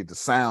I don't need it to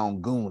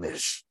sound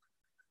goonish.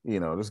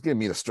 Just give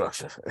me the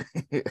structure.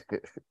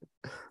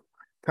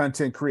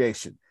 Content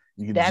creation.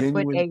 That's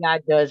what AI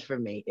does for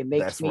me. It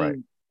makes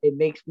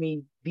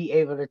me be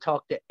able to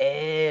talk to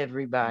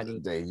everybody.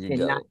 There you and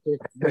go. Not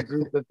just the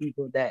group of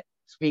people that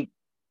speak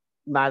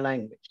my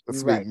language.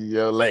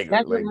 Your language.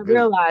 That's what I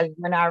realized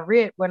when I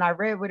read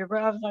what it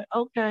wrote. I was like,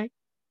 okay,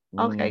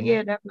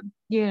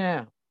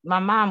 yeah, my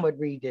mom would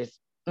read this.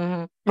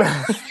 Mm-hmm.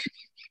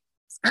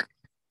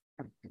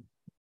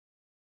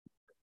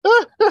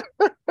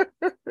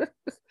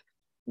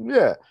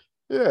 Yeah,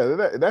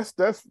 that's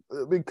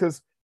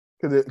because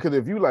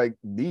if you like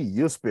me,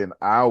 you'll spend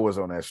hours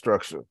on that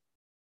structure.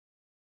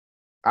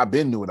 I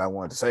knew what I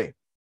wanted to say,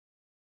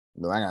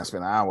 but I gotta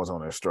spend hours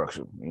on that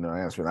structure.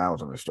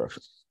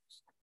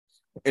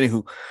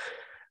 Anywho,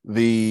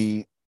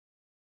 the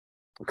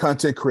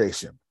content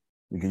creation.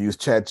 You can use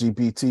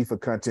ChatGPT for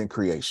content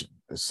creation.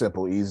 It's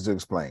simple, easy to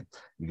explain.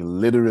 You can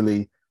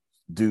literally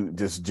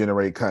just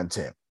generate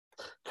content.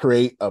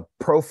 Create a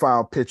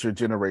profile picture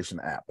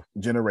generator app.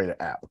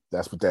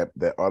 That's what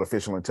that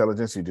artificial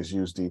intelligence. You just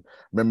use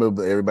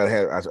remember everybody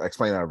had, I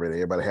explained already,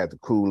 everybody had the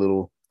cool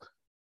little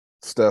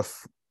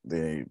stuff.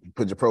 They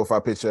put your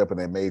profile picture up and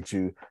they made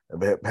you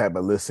have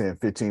a list in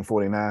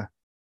 1549.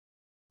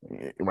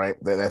 Right?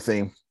 That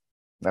thing.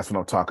 That's what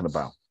I'm talking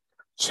about.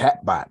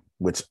 Chatbot,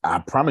 which I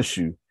promise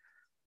you,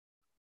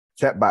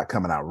 chatbot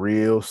coming out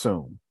real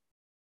soon.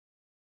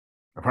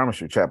 I promise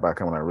you, chatbot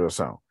coming out real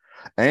soon.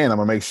 And I'm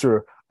gonna make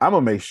sure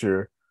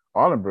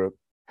Arlenbrook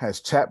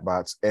has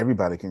chatbots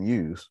everybody can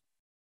use,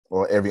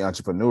 or every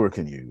entrepreneur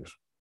can use.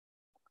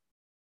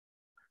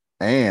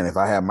 And if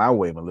I have my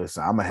way,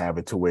 Melissa, I'm gonna have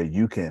it to where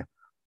I'm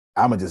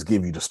gonna just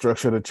give you the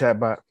structure of the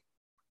chatbot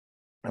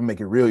and make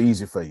it real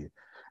easy for you.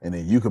 And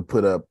then you can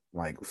put up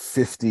like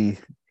 50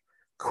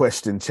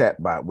 question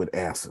chatbot with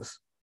answers.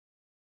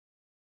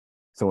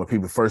 So when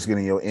people first get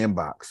in your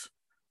inbox,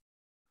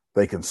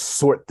 they can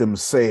sort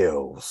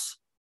themselves.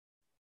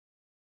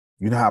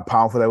 You know how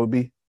powerful that would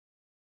be?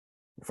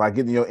 If I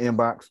get in your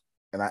inbox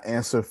and I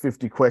answer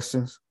 50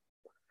 questions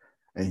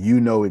and you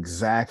know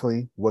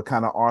exactly what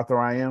kind of author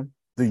I am,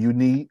 do you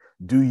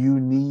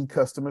need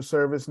customer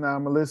service now,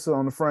 Melissa,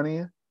 on the front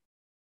end?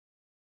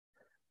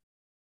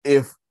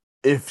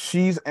 If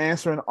she's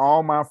answering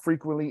all my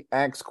frequently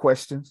asked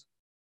questions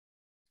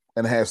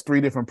and has 3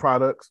 different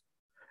products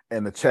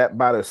and the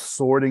chatbot is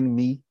sorting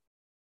me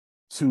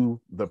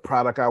to the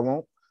product I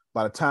want,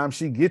 by the time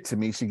she gets to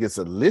me, she gets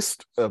a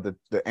list of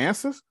the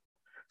answers.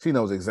 She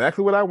knows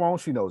exactly what I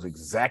want. She knows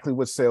exactly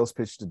what sales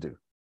pitch to do.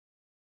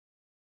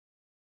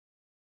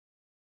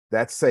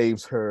 That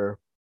saves her,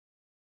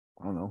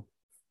 I don't know,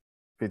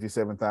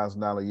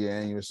 $57,000 a year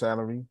annual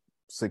salary,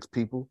 6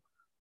 people.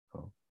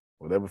 So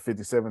whatever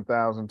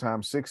 57,000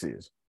 times 6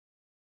 is,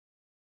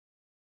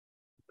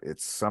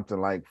 it's something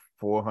like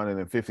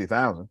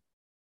 450,000.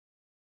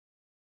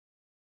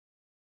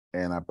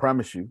 And I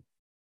promise you,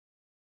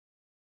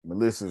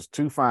 Melissa's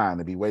too fine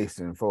to be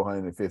wasting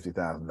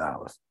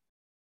 $450,000.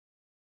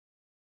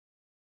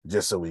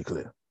 Just so we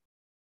clear.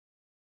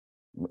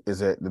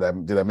 Did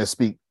I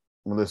misspeak,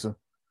 Melissa?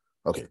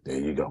 Okay, there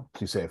you go.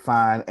 She said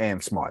fine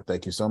and smart.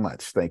 Thank you so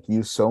much. Thank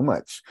you so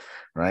much.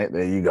 Right,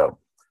 there you go.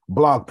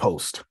 Blog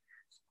post.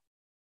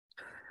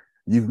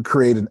 You can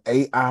create an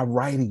AI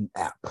writing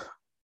app.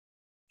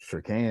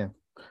 Sure can.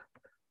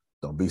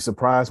 Don't be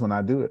surprised when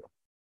I do it.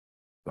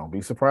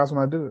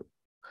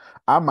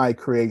 I might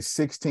create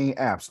 16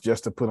 apps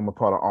just to put them a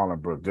part of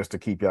Arlenbrook, just to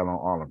keep y'all on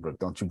Arlenbrook.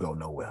 Don't you go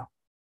nowhere.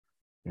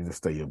 You just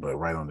stay your butt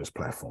right on this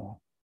platform.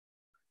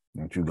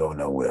 Don't you go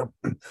nowhere.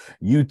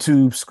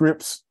 YouTube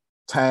scripts,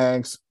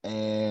 tags,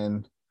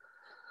 and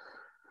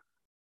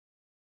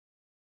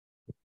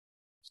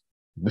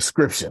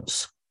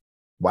descriptions.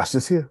 Watch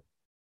this here.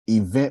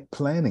 Event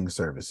planning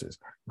services.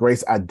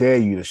 Grace, I dare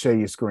you to share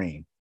your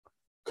screen.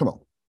 Come on.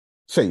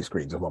 Share your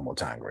screen just one more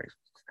time, Grace.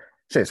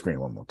 Share screen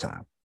one more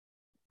time.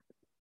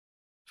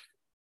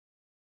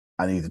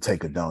 I need to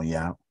take Adonia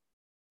out.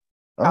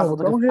 Oh,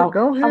 go ahead. I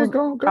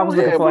was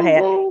looking for a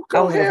hat.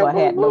 Go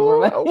ahead,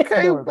 boo.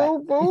 Okay,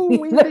 boo.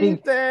 We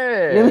need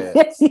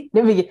that.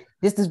 Let me get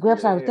this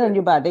website I was telling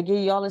you about. They give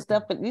you all this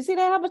stuff, but you see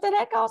that how much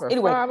that costs?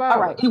 Anyway, all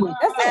right. Anyway,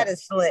 that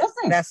is slick.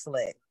 That's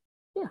slick.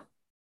 Yeah.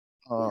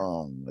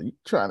 You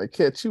trying to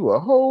catch you a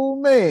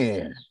whole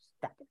man.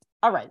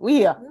 All right, we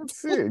here.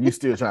 That's it. You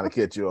still trying to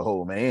catch you a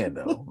whole man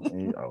though.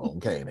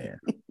 Okay, then.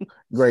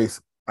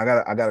 Grace, I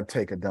gotta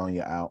take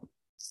Adonia out.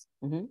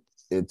 Mm-hmm.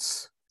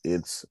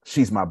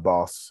 She's my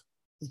boss.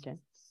 Okay.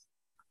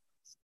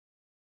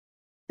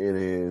 It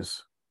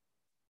is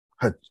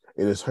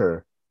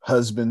her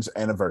husband's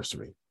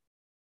anniversary.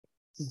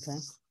 Okay.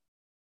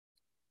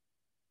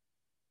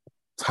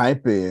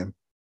 Type in,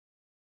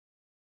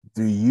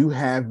 do you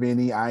have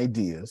any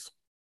ideas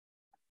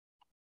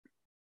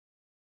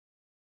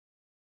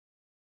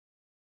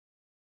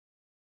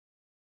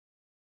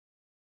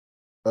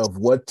of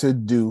what to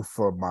do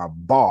for my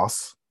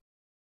boss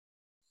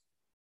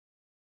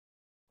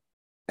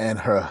and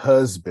her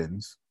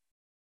husband's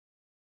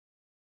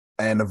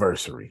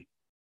anniversary?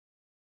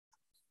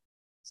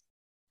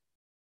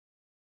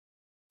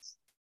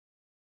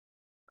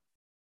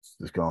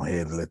 Just go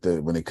ahead and let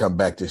when they come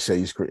back to share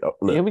your screen. Oh,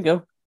 look. Here we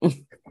go.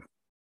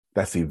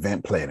 That's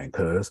event planning,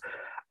 cuz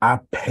I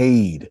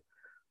paid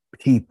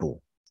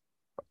people.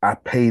 I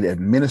paid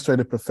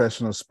administrative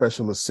professionals,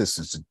 special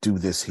assistants to do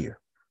this here.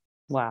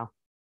 Wow.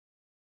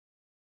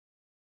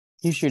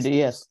 You sure did.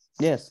 Yes.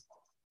 Yes.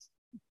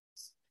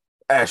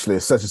 Ashley,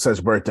 it's such and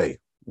such birthday.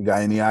 You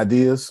got any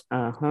ideas?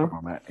 Uh-huh. Come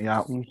on, man.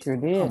 You sure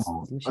did. Come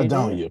on. You sure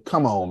Adonia, did.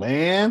 come on,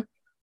 man.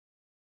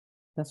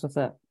 That's what's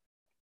up.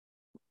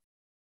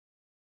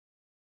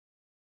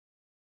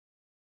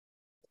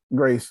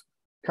 Grace,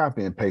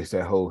 copy and paste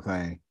that whole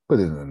thing. Put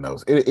it in the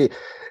notes. It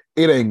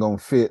ain't gonna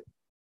fit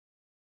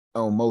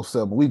on most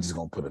of them. We just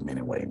gonna put them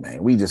anyway,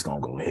 man. We just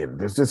gonna go ahead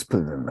and just put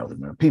it in the notes,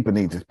 man. People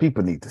need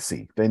to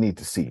see. They need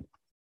to see.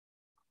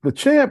 The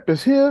champ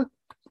is here.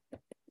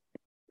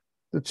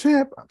 The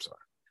champ. I'm sorry.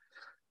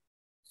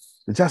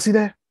 Did y'all see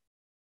that?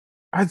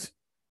 I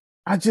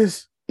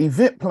just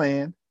event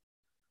planned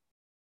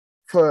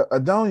for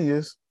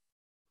Adonia's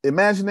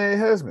imaginary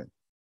husband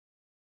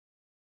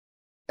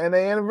and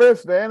their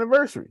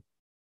anniversary.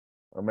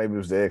 Or maybe it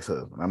was the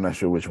ex-husband. I'm not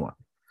sure which one.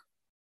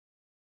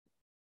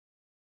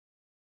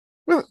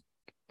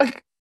 I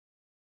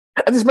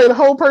just made a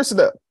whole person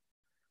up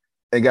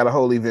and got a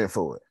whole event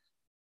for it.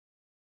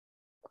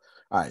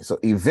 All right, so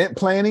event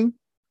planning,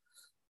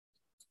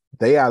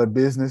 they out of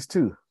business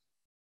too.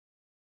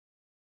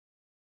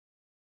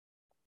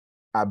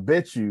 I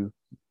bet you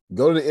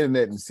go to the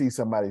internet and see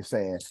somebody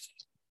saying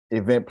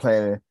event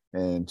planning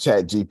and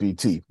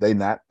ChatGPT. They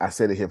not. I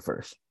said it here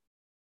first.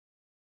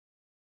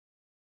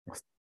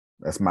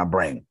 That's my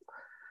brain.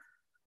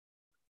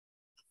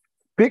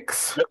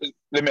 Fix.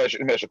 Let me ask you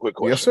a quick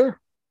question. Yes, sir.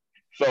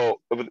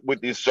 So with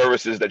these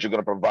services that you're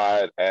going to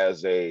provide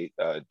as a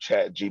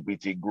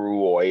ChatGPT guru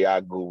or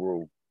AI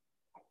guru,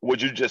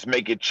 would you just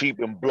make it cheap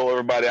and blow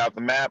everybody out the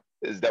map?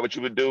 Is that what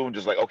you would do?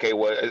 Just like, okay,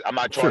 well, I'm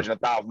not charging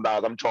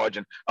 $1,000. I'm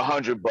charging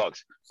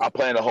 $100. I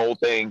plan the whole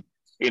thing,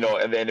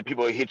 and then the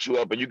people hit you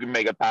up and you can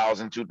make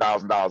 $1,000,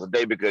 $2,000 a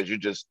day because you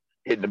just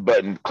hitting the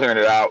button, clearing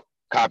it out,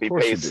 copy,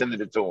 paste,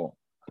 sending it to them.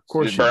 Of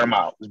course, just burn them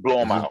out, just blow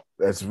them out.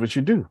 That's what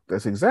you do.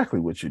 That's exactly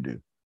what you do.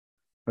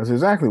 That's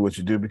exactly what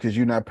you do because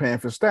you're not paying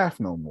for staff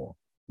no more.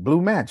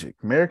 Blue Magic,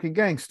 American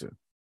Gangster,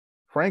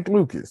 Frank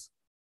Lucas.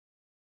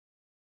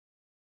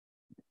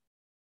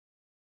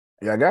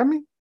 Y'all got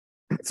me?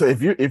 So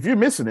if you're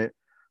missing it,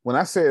 when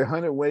I said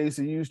 100 ways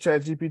to use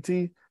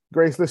ChatGPT,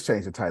 Grace, let's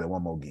change the title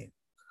one more again.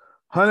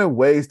 100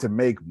 ways to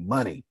make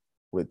money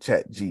with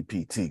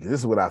ChatGPT, because this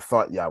is what I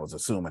thought y'all was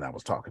assuming I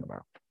was talking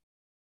about.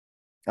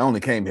 I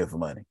only came here for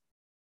money.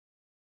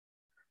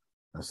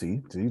 Now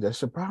see,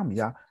 that's your problem,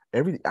 y'all.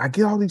 I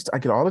get all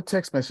the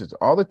text messages,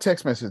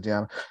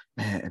 Deanna.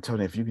 Man,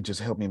 Antonio, if you can just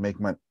help me make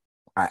money.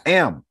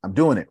 I'm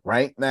doing it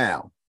right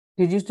now.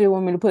 Did you still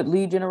want me to put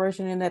lead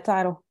generation in that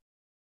title?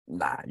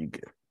 Nah, you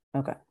good.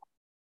 Okay.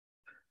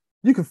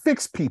 You can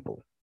fix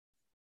people.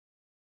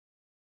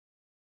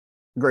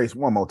 Grace,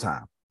 one more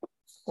time.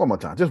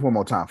 Just one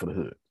more time for the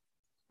hood.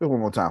 You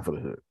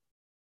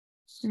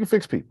can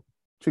fix people.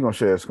 She's gonna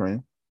share a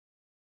screen.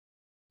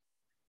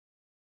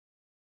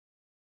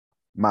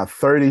 My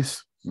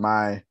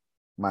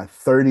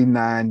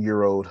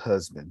 39-year-old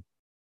husband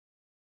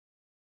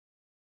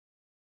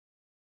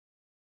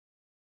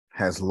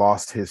has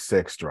lost his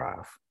sex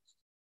drive.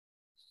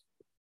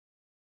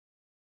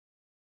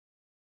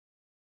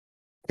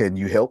 Can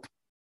you help?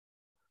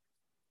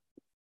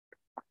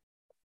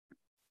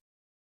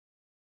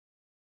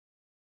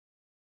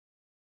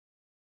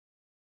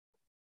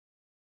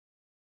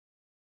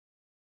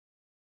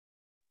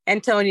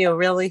 Antonio,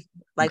 really?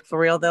 Like for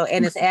real though?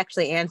 And it's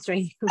actually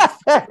answering you.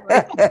 Oh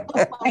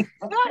my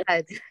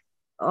God.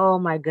 Oh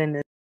my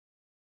goodness.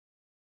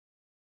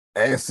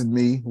 Answered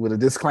me with a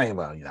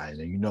disclaimer. I'm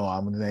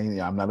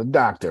not a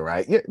doctor,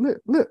 right? Yeah,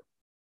 look.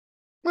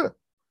 Look,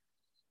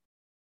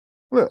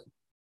 look.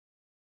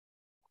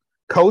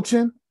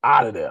 Coaching,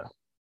 out of there.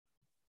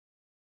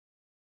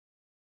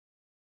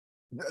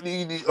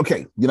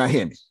 Okay, you're not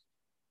hearing me.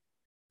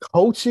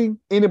 Coaching,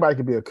 anybody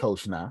can be a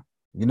coach now.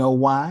 You know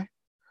why?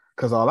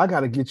 Because all I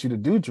got to get you to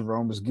do,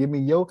 Jerome, is give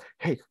me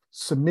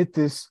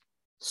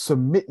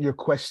submit your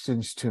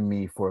questions to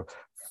me for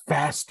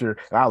faster.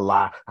 I'll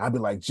lie. I'll be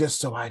like, just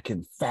so I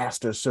can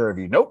faster serve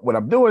you. Nope. What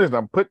I'm doing is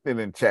I'm putting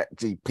it in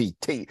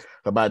ChatGPT.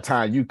 So by the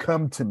time you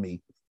come to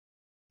me,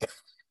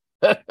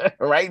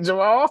 right,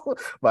 Jamal?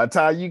 By the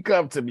time you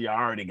come to me, I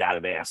already got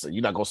an answer.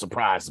 You're not going to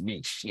surprise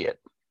me. Shit.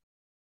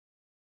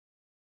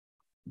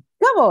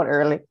 Come on,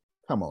 Early.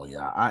 Come on,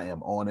 y'all. I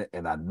am on it,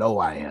 and I know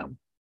I am.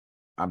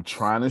 I'm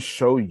trying to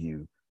show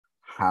you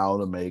how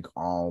to make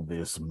all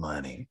this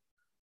money.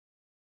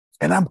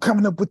 And I'm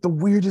coming up with the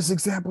weirdest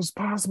examples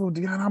possible,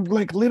 Deanna. I'm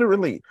like,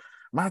 literally,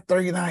 my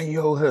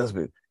 39-year-old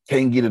husband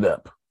can't get it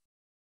up.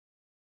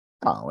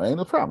 Oh, ain't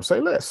no problem. Say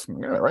less.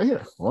 Yeah, right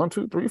here. 1,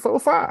 2, 3, 4,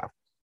 5.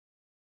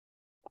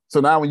 So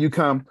now when you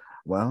come,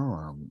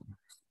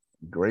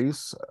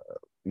 Grace,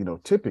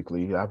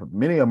 typically,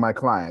 many of my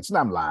clients, and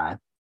I'm lying,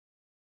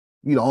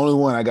 you're the only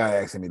one I got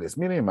asking me this.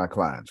 Many of my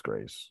clients,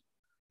 Grace,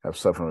 have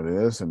suffered with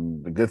this.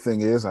 And the good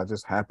thing is I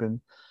just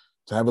happen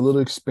to have a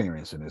little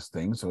experience in this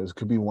thing. So it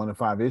could be 1 to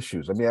 5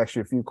 issues. Let me ask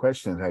you a few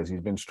questions. Has he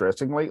been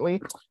stressing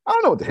lately? I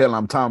don't know what the hell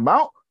I'm talking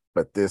about,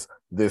 but this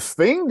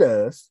thing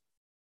does.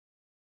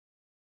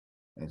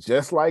 And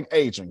just like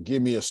Adrian,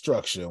 give me a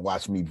structure and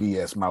watch me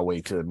BS my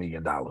way to $1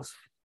 million.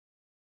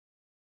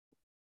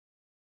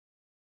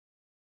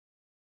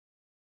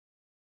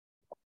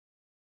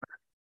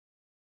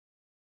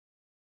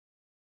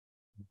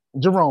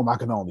 Jerome, I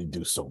can only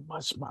do so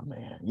much, my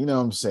man. You know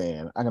what I'm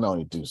saying? I can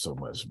only do so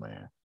much,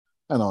 man.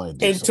 I can only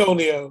do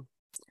Antonio,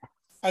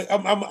 so much.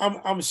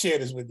 I'm gonna share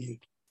this with you.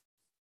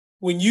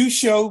 When you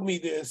showed me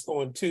this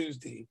on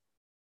Tuesday,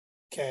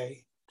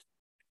 okay,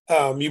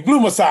 you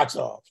blew my socks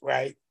off,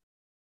 right?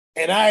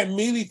 And I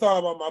immediately thought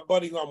about my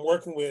buddy who I'm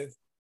working with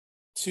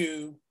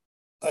to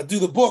do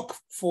the book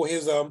for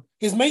his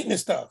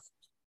maintenance stuff.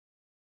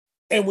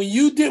 And when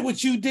you did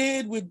what you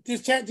did with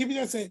this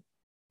ChatGPT,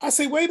 I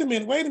say, wait a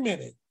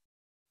minute.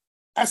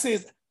 I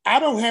said, I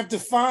don't have to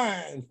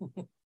find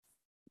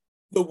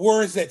the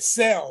words that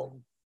sell.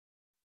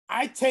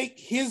 I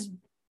take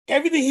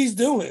everything he's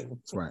doing.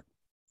 That's right.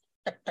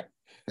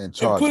 And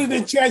put it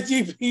in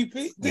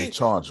ChatGPT. And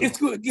charge him.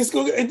 It's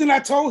good. And then I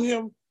told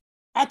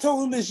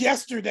him this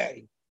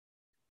yesterday.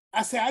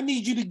 I said, I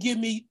need you to give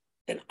me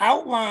an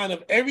outline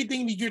of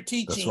everything that you're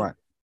teaching. That's right.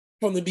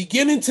 From the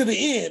beginning to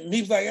the end. And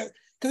he was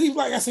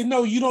like, I said,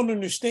 no, you don't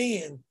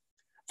understand.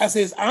 I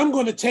says, I'm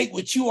going to take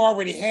what you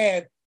already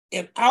had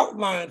in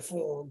outline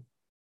form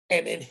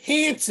and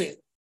enhance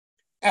it.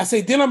 I say,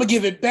 then I'm going to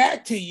give it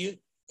back to you.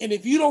 And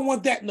if you don't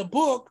want that in the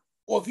book,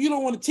 or if you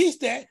don't want to teach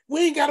that,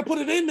 we ain't got to put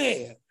it in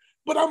there.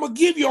 But I'm going to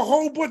give you a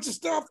whole bunch of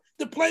stuff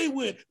to play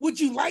with. Would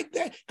you like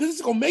that? Because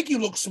it's going to make you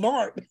look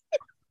smart.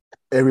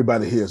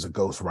 Everybody here is a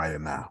ghostwriter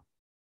now.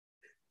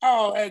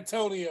 Oh,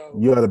 Antonio.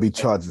 You ought to be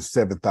charging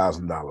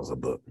 $7,000 a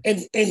book.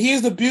 And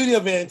here's the beauty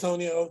of it,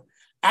 Antonio.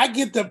 I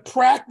get to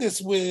practice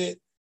with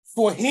it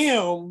for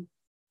him,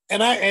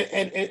 and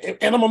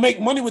I'm gonna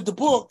make money with the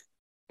book,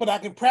 but I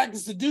can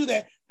practice to do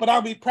that. But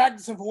I'll be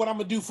practicing for what I'm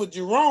gonna do for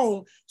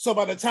Jerome. So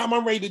by the time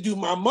I'm ready to do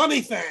my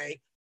money thing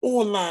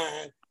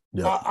online,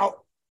 you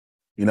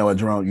know what,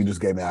 Jerome? You just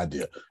gave me an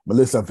idea.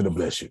 Melissa, I'm finna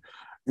bless you.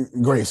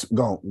 Grace,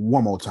 go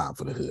one more time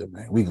for the hood,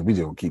 man. We just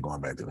gonna keep going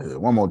back to the hood.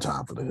 One more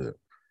time for the hood.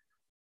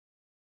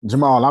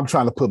 Jamal, I'm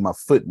trying to put my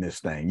foot in this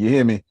thing. You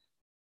hear me?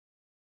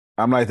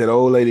 I'm like that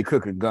old lady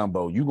cooking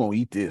gumbo. You gonna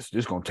eat this.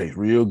 This gonna taste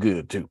real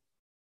good too.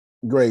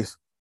 Grace.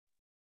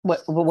 Wait,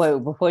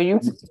 before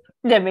you,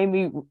 that made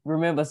me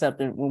remember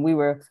something. When we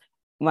were,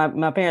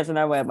 my parents and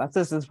I were at my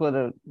sister's for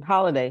the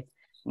holiday,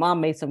 Mom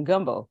made some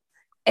gumbo.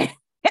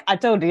 I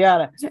told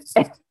Deanna,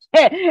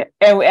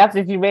 and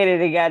after she made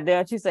it and got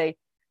done, she say,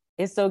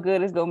 it's so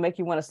good, it's gonna make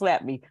you want to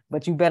slap me,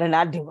 but you better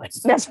not do it.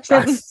 That's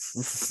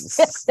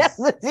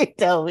what she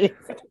told me.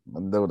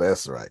 No,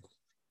 that's right.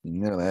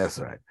 No, that's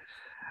right.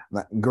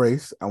 Now,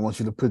 Grace, I want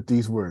you to put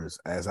these words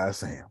as I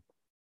say them.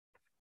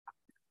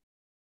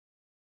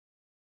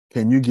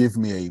 Can you give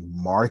me a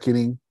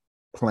marketing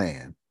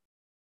plan,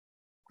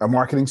 a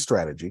marketing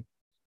strategy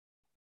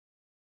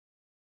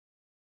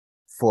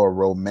for a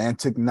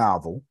romantic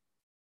novel?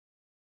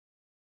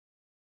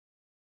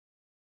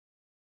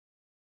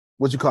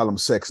 What you call them,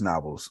 sex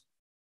novels?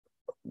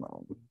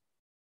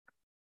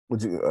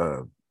 What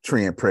you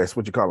Tree and Press?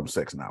 What you call them,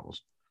 sex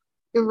novels?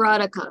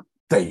 Erotica.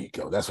 There you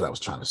go. That's what I was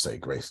trying to say,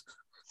 Grace.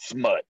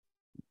 Smut.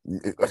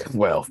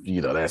 Well,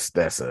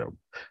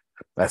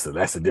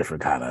 that's a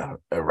different kind of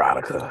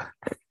erotica.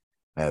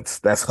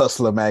 That's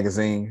Hustler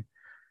magazine.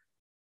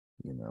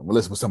 You know,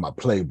 Melissa was talking about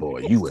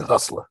Playboy. You and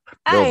Hustler.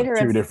 Those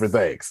are two different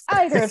things.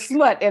 I ain't heard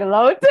smut in a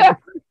long time.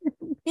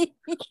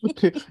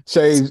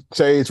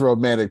 change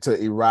romantic to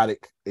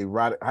erotic.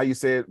 How you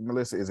say it,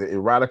 Melissa? Is it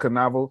erotica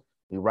novel?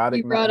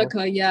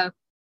 Erotica, yeah.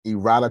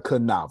 Erotica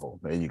novel.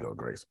 There you go,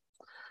 Grace.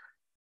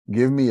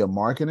 Give me a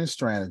marketing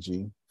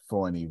strategy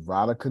for an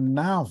erotica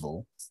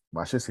novel.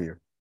 Watch this here.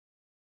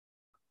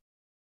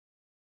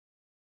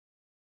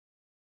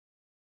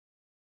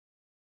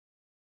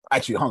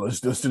 Actually, hold on.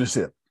 Let's do this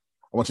here.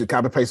 I want you to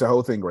copy paste the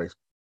whole thing, Grace.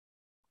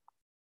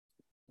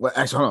 Well,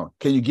 actually, hold on.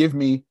 Can you give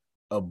me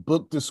a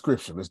book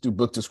description? Let's do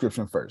book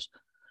description first.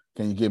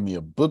 Can you give me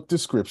a book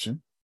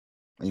description?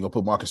 And you're going to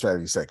put market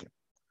strategy second.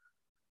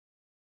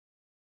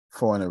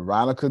 For an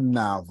erotica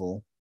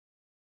novel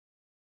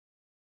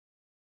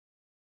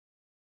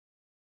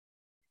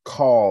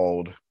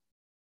called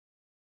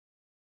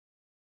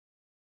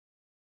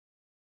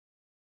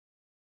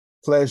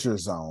Pleasure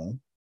Zone.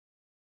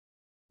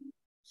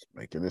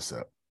 Making this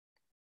up.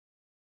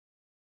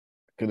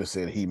 Could have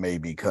said he may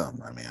become.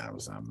 I mean,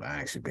 I'm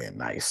actually being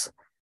nice.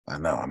 I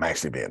know, I'm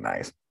actually being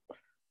nice.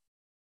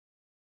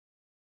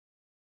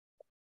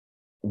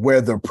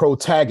 Where the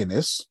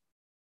protagonist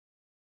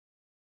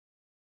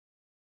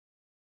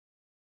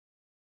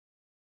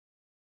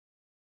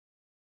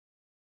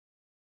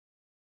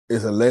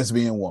is a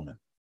lesbian woman.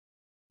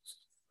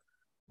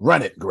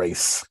 Run it,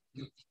 Grace.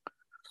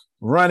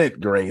 Run it,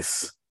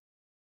 Grace.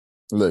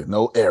 Look,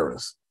 no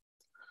errors.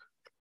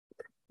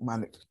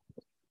 Man,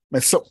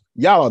 so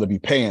y'all ought to be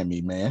paying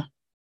me, man.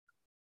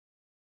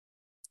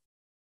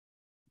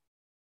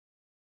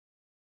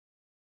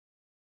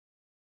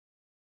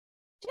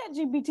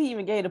 ChatGPT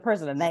even gave the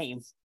person a name,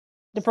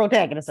 the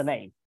protagonist a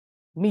name,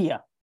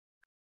 Mia.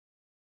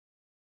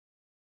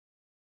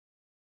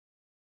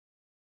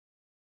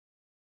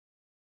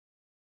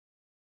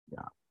 Yeah.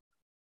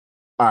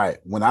 All right.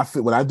 When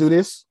I do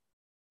this,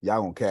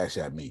 y'all gonna cash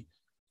at me.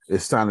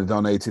 It's time to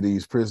donate to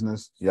these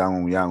prisoners.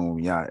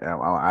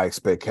 I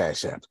expect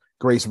cash apps.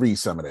 Grace, read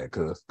some of that,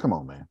 cuz. Come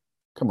on, man.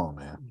 Come on,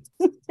 man.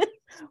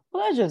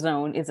 Pleasure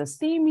Zone is a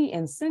steamy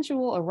and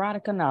sensual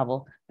erotica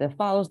novel that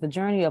follows the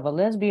journey of a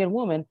lesbian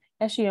woman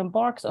as she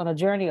embarks on a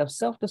journey of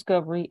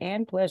self-discovery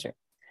and pleasure.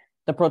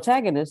 The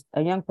protagonist,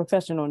 a young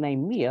professional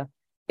named Mia,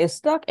 is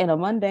stuck in a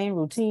mundane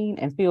routine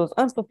and feels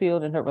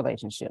unfulfilled in her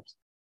relationships.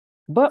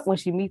 But when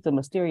she meets a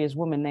mysterious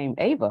woman named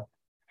Ava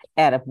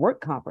at a work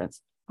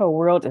conference, her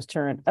world is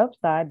turned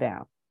upside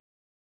down.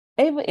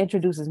 Ava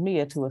introduces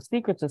Mia to a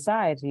secret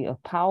society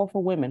of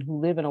powerful women who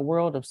live in a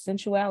world of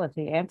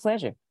sensuality and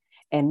pleasure,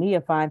 and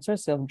Mia finds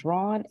herself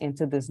drawn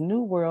into this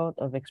new world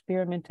of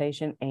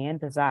experimentation and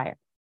desire.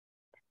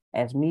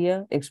 As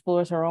Mia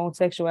explores her own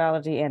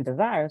sexuality and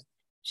desires,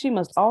 she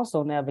must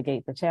also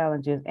navigate the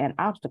challenges and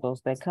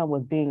obstacles that come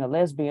with being a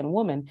lesbian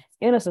woman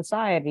in a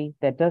society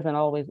that doesn't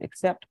always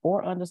accept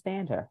or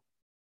understand her.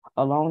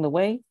 Along the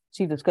way,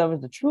 she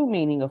discovers the true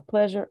meaning of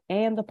pleasure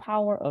and the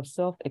power of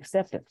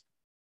self-acceptance.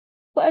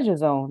 Pleasure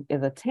Zone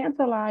is a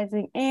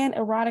tantalizing and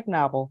erotic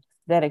novel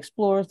that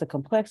explores the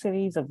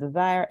complexities of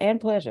desire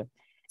and pleasure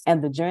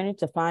and the journey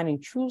to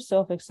finding true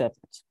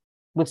self-acceptance.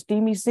 With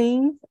steamy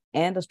scenes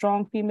and a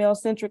strong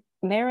female-centric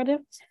narrative,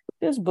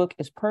 this book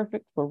is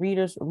perfect for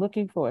readers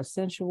looking for a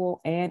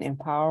sensual and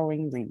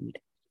empowering read.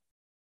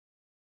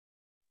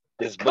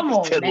 This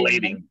book is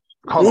titillating.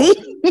 Hold on.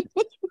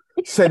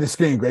 Share the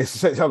screen,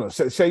 Grace. Hold on.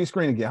 Share your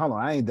screen again. Hold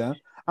on. I ain't done.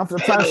 I'm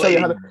trying to show you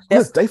how to.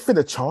 Look, they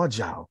finna charge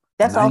y'all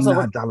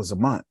 $99 a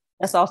month.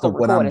 That's also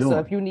recorded. So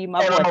if you need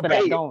my voice for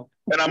that, don't.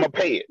 And I'm gonna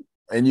pay it.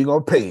 And you're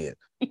gonna pay it.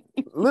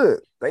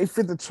 Look, they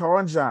finna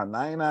charge y'all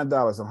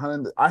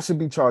 $99. I should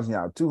be charging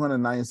y'all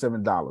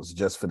 $297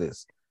 just for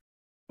this.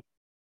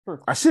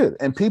 I should,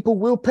 and people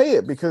will pay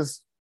it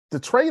because the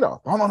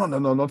trade-off. Oh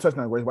no, touch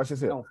that, Grace. Watch this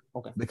here. Oh,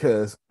 okay.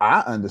 Because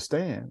I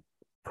understand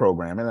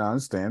programming, I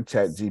understand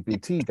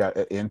ChatGPT got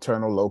an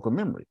internal local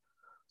memory.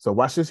 So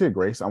watch this here,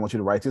 Grace. I want you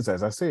to write this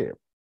as I said.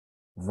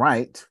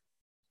 Write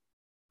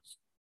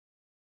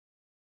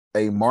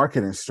a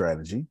marketing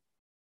strategy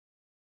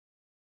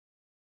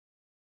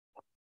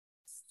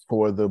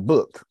for the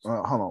book.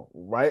 Hold on.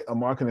 Write a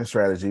marketing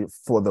strategy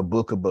for the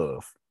book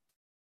above.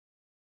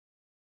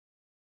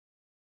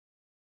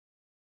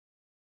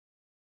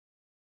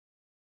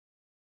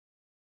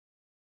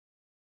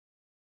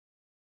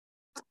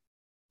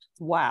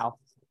 Wow.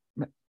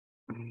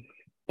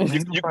 You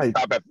can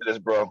stop after this,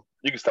 bro.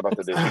 You can stop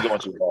after this. You're going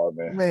too hard,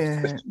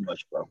 man. It's too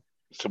much, bro.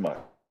 It's too much.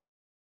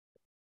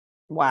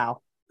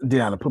 Wow.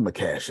 Deanna, put my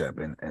cash up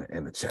in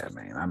the chat,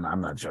 man. I'm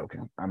not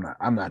joking. I'm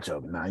not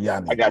joking. Now,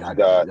 y'all I got you,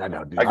 God. I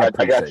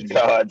got you,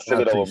 God.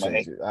 Send it over,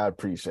 man. I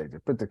appreciate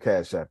it. Put the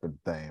cash up in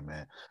the thing,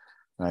 man.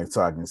 Like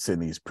talking,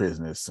 sending these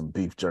prisoners some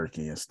beef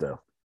jerky and stuff.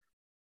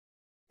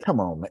 Come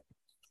on, man.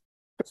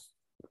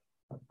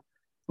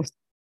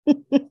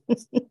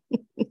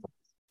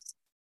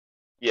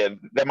 Yeah,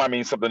 that might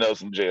mean something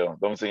else in jail.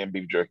 Don't say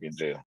beef jerky in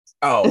jail.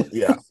 Oh,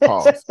 yeah.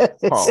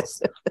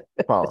 Pause.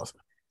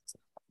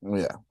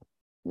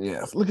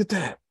 Yeah. Look at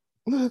that.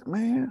 Look,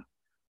 man.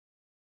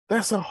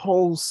 That's a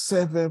whole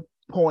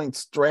 7-point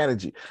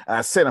strategy.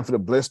 I said I'm for the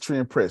blessed Tree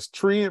and Press.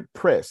 Tree and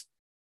Press.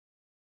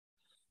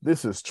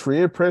 This is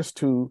Tree and Press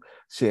 2.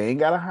 She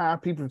ain't got to hire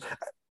people.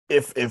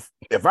 If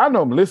I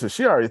know Melissa,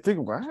 she already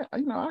thinking, well,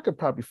 I could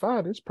probably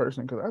fire this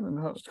person because I don't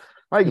know.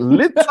 Like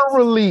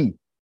literally.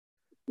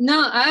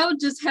 No, I'll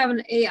just have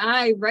an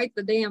AI write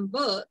the damn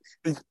book,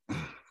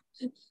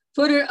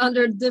 put it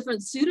under a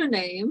different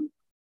pseudonym,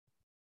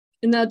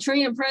 and the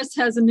Trillium Press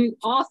has a new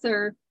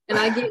author, and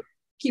I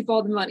keep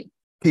all the money.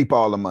 Keep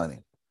all the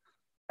money.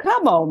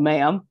 Come on,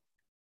 ma'am.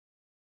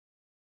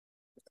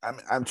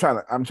 I'm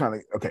trying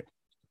to. Okay,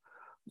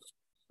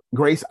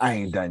 Grace, I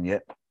ain't done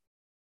yet.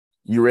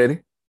 You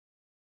ready?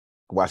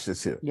 Watch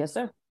this here. Yes,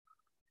 sir.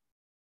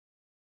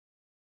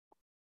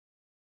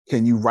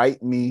 Can you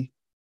write me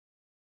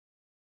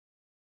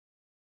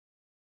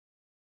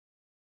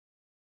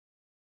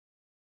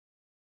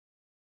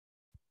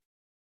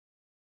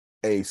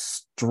a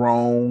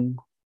strong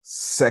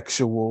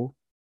sexual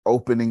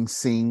opening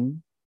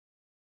scene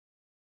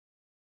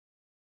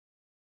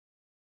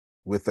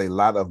with a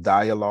lot of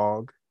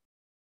dialogue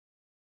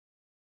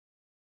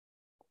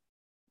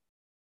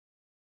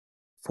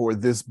for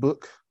this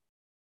book?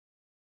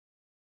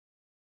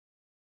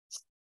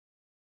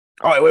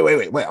 Oh,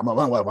 wait. Hold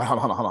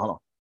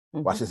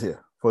on. Watch this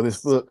here. For this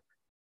book,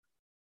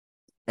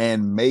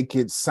 and make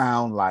it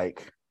sound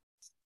like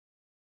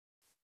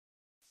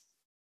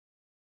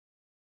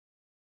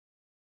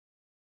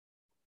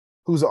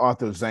who's the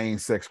author of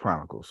Zane's Sex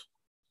Chronicles?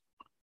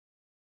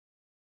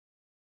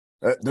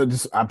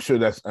 I'm sure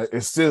that's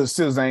it's still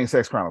Zane's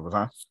Sex Chronicles,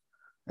 huh?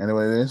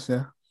 Anyway, it is,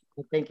 yeah.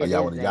 I think it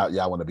y'all is.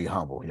 Want to be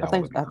humble. I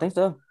think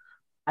so.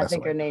 I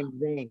think her name's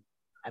Zane.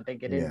 I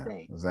think it is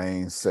Zane.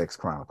 Zane's Sex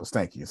Chronicles.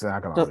 Thank you. So I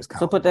can always count.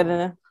 So put that in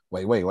there.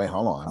 Wait.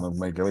 Hold on. I'm gonna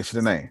make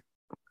the name.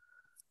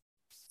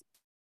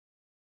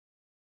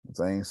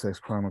 Zane's Sex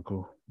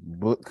Chronicle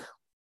book.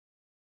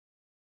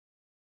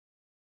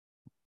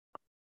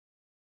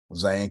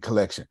 Zane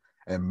collection,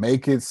 and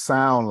make it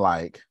sound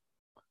like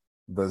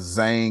the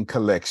Zane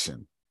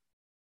collection.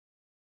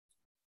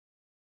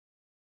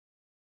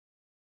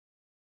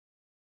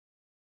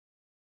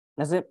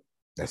 That's it.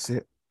 That's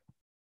it.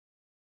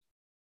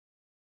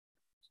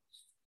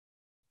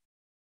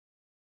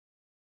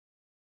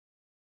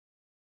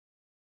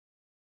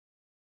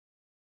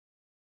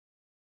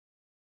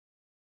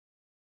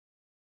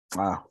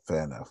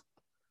 Fair enough.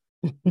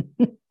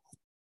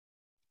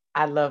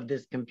 I love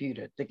this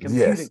computer. The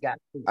computer got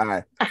me. All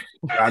right.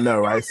 I know,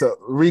 right? So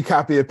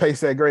recopy and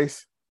paste that,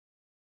 Grace.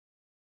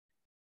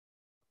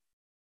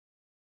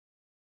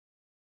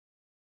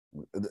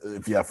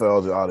 If y'all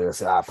fell the audio,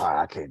 say,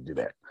 I can't do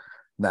that.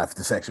 Not for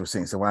the sexual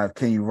scene. So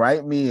can you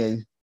write me a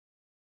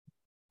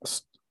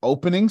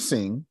opening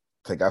scene?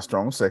 Take out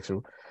strong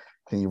sexual.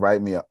 Can you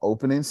write me an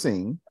opening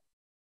scene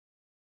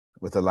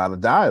with a lot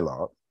of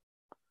dialogue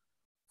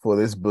for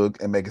this book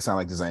and make it sound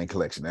like the Zane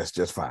collection? That's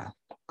just fine.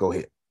 Go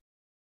ahead.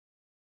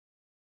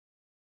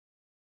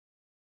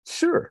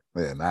 Sure.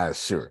 Yeah, not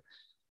sure.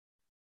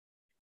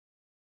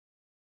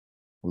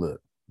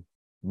 Look,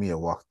 Mia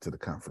walked to the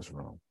conference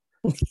room,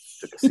 took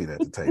a seat at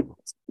the table.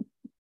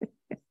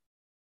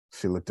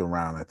 She looked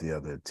around at the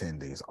other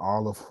attendees,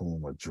 all of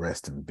whom were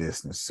dressed in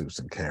business suits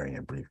and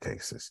carrying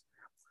briefcases.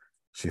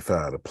 She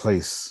felt out of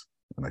place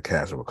in her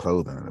casual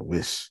clothing and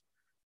wish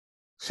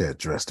she had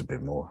dressed a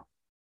bit more.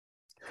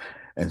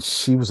 And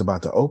she was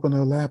about to open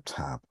her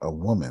laptop. A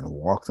woman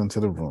walked into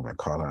the room and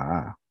caught her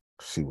eye.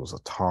 She was a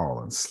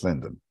tall and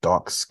slender,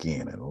 dark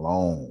skin and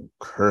long,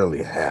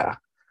 curly hair.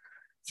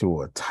 She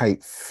wore a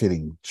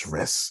tight-fitting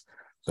dress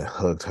that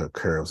hugged her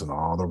curves in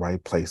all the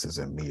right places,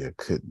 and Mia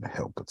couldn't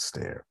help but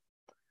stare.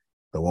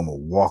 The woman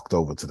walked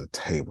over to the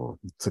table,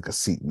 took a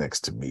seat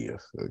next to Mia.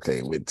 Okay,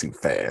 it went too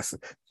fast.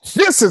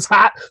 This is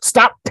hot.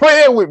 Stop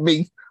playing with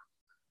me.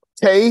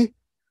 Okay?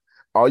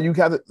 All you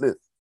got to...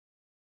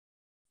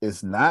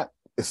 It's not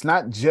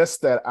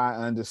just that I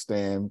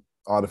understand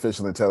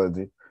artificial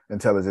intelligence.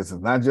 It's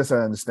not just I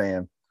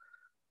understand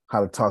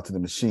how to talk to the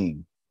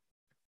machine.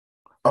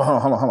 Oh,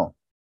 hold on.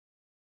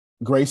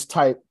 Grace,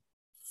 type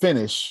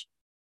finish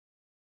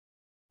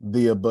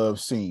the above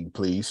scene,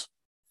 please.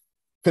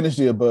 Finish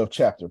the above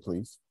chapter,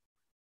 please.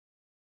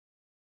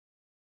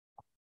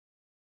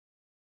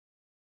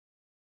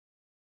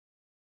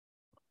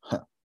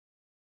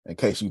 In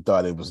case you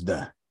thought it was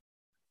done.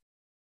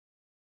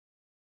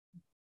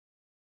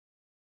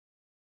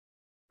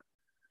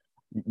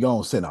 You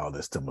don't send all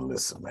this to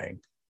Melissa, man.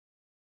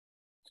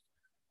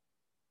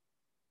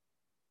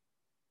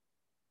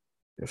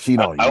 If she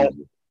don't use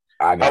it,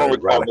 I don't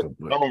recall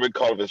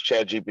if it's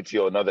ChatGPT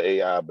or another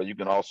AI, but you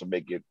can also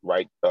make it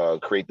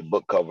create the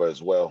book cover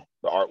as well,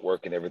 the artwork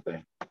and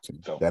everything.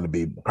 So that'll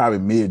be probably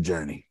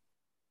Midjourney.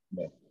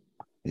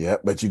 Yeah,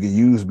 but you can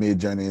use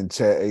Midjourney and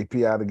Chat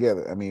API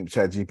together. I mean,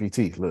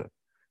 ChatGPT. Look,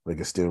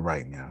 it's still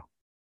right now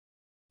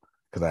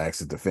because I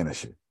asked it to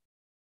finish it.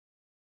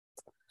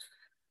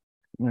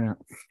 Yeah.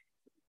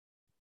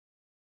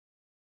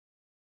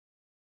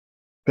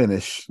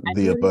 Finish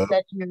the above.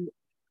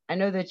 I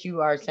know that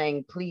you are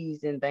saying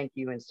please and thank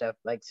you and stuff,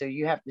 like, so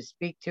you have to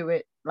speak to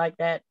it like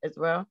that as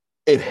well?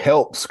 It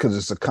helps because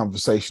it's a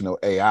conversational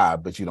AI,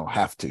 but you don't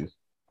have to.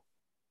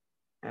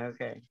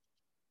 Okay.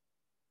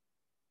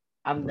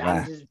 I'm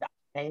just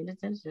paying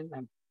attention.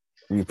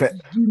 You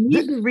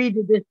need to read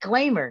the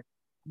disclaimer.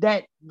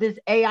 that this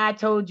AI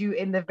told you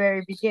in the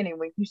very beginning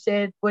when you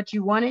said what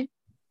you wanted.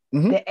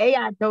 The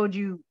AI told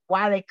you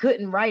why they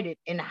couldn't write it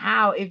and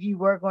how, if you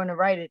were going to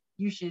write it,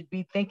 you should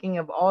be thinking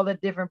of all the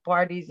different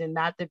parties and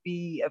not to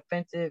be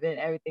offensive and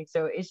everything.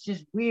 So it's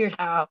just weird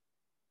how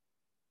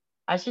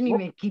I shouldn't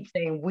even keep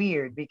saying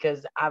weird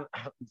because I'm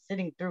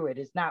sitting through it.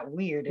 It's not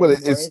weird Well,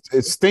 anymore.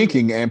 it's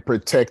thinking weird. And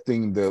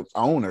protecting the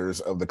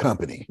owners of the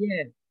company.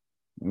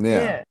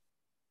 Yeah.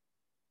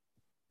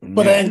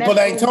 But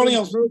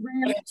Antonio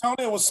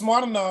was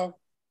smart enough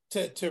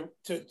to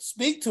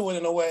speak to it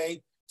in a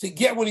way to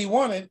get what he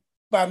wanted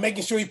by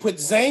making sure he put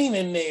Zane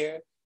in there.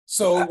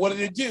 So what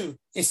did it do?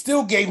 It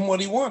still gave him what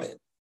he wanted.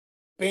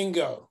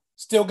 Bingo.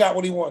 Still got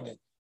what he wanted.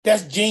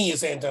 That's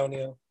genius,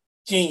 Antonio.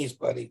 Genius,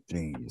 buddy.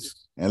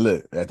 Genius. And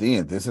look, at the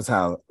end, this is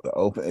how the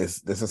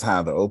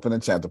opening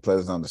chapter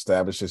plays on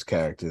establishes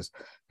characters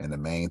and the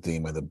main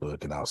theme of the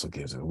book, and also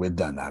gives it. We're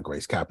done now,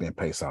 Grace. Copy and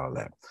paste all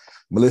that.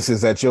 Melissa,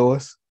 is that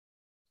yours?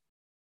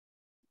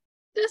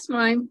 That's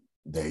mine.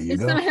 There you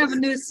it's go. It's gonna have a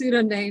new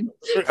pseudonym.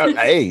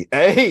 Hey.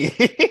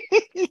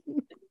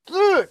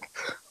 Look.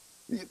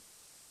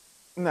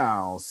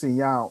 No,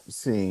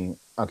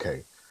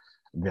 okay.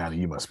 Johnny,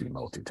 you must be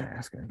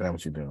multitasking. Is that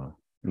what you're doing?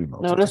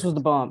 No, this was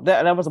the bomb.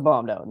 That was a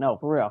bomb, though. No,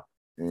 for real.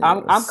 Yes.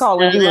 I'm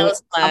calling you.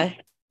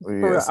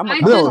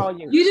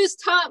 You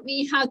just taught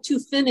me how to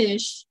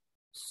finish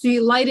the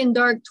Light and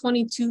Dark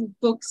 22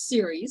 book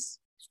series.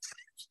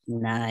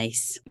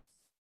 Nice.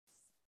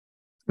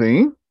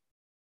 See?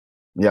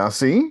 Y'all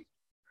see?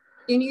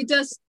 And you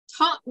just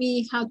taught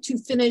me how to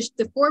finish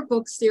the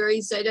 4-book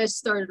series that I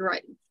started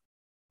writing.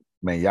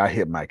 Man, y'all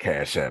hit my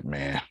Cash App,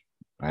 man.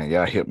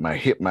 Y'all hit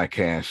my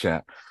Cash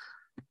App.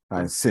 I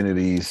can send it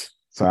these,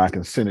 so I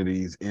can send it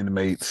these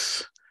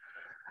inmates.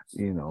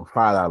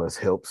 $5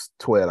 helps,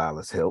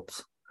 $12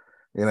 helps.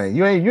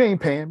 You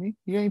ain't paying me.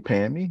 You ain't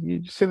paying me. You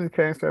just send the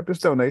Cash App. It's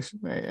donation.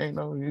 Ain't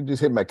no. You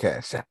just hit my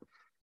Cash App.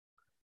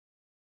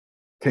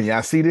 Can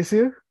y'all see this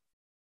here?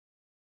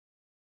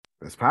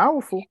 It's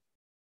powerful.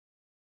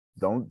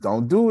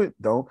 Don't do it.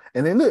 Don't.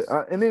 And then look.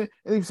 And then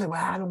you say, "Well,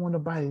 I don't want to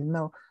buy it."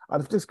 No,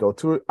 I'll just go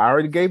to it. I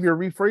already gave you a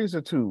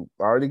rephraser too.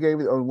 I already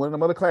gave it on one of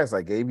them other classes.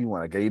 I gave you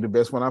one. I gave you the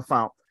best one I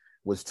found,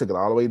 which took it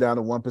all the way down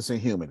to 1%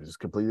 human. It just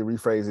completely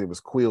rephrased it. It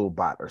was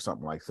Quillbot or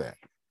something like that.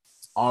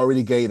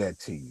 Already gave that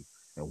to you.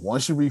 And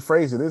once you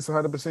rephrase it, it's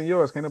 100%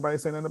 yours. Can't nobody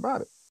say nothing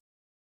about it.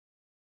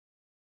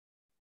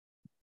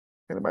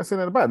 Can't nobody say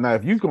nothing about it. Now,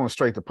 if you're going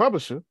straight to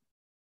publisher,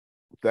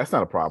 that's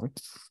not a problem.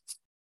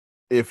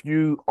 If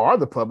you are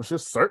the publisher,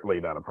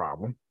 certainly not a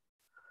problem.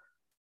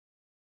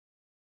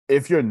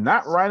 If you're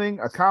not writing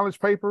a college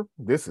paper,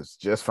 this is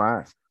just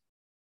fine.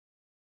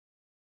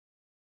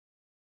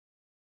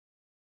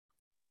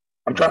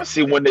 I'm trying to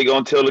see when they're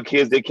going to tell the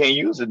kids they can't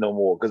use it no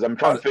more, because I'm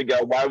trying to figure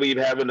out why we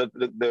even having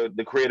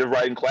the creative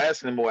writing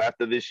class anymore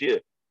after this year.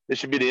 This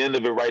should be the end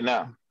of it right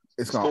now.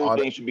 The school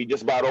thing should be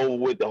just about over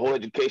with. The whole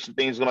education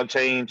thing is going to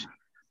change.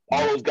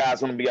 All those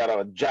guys going to be out of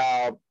a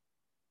job.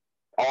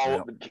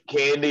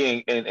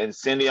 Candy and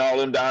Cindy, all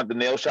them down at the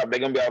nail shop, they're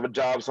going to be out of a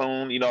job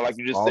soon. Like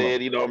you just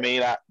said, you know what I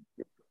mean? I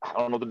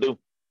don't know what to do.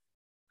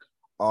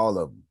 All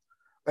of them.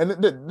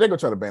 And they're going to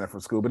try to ban it from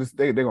school, but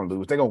they're going to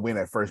lose. They're going to win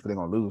at first, but they're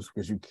going to lose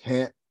because you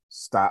can't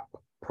stop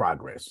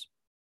progress.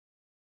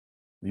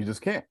 You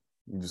just can't.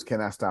 You just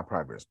cannot stop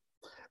progress.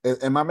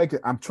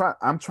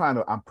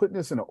 I'm putting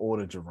this in an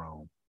order,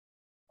 Jerome,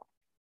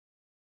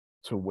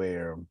 to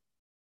where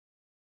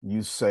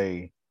you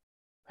say,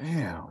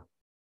 damn,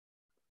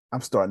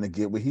 I'm starting to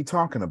get what he's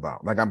talking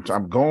about. Like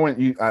I'm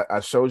going,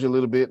 I showed you a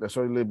little bit,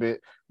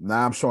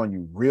 Now I'm showing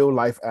you real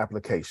life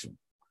application.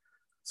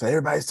 So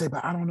everybody say,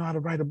 but I don't know how to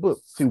write a book.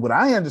 See, what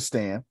I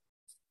understand,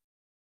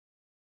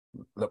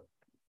 look,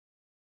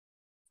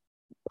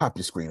 pop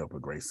your screen open,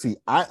 Grace. See,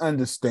 I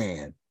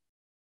understand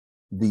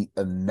the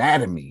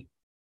anatomy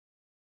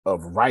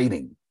of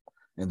writing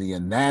and the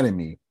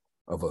anatomy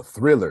of a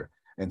thriller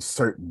in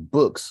certain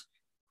books.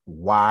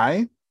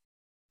 Why?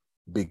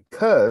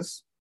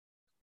 Because,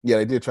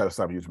 they did try to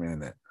stop using me in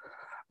that.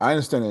 I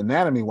understand the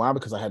anatomy. Why?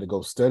 Because I had to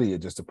go study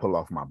it just to pull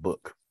off my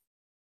book.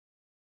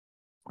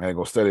 I had to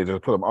go study it just to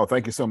pull them. Oh,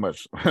 thank you so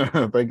much.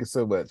 Thank you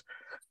so much.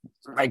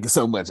 Thank you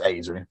so much,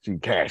 Adrian. She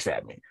cashed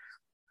at me.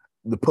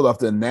 To pull off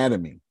the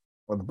anatomy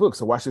of the book.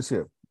 So watch this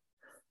here.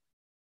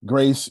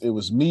 Grace, it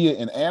was Mia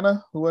and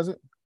Anna. Who was it?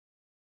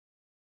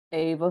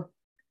 Ava.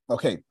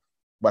 Okay,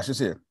 watch this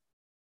here.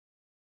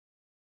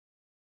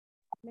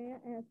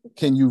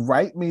 Can you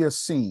write me a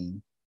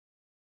scene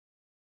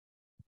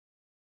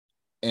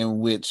in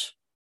which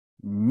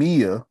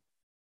Mia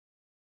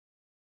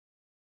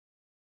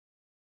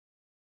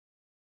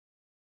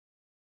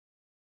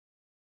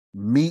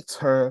meets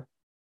her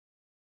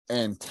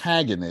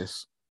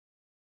antagonist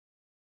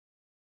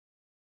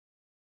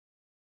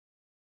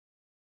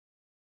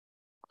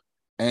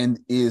and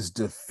is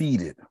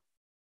defeated?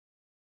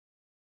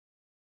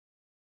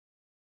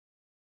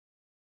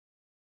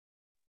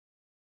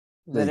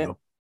 Is that it?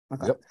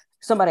 Okay. Yep.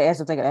 Somebody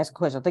asked if they could ask a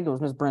question. I think it was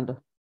Miss Brenda.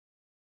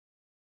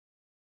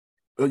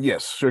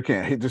 Yes, sure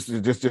can. Just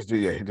hit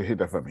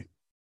that for me.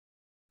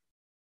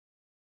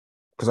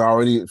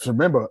 Because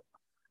remember,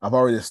 I've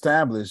already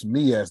established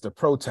me as the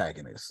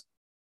protagonist.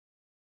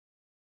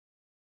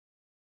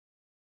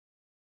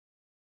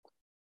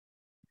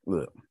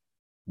 Look,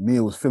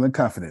 Mia was feeling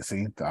confident.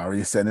 See,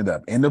 already setting it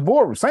up in the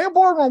boardroom. Same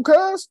boardroom,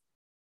 cuz.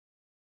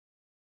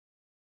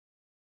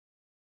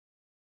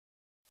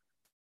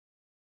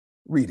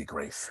 Read it,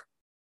 Grace.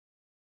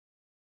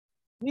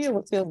 Mia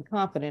was feeling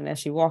confident as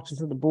she walked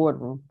into the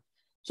boardroom.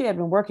 She had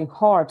been working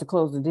hard to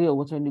close the deal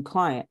with her new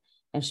client,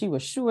 and she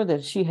was sure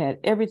that she had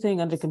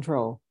everything under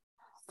control.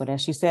 But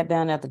as she sat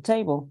down at the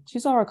table, she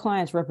saw her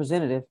client's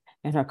representative,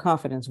 and her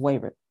confidence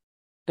wavered.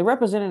 The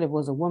representative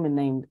was a woman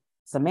named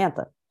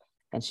Samantha,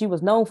 and she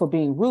was known for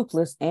being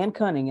ruthless and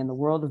cunning in the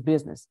world of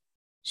business.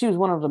 She was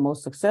one of the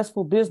most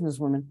successful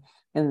businesswomen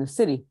in the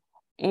city,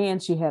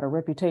 and she had a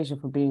reputation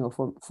for being a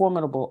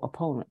formidable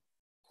opponent.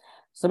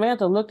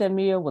 Samantha looked at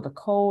Mia with a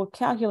cold,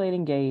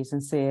 calculating gaze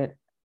and said,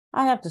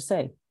 "I have to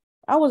say,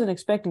 I wasn't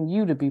expecting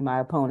you to be my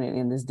opponent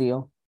in this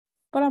deal,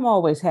 but I'm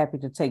always happy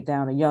to take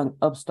down a young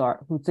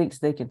upstart who thinks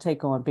they can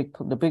take on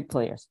the big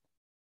players."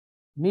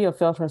 Mia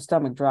felt her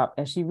stomach drop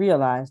as she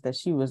realized that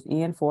she was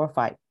in for a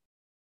fight.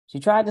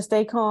 She tried to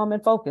stay calm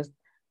and focused,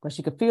 but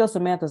she could feel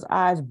Samantha's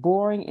eyes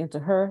boring into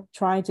her,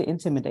 trying to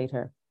intimidate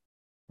her.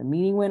 The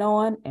meeting went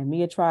on, and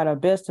Mia tried her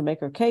best to make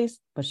her case,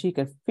 but she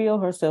could feel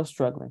herself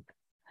struggling.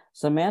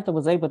 Samantha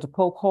was able to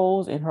poke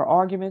holes in her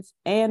arguments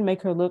and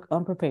make her look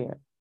unprepared.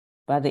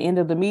 By the end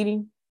of the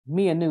meeting,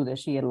 Mia knew that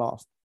she had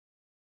lost.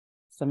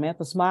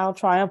 Samantha smiled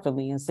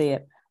triumphantly and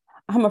said,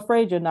 "I'm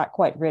afraid you're not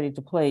quite ready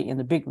to play in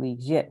the big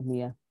leagues yet,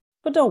 Mia.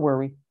 But don't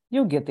worry,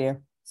 you'll get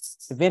there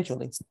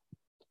eventually."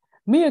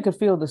 Mia could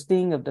feel the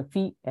sting of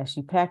defeat as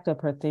she packed up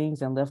her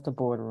things and left the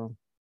boardroom.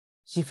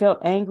 She felt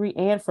angry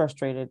and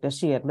frustrated that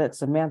she had let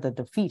Samantha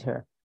defeat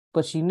her,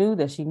 but she knew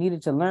that she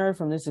needed to learn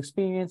from this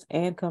experience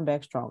and come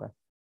back stronger.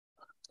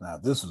 Now,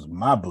 this was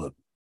my book.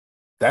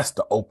 That's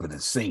the opening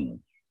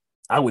scene.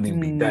 I wouldn't even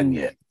be done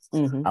yet.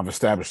 Mm-hmm. I've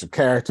established the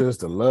characters,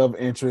 the love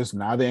interest,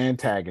 now the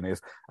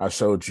antagonist. I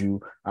showed you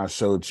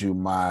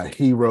my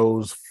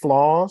hero's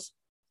flaws,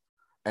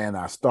 and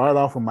I started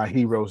off with my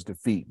hero's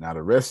defeat. Now,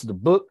 the rest of the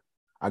book,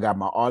 I got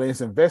my audience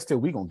invested.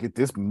 We're going to get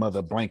this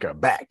mother blanker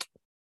back.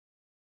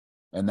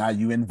 And now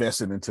you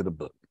invested into the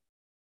book.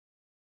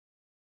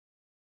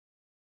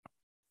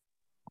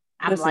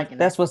 I'm liking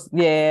that's that. what's,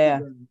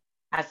 yeah.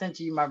 I sent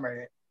you my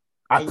bird.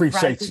 I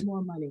appreciate you.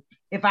 More money.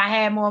 If I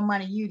had more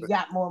money, you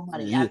got more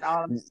money. Yeah. That's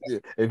all I'm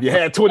saying. If you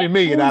had 20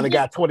 million, I'd have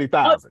got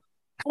 20,000.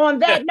 On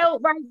that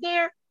note right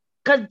there,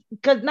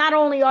 because not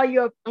only are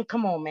you,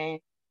 come on, man.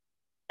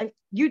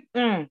 You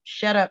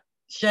shut up,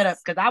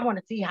 because I want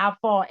to see how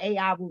far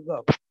AI will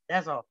go.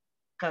 That's all.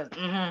 Because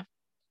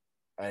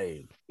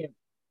hey,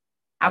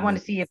 I want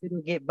to see if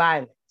it'll get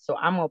violent. So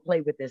I'm gonna play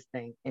with this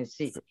thing and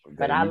see.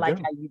 But I like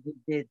how you just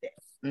did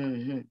that.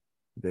 Mm-hmm.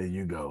 There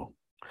you go,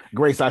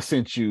 Grace. I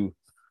sent you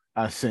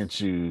a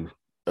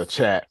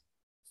chat.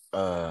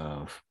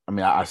 I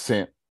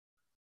sent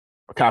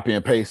a copy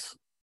and paste.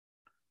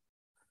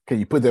 Can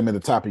you put them in the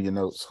top of your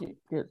notes?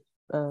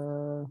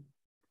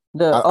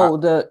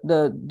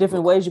 The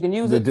different ways you can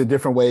use it. The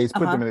different ways.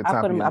 Put them in the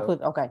top of your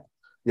notes. Okay.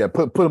 Yeah,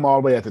 put them all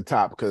the way at the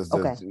top because they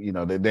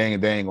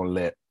ain't gonna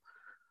let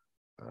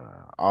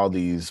all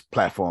these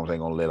platforms ain't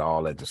gonna let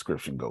all that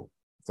description go.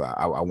 So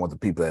I want the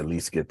people to at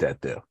least get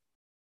that there.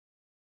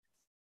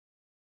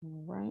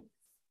 All right.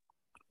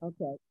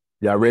 Okay.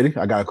 Y'all ready?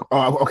 Okay,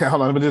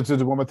 hold on. Let me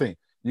just one more thing.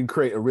 You can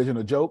create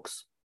original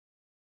jokes,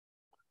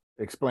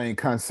 explain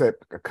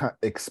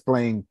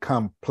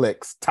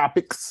complex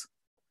topics.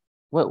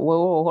 Wait,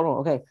 hold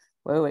on. Okay.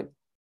 Wait.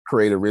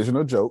 Create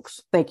original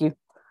jokes. Thank you.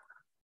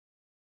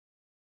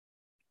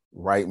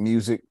 Write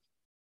music.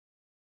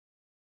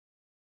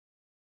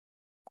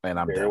 And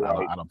I'm done.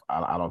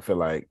 I don't feel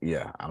like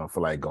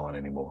going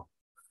anymore.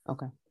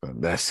 Okay.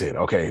 That's it.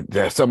 Okay.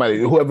 There's somebody,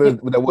 whoever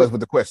that was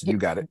with the question, you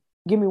got it.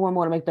 Give me one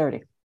more to make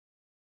 30.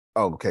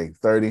 Oh, okay,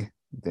 30.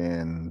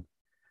 Then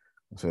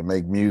so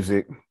make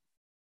music.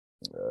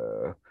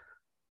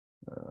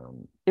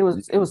 It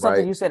was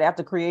something you said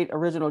after create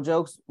original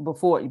jokes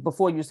before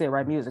you said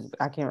write music.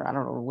 I don't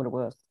know what it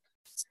was.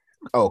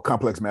 Oh,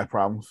 complex math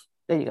problems.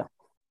 There you go.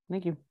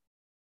 Thank you.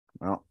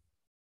 Well,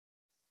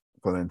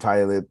 for the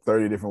entire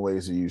 30 different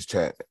ways to use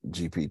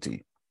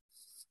ChatGPT.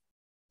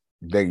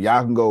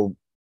 Y'all can go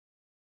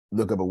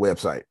look up a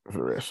website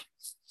for this.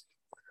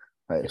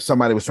 Hey,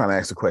 somebody was trying to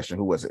ask a question.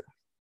 Who was it?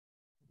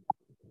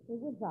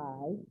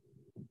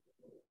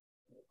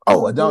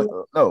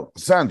 No,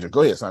 Sandra.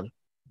 Go ahead, Sandra.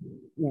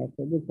 Yes,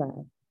 it was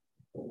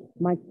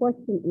my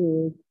question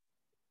is,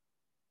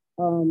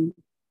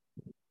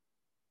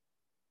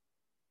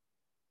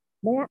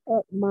 may I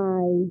up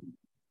my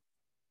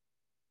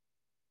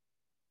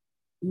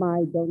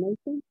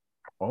donation?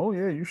 Oh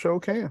yeah, you sure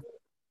can.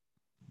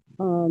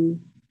 You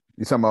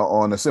talking about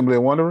on Assembly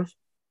of Wanderers?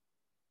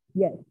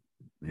 Yes.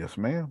 Yes,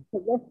 ma'am.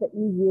 So that's the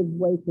easiest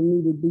way for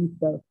me to do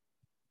stuff.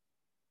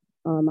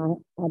 I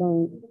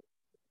don't.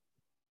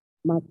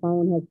 My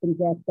phone has been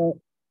jacked up,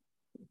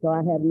 so I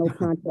have no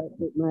contact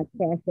with my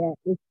Cash App.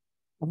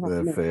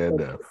 Fair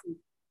enough.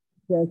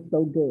 just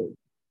so good.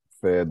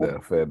 Fair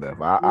enough. Fair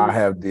enough. I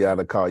have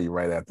Deanna call you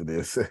right after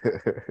this. Yeah.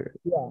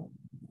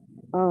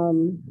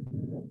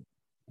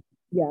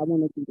 Yeah, I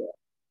want to do that.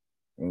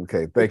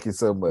 Okay. Thank you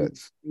so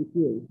much. Thank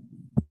you.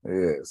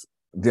 Yes.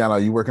 Deanna, are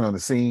you working on the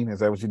scene? Is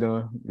that what you're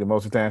doing? You're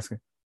multitasking?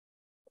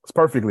 It's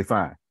perfectly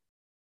fine.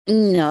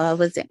 No, I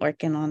wasn't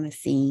working on the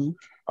scene.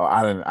 Oh,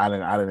 I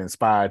didn't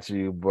inspire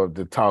you, but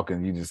the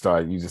talking, you just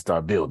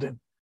start building.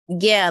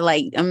 Yeah,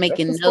 like I'm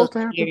making notes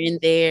here and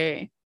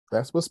there.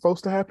 That's what's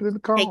supposed to happen in the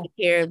call. Taking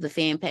care of the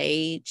fan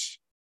page.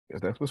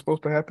 Yes, that's what's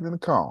supposed to happen in the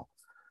call.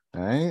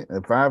 All right.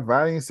 If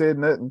I ain't said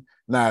nothing,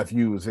 now if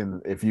you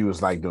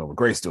was like doing what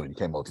Grace doing, you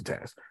can't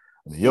multitask.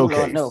 In your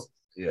case, no.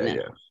 Yeah.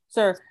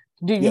 Sir,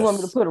 do you want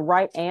me to put a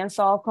write and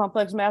solve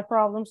complex math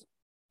problems?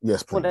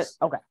 Yes, please.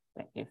 Okay,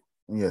 thank you.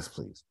 Yes,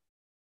 please.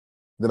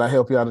 Did I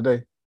help you out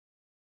today?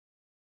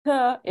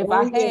 If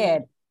I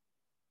had,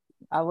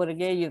 I would have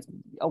gave you.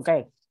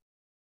 Okay.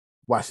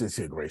 Watch this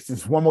here, Grace.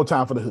 Just one more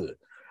time for the hood.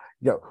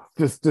 Yo,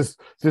 just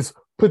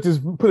put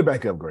it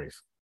back up,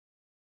 Grace.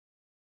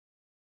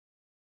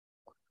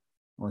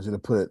 I want you to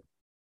put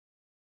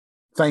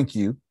thank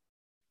you.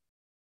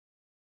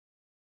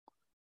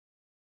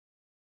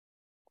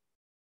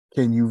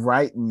 Can you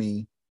write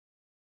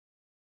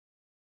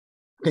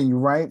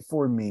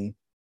for me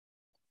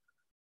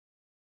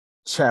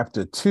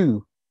chapter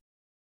 2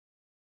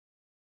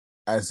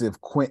 as if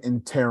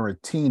Quentin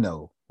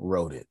Tarantino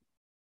wrote it?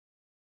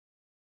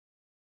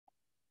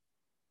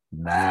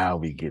 Now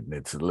we getting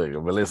into look.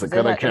 Melissa,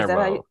 cut her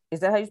camera off.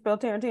 Is that how you spell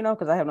Tarantino?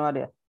 Because I have no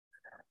idea.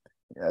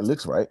 Yeah, it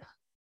looks right.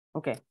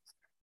 Okay.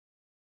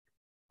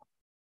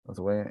 That's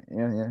the way.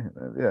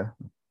 Yeah.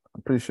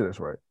 I'm pretty sure that's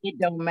right. It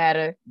don't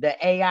matter. The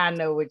AI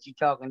know what you're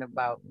talking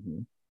about.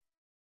 Mm-hmm.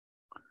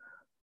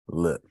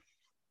 Look,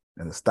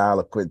 in the style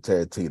of Quentin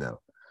Tarantino,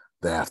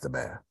 the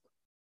aftermath.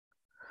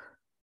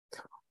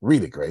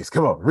 Read it, Grace.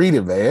 Come on, read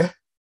it, man.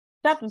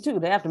 Chapter 2,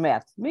 the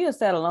aftermath. Mia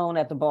sat alone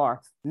at the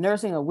bar,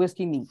 nursing a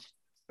whiskey neat.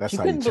 That's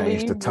how you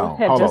change the tone.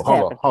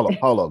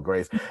 Hold on,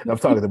 Grace. I'm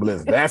talking to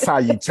Melissa. That's how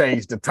you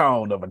change the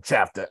tone of a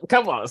chapter.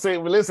 Come on, see,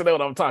 Melissa know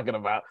what I'm talking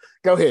about.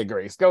 Go ahead,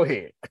 Grace. Go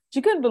ahead.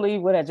 She couldn't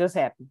believe what had just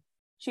happened.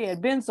 She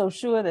had been so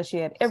sure that she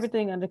had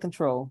everything under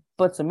control,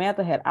 but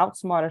Samantha had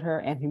outsmarted her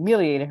and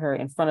humiliated her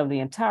in front of the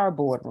entire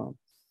boardroom.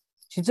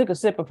 She took a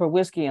sip of her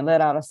whiskey and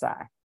let out a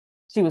sigh.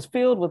 She was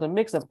filled with a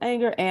mix of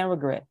anger and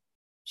regret.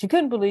 She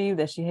couldn't believe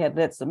that she had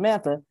let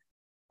Samantha,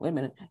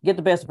 get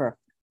the best of her.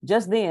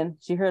 Just then,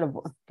 she heard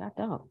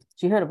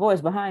a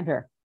voice behind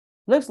her.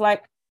 Looks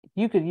like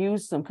you could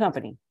use some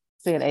company,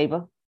 said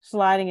Ava,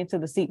 sliding into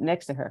the seat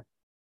next to her.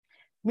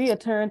 Mia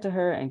turned to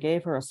her and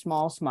gave her a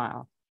small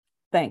smile.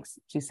 Thanks,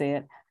 she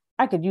said.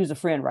 I could use a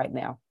friend right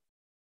now.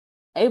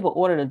 Ava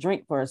ordered a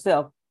drink for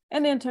herself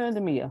and then turned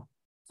to Mia.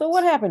 So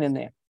what happened in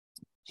there?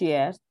 She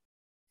asked.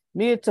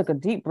 Mia took a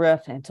deep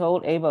breath and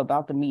told Ava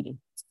about the meeting.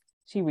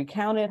 She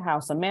recounted how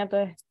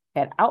Samantha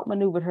had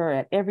outmaneuvered her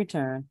at every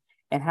turn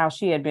and how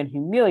she had been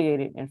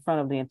humiliated in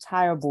front of the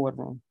entire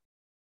boardroom.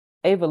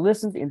 Ava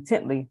listened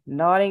intently,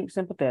 nodding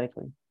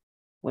sympathetically.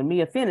 When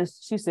Mia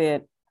finished, she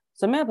said,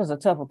 Samantha's a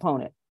tough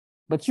opponent,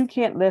 but you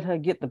can't let her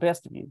get the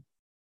best of you.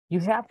 You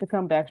have to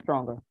come back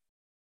stronger.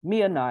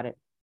 Mia nodded.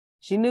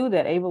 She knew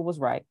that Ava was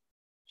right.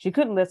 She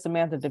couldn't let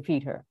Samantha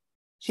defeat her.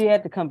 She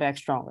had to come back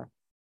stronger.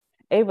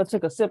 Ava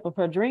took a sip of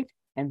her drink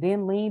and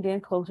then leaned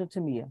in closer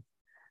to Mia.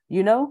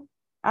 You know,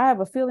 I have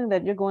a feeling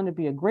that you're going to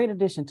be a great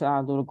addition to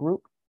our little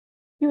group.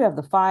 You have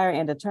the fire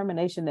and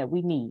determination that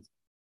we need.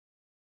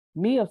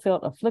 Mia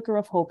felt a flicker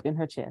of hope in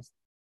her chest.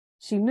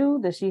 She knew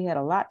that she had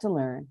a lot to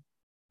learn,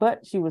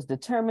 but she was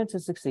determined to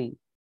succeed.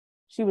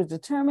 She was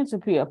determined to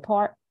be a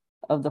part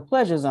of the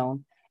pleasure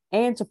zone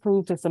and to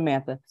prove to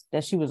Samantha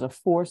that she was a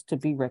force to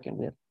be reckoned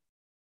with.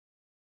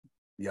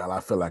 Y'all, I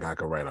feel like I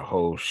could write a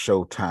whole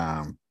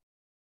Showtime,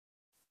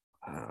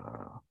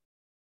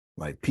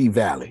 like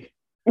P-Valley.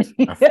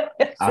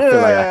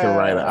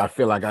 I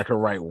feel like I could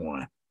write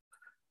one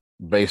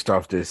based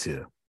off this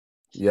here.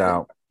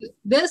 Yeah.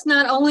 This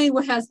not only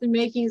has the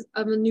makings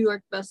of a New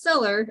York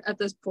bestseller at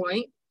this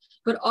point,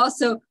 but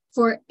also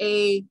for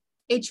a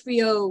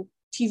HBO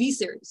TV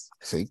series.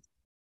 See?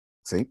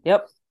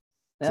 Yep.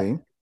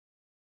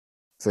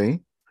 See?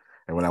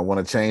 And when I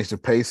want to change the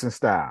pace and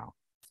style,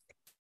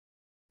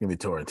 give me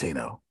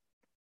Tarantino.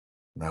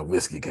 Now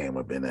whiskey came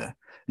up in there.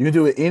 You can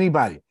do it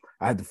anybody.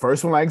 I had the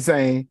first one like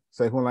Zane,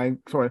 second one like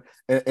Troy,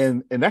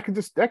 and that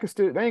could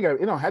still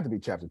it don't have to be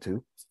chapter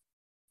 2.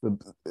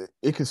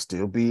 It could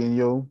still be in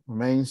your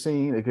main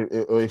scene.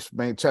 Or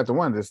chapter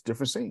 1. That's a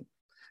different scene.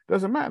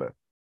 Doesn't matter.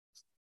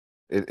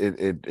 It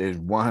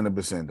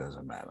 100%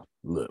 doesn't matter.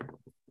 Look,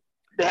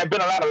 there have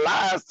been a lot of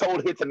lies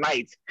told here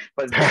tonight,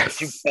 but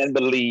that you can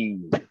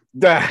believe.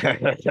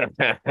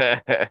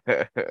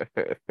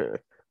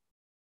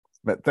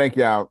 But thank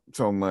y'all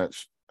so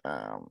much.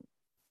 I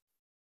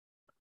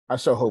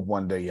sure hope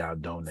one day y'all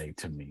donate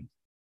to me.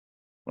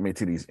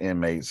 To these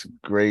inmates.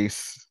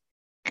 Grace.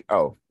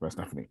 Oh, that's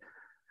not for me.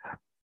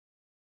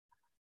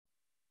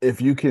 If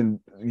you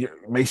can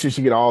make sure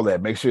she get all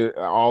that, make sure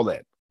all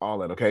that,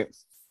 okay?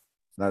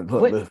 Now,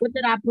 what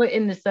did I put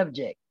in the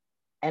subject?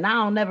 And I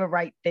don't never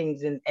write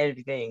things in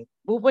everything.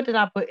 But what did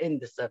I put in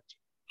the subject?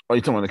 Oh,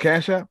 you talking about the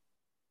Cash App?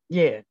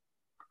 Yeah.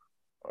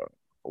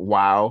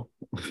 Wow.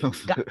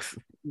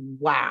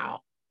 Wow.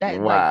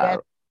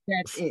 Wow.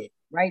 That's it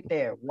right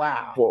there.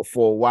 Wow.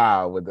 For a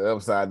while with the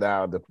upside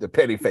down, the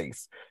petty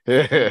face.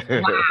 Wow.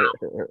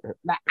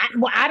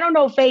 I don't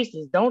know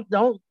faces. Don't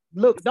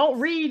look. Don't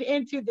read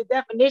into the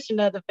definition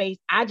of the face.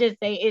 I just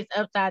say it's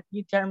upside.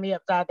 You turn me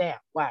upside down.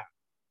 Wow.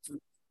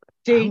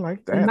 See, I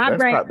like that. my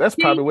brain. That's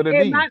probably what it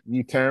means.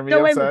 You turn me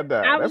upside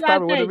down. That's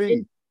probably what it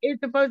means. It's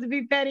supposed to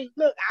be petty.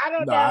 Look, I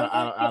don't No,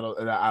 know.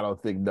 I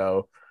don't think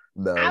no.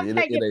 I'm It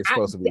thinking, ain't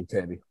supposed to be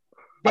petty.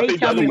 I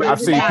think the other way I've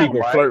is seen mom, people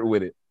right? flirt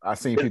with it. I've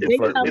seen people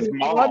flirt with it.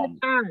 all the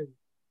time.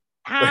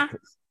 Huh?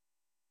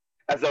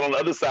 I said on the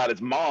other side, it's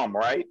mom,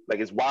 right? Like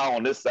it's wow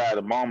on this side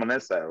and mom on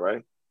that side,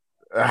 right?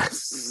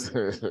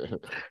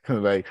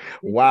 Like,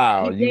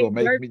 wow, you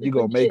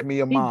gonna make me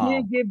a mom. He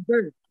did give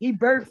birth. He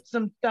birthed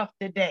some stuff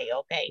today.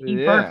 Okay, he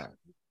Yeah. birthed.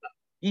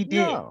 He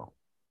did. No.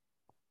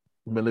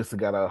 Melissa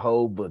got a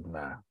whole book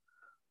now,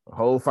 a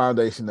whole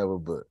foundation of a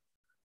book,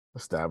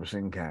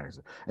 establishing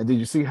characters. And did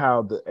you see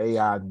how the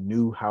AI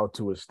knew how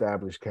to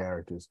establish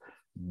characters?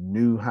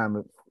 Knew how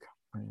to.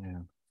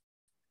 Man,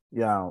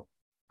 y'all,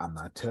 I'm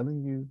not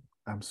telling you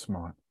I'm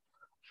smart.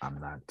 I'm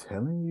not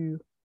telling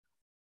you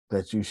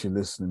that you should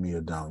listen to me,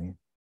 Adonia,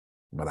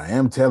 but I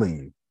am telling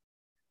you,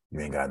 you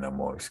ain't got no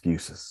more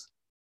excuses.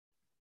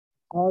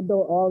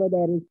 Although all of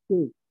that is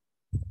true.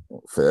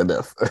 Fair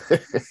enough.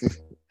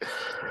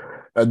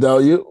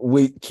 Adonia,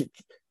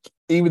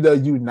 even though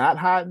you're not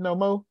hiding no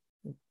more,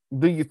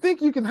 do you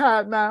think you can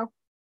hide now,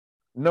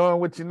 knowing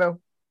what you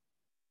know?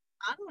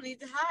 I don't need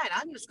to hide.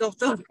 I'm just gonna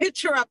throw a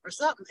picture up or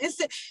something.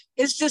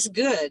 It's just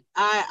good.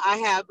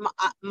 I have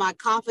my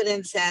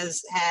confidence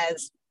has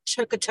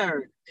took a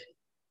turn.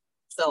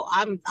 So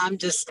I'm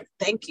just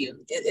thank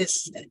you.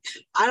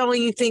 I don't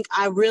even think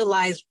I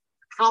realize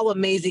how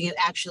amazing it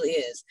actually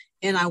is,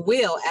 and I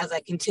will as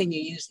I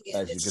continue using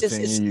it.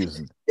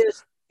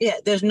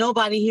 There's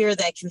nobody here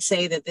that can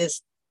say that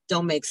this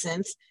don't make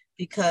sense,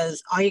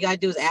 because all you gotta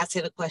do is ask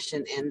it a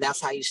question, and that's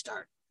how you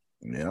start.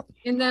 Yeah.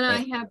 And then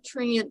I have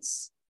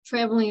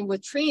Traveling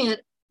with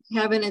Trent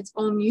having its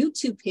own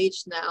YouTube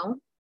page now,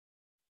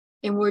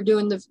 and we're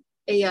doing the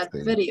AI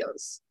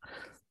videos.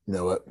 You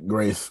know what,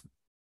 Grace?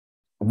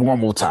 One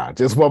more time,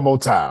 Grace. Just one more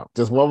time, Grace.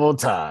 Just one more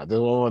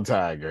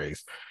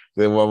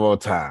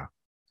time.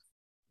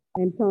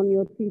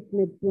 Antonio T.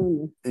 Smith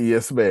Jr.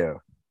 Yes, ma'am.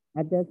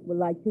 I just would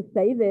like to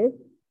say this,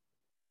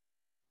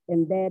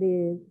 and that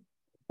is,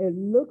 it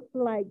looks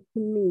like to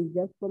me,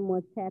 just from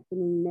what's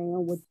happening now,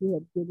 what you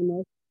have given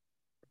us,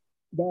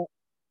 that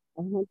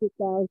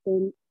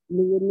 100,000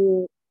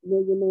 millionaires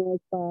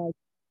by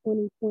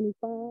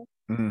 2025.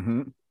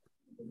 Mm-hmm.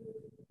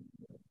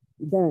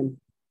 Done.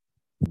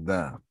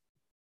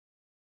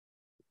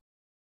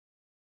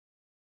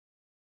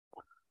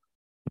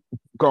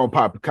 Go on,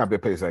 copy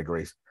and paste that,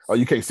 Grace. Oh,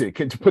 you can't see it.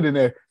 Can you put in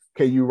there?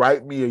 Can you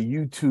write me a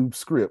YouTube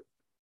script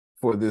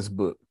for this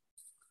book?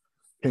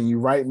 Can you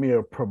write me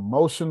a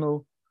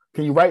promotional?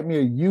 Can you write me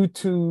a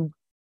YouTube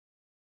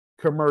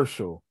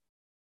commercial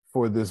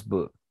for this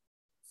book?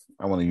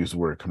 I want to use the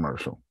word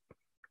commercial.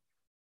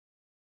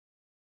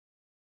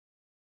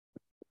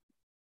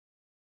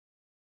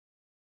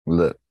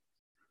 Look.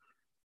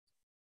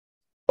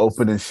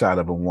 Opening shot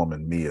of a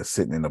woman, Mia,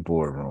 sitting in the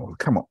boardroom.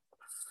 Come on.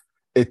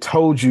 It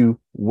told you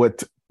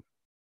what.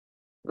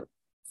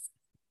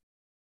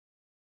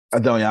 I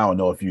don't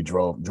know if you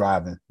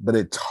driving, but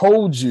it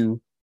told you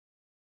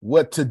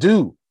what to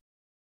do.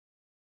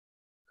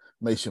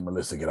 Make sure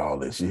Melissa get all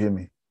this. You hear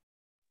me?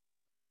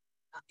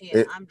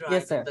 Yeah, I'm driving,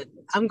 yes, sir. But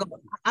I'm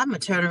gonna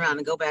turn around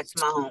and go back to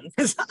my home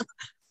because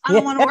I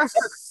don't want to work.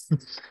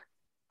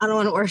 I don't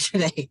want to work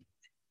today.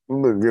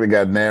 Look, it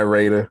got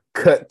narrator,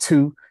 cut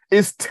to.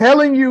 It's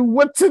telling you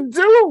what to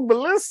do,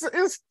 Melissa.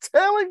 It's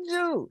telling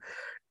you.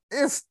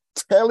 It's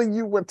telling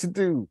you what to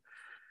do.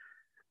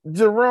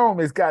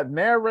 Jerome, it's got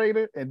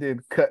narrator and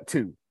then cut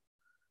to.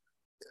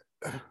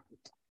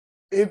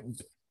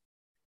 And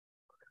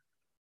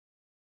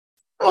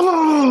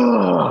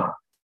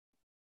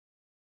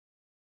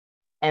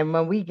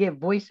when we get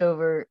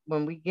voiceover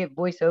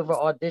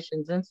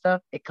auditions and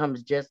stuff, it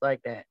comes just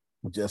like that.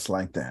 Just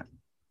like that.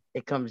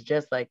 It comes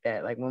just like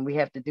that. Like when we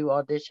have to do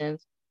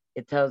auditions,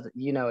 it tells,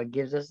 it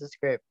gives us a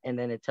script and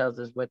then it tells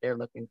us what they're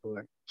looking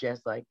for.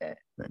 Just like that.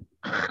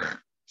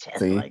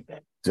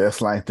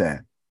 Just like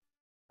that.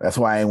 That's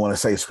why I ain't want to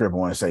say script. I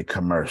want to say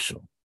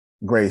commercial.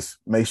 Grace,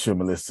 make sure,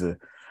 Melissa,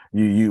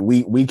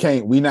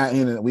 we not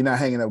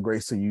hanging up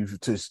Grace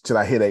till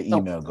I hear that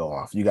email go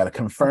off. You got to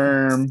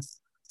confirm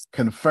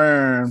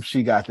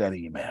she got that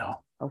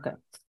email. Okay.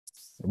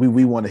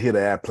 We want to hear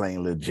the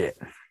airplane legit.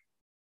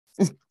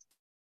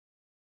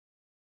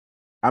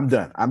 I'm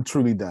done. I'm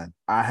truly done.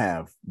 I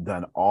have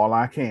done all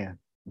I can,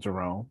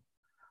 Jerome.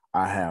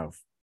 I have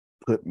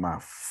put my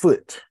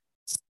foot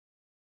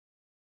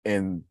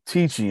in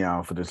teaching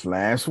y'all for this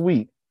last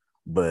week,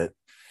 but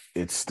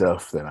It's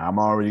stuff that I'm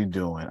already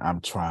doing. I'm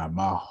trying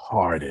my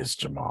hardest,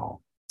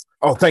 Jamal.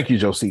 Oh, thank you,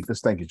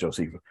 Josephus. Thank you,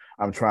 Josephus.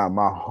 I'm trying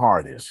my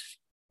hardest.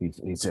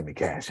 He sent me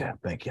cash out.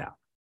 Thank y'all.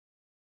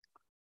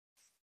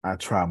 I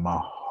try my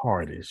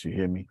hardest, you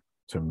hear me,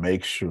 to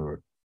make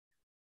sure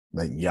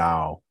that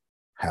y'all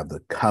have the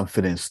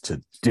confidence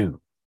to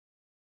do.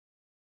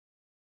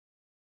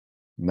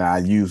 Now I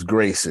use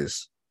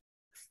graces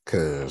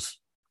because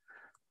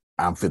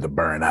I'm fit to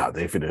burn out.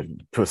 They fit to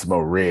put some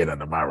more red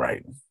under my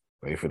writing.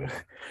 They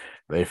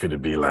fit to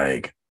be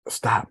like,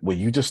 stop. Will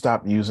you just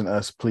stop using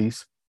us,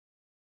 please?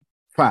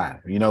 Fine.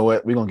 You know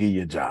what? We're gonna give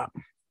you a job.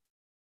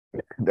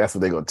 That's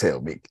what they're gonna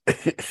tell me.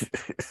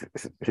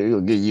 We're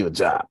gonna give you a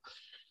job.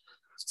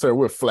 Sir,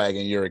 we're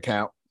flagging your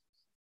account.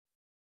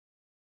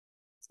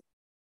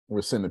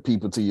 We're sending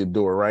people to your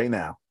door right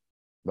now.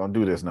 Don't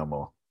do this no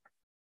more.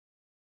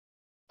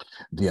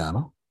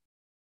 Deanna,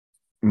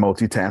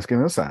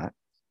 multitasking aside,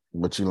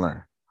 what you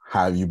learn?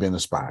 How have you been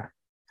inspired?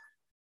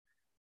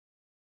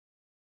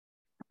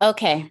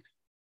 Okay.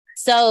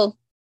 So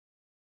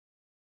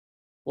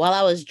while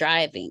I was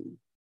driving,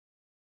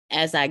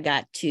 as I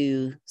got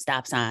to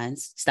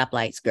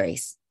stoplights,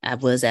 Grace, I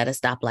was at a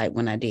stoplight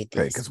when I did this.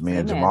 Okay, because me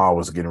and Jamal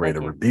was getting ready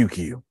to rebuke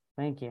you.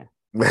 Thank you.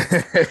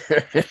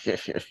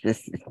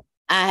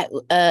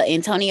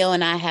 Antonio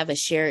and I have a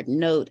shared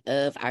note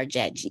of our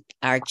chat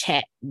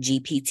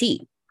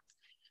GPT.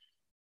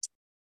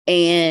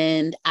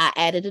 And I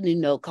added a new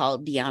note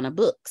called Deanna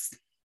Books.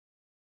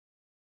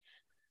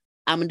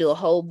 I'm going to do a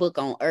whole book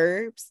on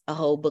herbs, a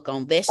whole book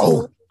on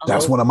vegetables. Oh,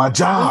 that's one of my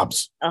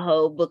jobs. A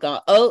whole book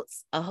on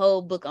oats, a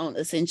whole book on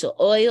essential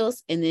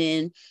oils. And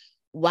then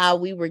while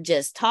we were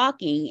just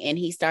talking and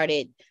he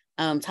started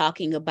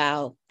talking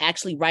about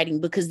actually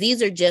writing, because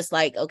these are just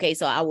like, okay,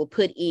 so I will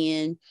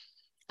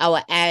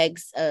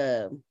ask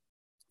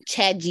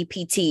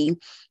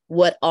ChatGPT,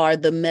 what are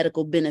the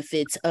medical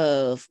benefits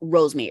of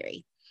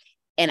rosemary?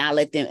 And I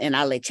let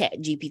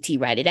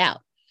ChatGPT write it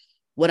out.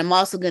 What I'm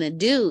also going to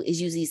do is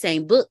use these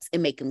same books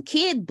and make them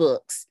kid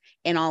books.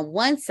 And on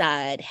one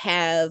side,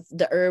 have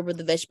the herb or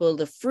the vegetable or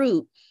the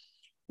fruit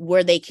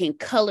where they can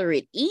color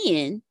it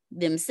in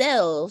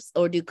themselves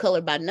or do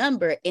color by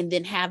number, and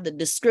then have the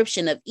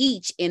description of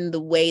each in the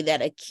way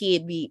that a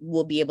kid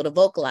will be able to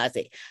vocalize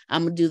it.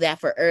 I'm going to do that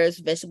for herbs,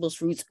 vegetables,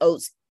 fruits,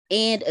 oats,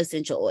 and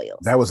essential oils.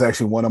 That was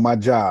actually one of my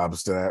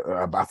jobs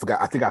that I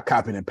forgot. I think I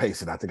copied and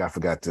pasted. I think I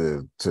forgot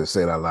to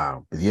say it out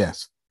loud. But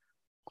yes.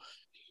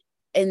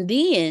 And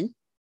then,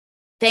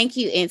 thank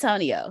you,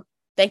 Antonio.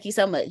 Thank you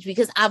so much,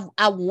 because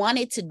I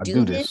wanted to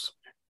do this,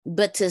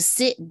 but to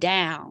sit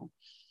down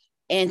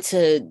and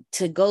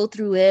to go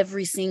through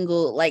every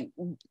single, like,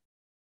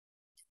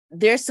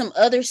 there's some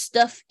other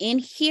stuff in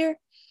here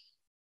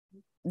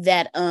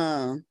that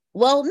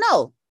well,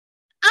 no,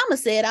 I'm gonna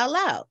say it out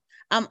loud.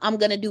 I'm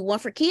going to do one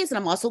for kids, and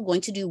I'm also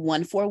going to do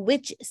one for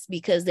witches,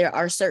 because there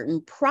are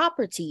certain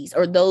properties,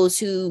 or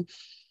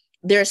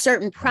there are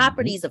certain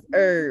properties of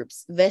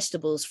herbs,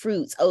 vegetables,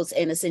 fruits, oats,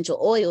 and essential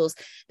oils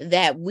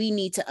that we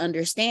need to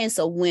understand.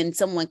 So when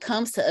someone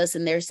comes to us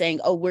and they're saying,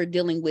 oh, we're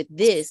dealing with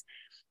this,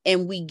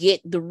 and we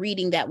get the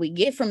reading that we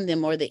get from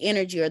them, or the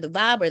energy or the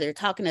vibe, or they're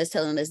talking to us,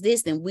 telling us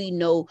this, then we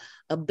know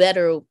a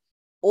better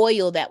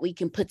oil that we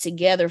can put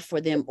together for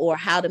them, or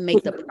how to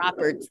make the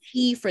proper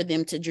tea for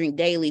them to drink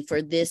daily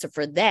for this or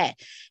for that.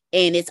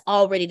 And it's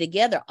already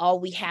together. All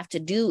we have to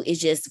do is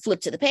just flip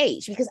to the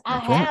page, because I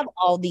have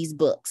all these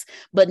books,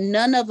 but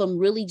none of them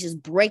really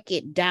just break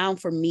it down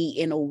for me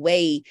in a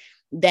way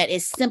that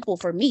is simple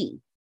for me,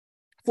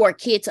 for a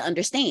kid to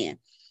understand.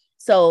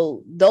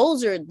 So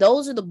those are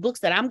the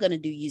books that I'm going to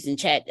do using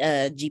Chat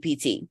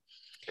GPT.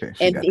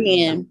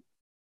 Okay,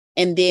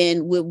 and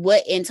then with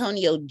what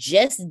Antonio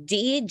just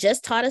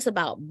taught us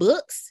about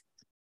books,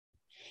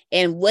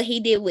 and what he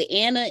did with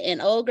Anna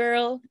and old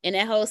girl and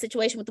that whole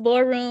situation with the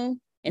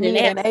boardroom, and then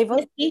Mia and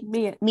Ava.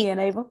 Mia and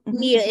Ava.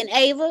 Mia and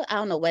Ava. I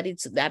don't know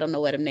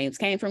where the names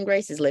came from.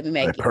 Grace, let me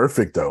make it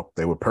perfect though.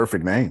 They were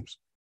perfect names.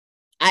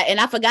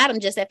 I forgot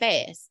them just that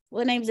fast.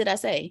 What names did I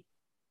say?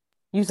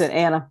 You said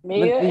Anna,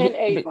 Mia, and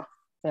Ava.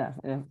 Yeah.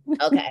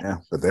 Okay. Yeah,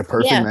 but they're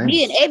perfect names.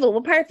 Mia and Ava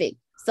were perfect.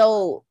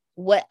 So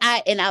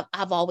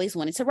I've always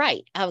wanted to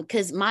write,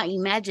 because my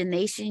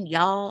imagination,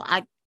 y'all,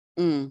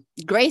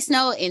 Grace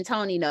know and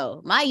Tony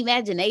know, my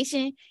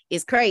imagination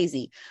is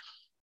crazy.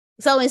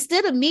 So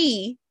instead of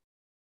me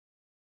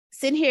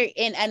sitting here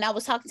and I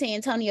was talking to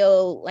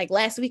Antonio like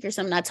last week or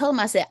something, I told him,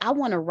 I said, I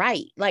want to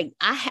write. Like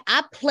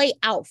I play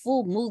out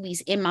full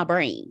movies in my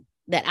brain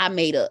that I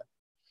made up.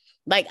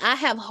 Like I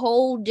have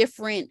whole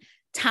different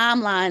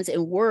timelines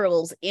and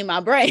worlds in my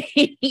brain,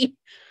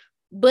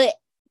 but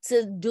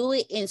to do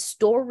it in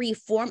story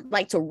form,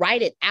 like to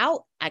write it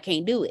out, I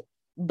can't do it.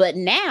 But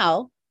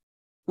now,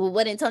 with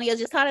what Antonio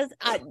just taught us,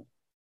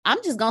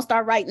 I'm just gonna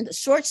start writing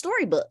short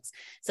story books.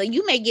 So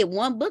you may get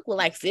one book with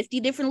like 50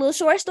 different little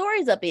short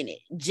stories up in it,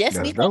 just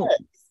That's because. Dope.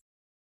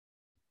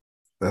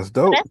 That's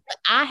dope. That's what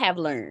I have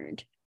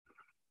learned.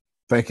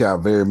 Thank y'all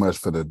very much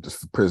for the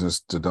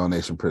prisoners, to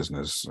donation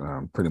prisoners.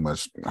 Pretty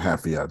much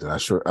half of y'all did. I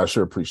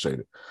sure appreciate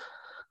it.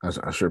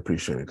 I sure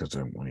appreciate it because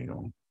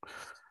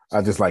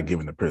I just like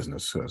giving the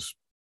prisoners because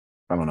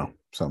I don't know,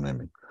 something in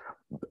me.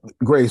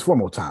 Grace, one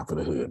more time for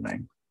the hood,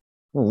 man.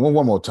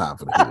 One more time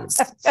for the hood.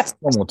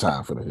 One more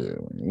time for the hood.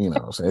 You know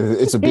what I'm saying?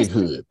 It's a big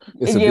hood.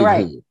 It's a big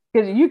hood.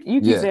 Because you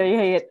keep saying in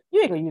your head,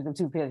 you ain't gonna use them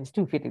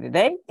 $250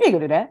 today. You ain't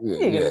gonna do that.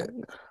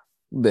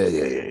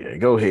 Yeah.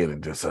 Go ahead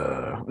and just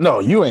no,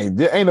 you ain't.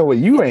 There ain't no way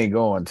you ain't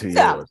going to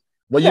yours.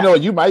 Well, you know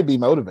what? You might be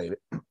motivated.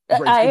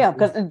 I am,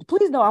 because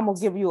please know I'm gonna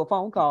give you a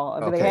phone call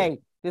and be like, hey,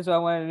 this is what I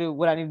want to do,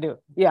 what I need to do.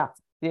 Yeah.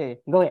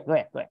 Go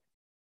ahead.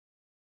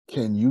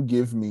 Can you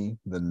give me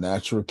the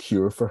natural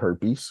cure for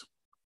herpes?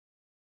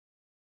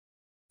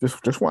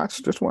 Just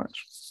watch. Just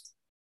watch.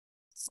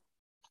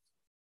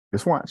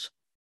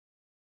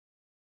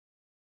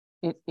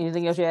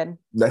 Anything else you adding?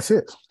 That's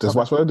it. Just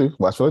watch what I do.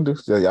 Watch what I do.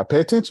 So y'all pay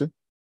attention.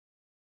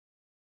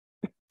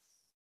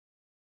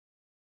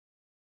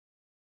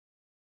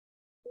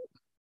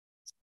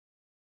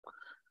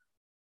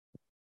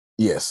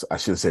 Yes, I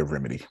should have said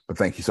remedy, but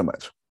thank you so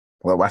much.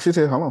 Well, I should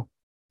say, hold on.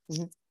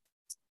 Mm-hmm.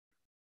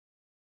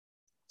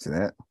 See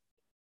that?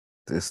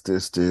 This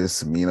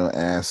amino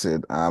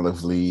acid,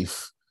 olive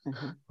leaf,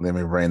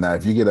 lemon brain. Now,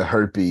 if you get a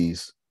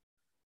herpes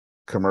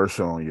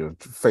commercial on your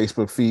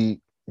Facebook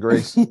feed,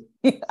 Grace,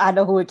 I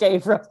know who it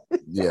came from.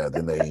 Yeah,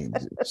 then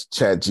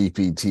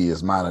ChatGPT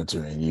is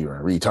monitoring you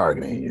and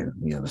retargeting you.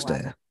 You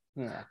understand?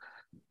 Wow.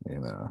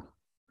 Yeah.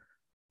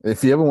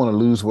 If you ever want to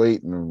lose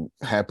weight and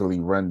happily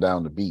run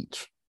down the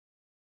beach,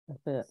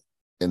 that's it.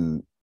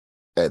 And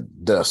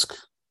at dusk,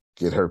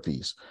 get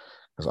herpes,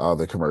 because all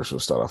the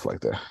commercials start off like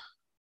that.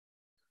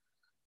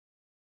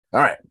 All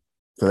right,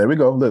 so there we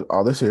go. Look,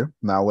 all this here.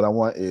 Now, what I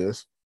want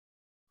is,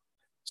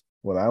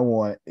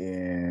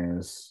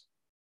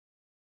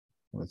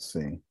 let's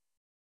see.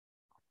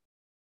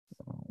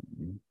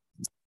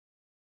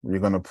 You're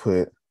going to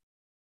put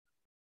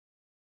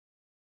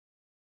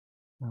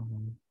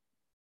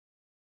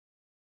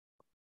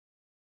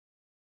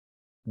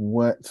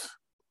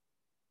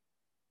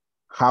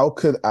how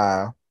could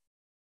I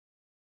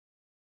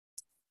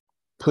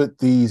put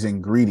these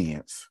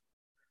ingredients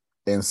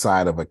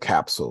inside of a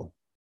capsule?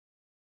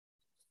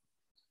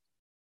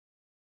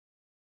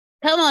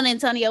 Come on,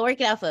 Antonio,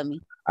 work it out for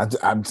me.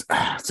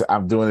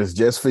 I'm doing this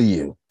just for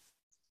you.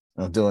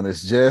 I'm doing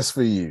this just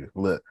for you.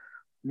 Look.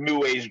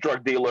 New age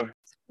drug dealer.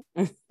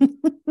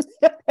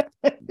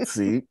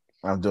 See,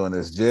 I'm doing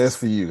this just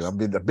for you. I've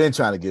been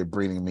trying to get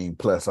Breeding Mean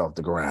Plus off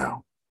the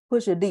ground.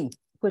 Push a D.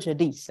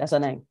 That's her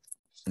name.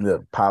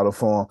 The powder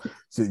form.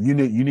 So you're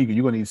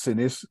gonna need to send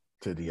this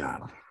to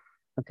Deanna.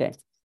 Okay.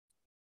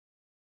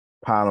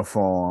 Powder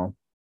form.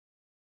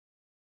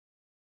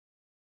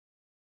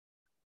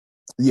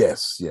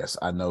 Yes.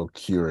 I know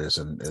cure is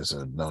a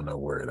no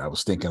word. I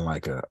was thinking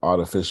like an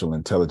artificial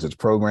intelligence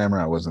programmer.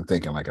 I wasn't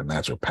thinking like a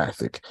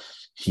naturopathic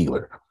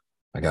healer.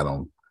 I got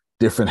on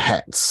different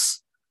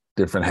hats.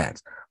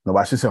 No,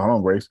 I should say, hold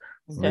on, Grace.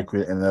 Okay. Let me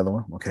create another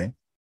one. Okay.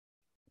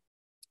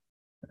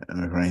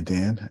 And right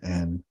then,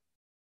 and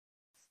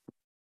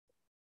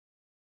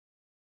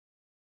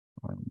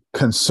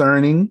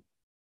concerning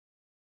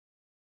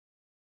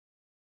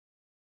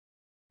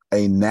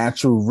a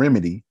natural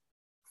remedy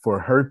for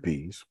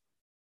herpes,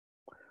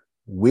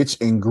 which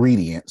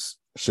ingredients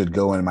should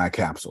go in my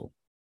capsule?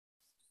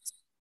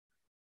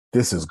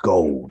 This is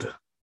gold.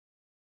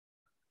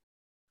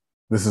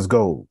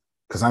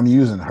 Because I'm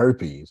using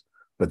herpes,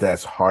 but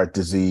that's heart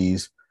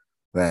disease,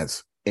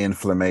 that's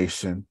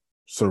inflammation,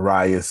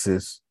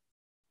 psoriasis.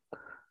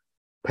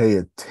 Pay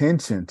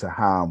attention to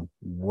how I'm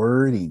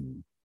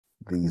wording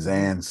these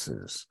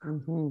answers.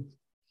 Mm-hmm.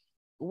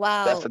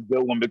 Wow. That's a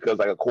good one because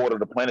like a quarter of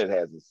the planet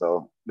has it.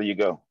 So there you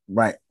go.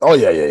 Right. Oh,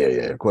 yeah.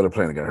 A quarter of the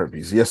planet got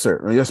herpes. Yes,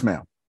 sir. Yes,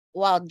 ma'am.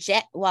 While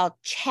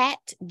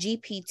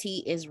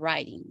ChatGPT is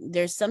writing,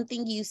 there's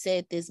something you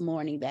said this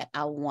morning that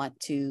I want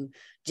to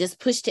just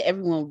push to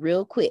everyone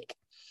real quick.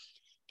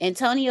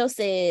 Antonio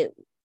said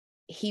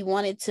he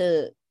wanted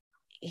to,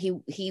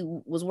 he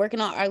was working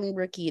on Arlen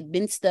Brook. He had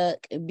been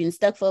stuck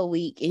for a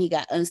week, and he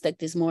got unstuck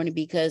this morning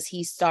because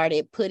he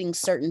started putting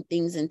certain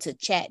things into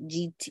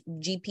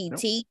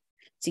ChatGPT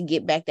to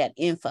get back that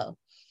info.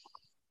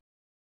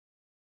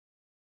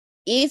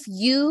 If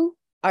you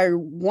are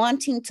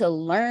wanting to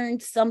learn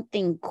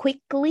something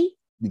quickly,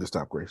 you can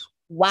stop, Grace,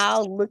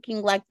 while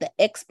looking like the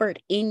expert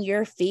in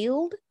your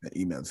field,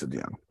 email to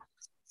Deanna.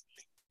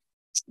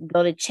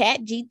 Go to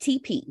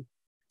ChatGPT,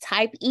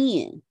 type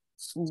in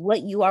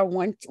what you are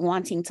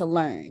wanting to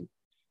learn,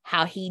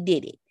 how he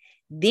did it.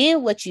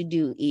 Then what you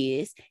do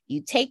is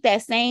you take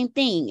that same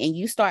thing and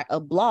you start a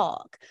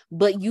blog,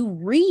 but you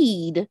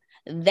read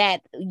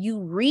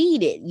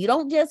it. You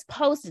don't just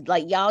post it.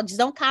 Like, y'all just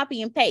don't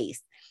copy and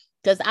paste,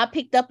 because I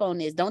picked up on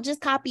this. Don't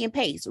just copy and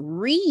paste.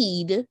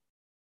 Read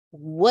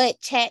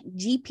what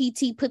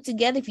ChatGPT put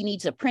together. If you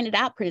need to print it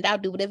out,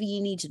 do whatever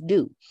you need to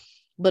do,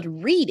 but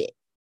read it.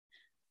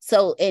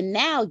 So, and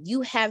now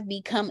you have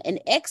become an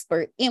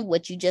expert in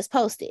what you just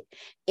posted.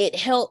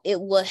 It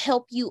will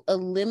help you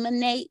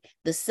eliminate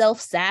the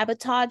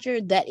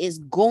self-sabotager that is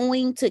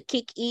going to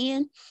kick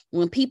in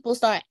when people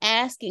start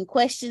asking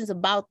questions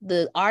about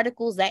the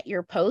articles that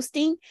you're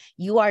posting.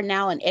 You are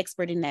now an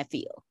expert in that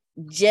field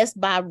just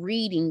by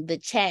reading the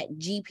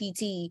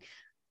ChatGPT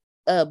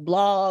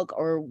blog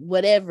or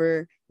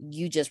whatever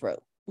you just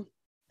wrote.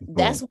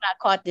 That's what I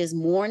caught this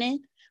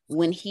morning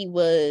when he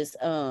was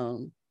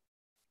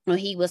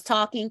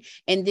talking.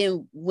 And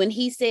then when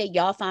he said,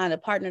 y'all find a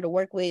partner to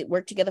work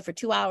together for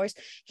 2 hours,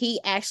 he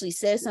actually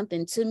said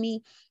something to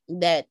me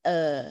that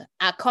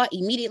I caught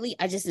immediately.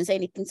 I just didn't say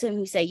anything to him.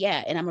 He said,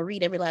 yeah, and I'm gonna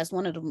read every last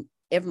one of them.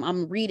 I'm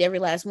gonna read every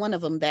last one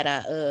of them that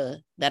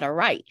I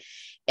write.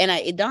 And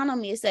it dawned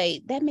on me to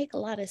say that make a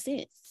lot of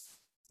sense,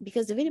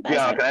 because if anybody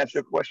can I ask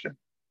you a question?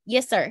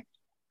 Yes, sir.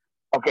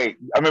 Okay,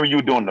 I remember you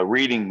were doing the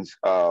readings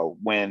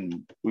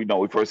when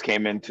we first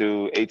came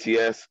into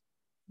ATS.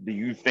 Do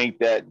you think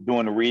that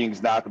doing the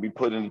readings now could be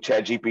put in the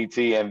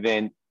ChatGPT and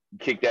then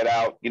kick that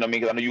out? You know what I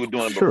mean? Because I know you were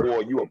doing it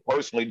before. You were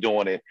personally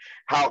doing it.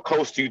 How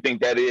close do you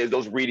think that is,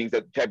 those readings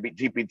that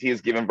ChatGPT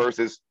is giving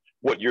versus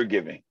what you're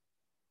giving?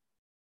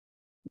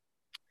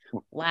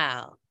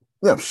 Wow.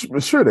 Yeah,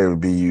 sure they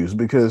would be used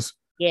because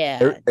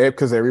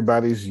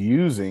everybody's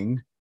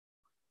using,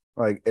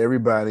 like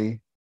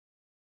everybody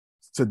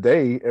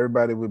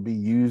would be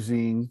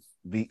using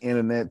the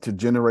internet to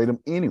generate them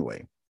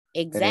anyway.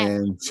 Exactly.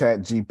 And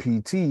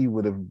ChatGPT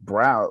would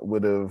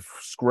have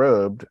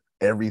scrubbed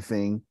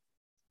everything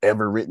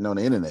ever written on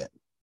the internet.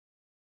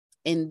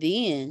 And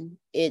then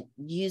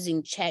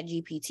using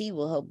ChatGPT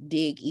will help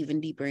dig even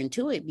deeper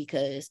into it,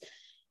 because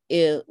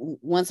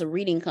once a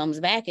reading comes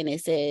back and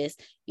it says,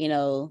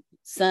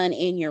 sun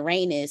in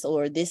Uranus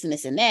or this and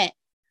this and that,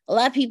 a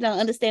lot of people don't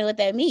understand what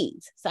that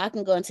means. So I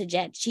can go into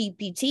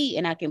ChatGPT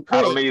and I can put.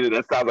 I don't either.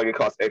 That sounds like it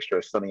costs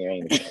extra. Sun in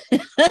Uranus.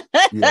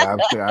 Yeah,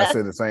 I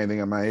said the same thing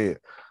in my head.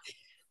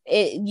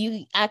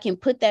 I can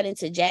put that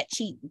into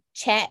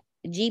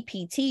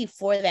ChatGPT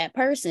for that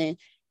person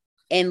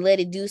and let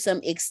it do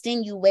some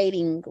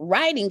extenuating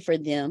writing for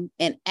them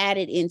and add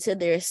it into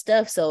their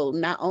stuff. So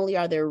not only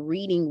are they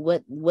reading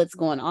what's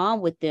going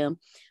on with them,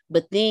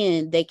 but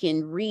then they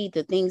can read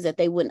the things that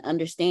they wouldn't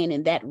understand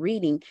in that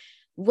reading.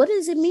 What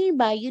does it mean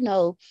by,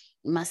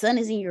 my sun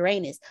is in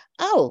Uranus?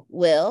 Oh,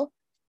 well,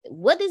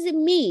 what does it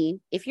mean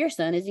if your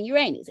sun is in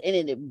Uranus? And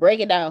it break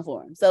it down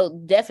for them.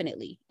 So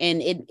definitely.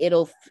 And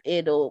it'll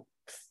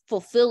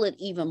fulfill it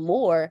even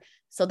more.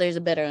 So there's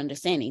a better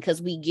understanding,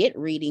 because we get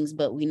readings,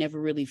 but we never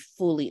really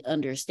fully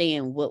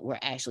understand what we're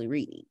actually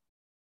reading.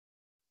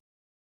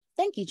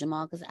 Thank you,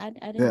 Jamal, because I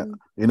didn't.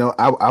 Yeah,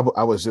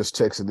 I was just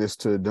texting this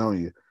to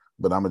Adonia,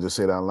 but I'm gonna just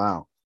say it out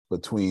loud.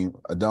 Between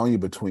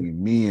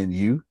me and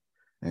you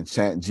and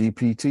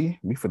ChatGPT,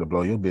 we finna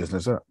blow your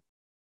business up.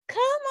 Come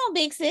on,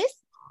 big sis.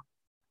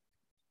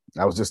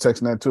 I was just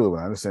texting that to her,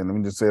 but I just said, let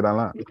me just say it out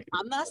loud.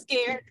 I'm not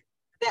scared.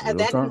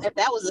 If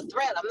that was a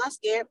threat, I'm not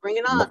scared. Bring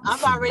it on.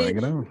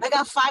 I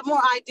got 5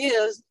 more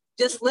ideas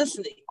just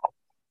listening.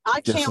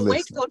 I can't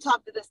wait to go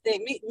talk to this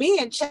thing. Me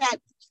and Chat,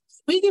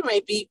 we getting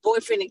ready to be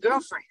boyfriend and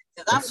girlfriend.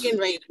 Because I'm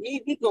getting ready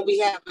we're gonna be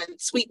having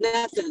sweet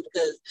nothing,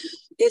 because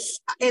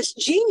it's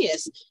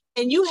genius.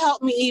 And you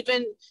help me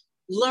even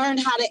learn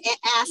how to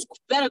ask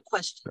better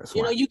questions.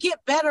 You get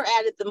better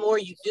at it the more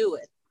you do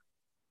it.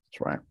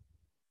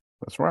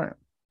 That's right.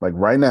 Like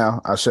right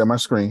now, I'll share my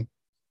screen.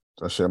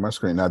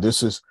 Now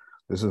this is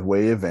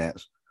way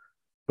advanced,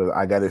 but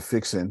I got it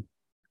fixing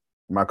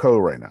my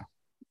code right now,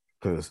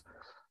 because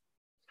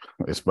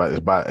it's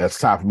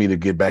time for me to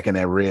get back in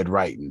that red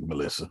writing,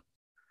 Melissa.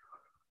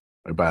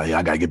 Everybody,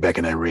 I gotta get back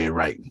in that red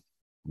writing.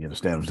 You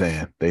understand what I'm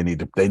saying?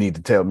 They need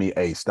to tell me,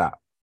 hey, stop,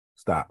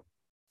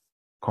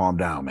 calm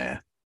down,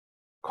 man,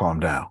 calm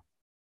down.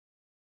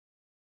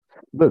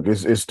 Look,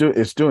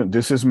 it's doing.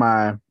 This is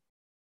my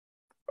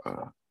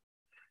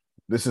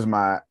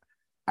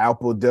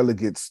Apple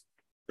delegates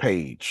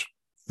page.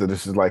 So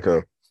this is like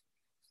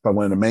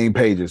one of the main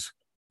pages.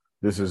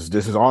 This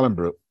is all in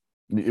Brook,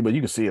 but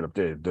you can see it up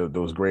there.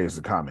 Those grades,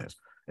 the comments,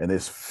 and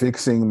it's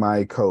fixing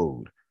my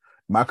code.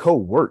 My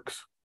code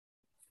works,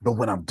 but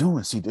what I'm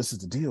doing, see, this is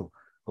the deal.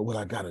 But what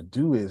I gotta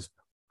do is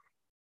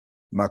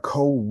my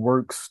code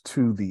works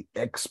to the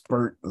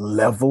expert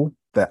level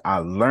that I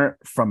learned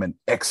from an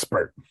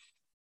expert.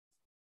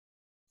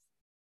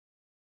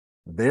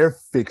 They're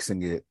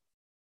fixing it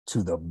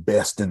to the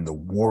best in the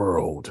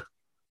world.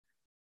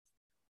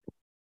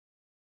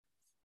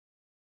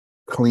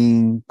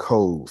 Clean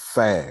code,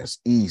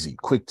 fast, easy,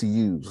 quick to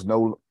use.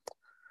 No,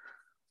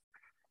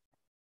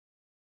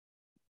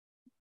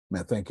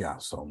 man, thank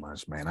y'all so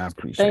much, man. I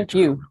appreciate Thank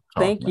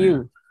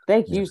you.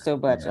 Thank you so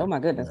much. Yeah. Oh my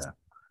goodness. Yeah.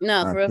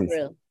 No, for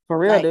real. For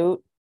real, like, dude.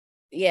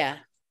 Yeah,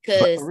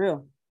 because for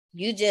real.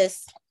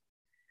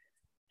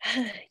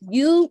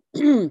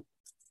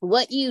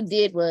 What you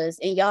did was,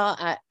 and y'all,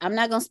 I'm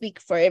not gonna speak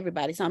for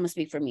everybody, so I'm gonna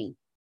speak for me.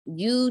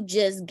 You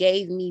just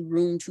gave me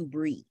room to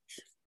breathe.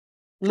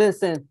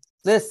 Listen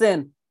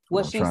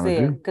what she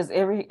said, because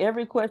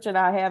every question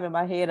I have in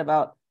my head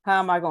about how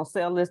am I going to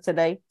sell this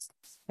today?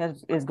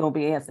 It's going to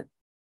be answered.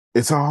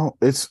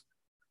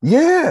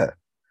 Yeah.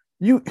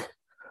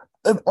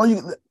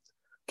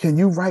 Can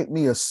you write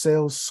me a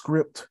sales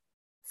script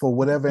for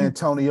whatever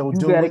Antonio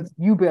doing?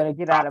 You better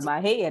get out of my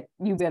head.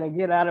 You better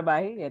get out of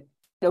my head.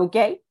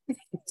 Okay?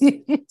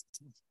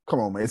 Come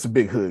on, man. It's a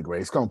big hood,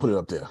 Grace. Come on, put it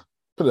up there.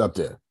 Put it up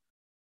there.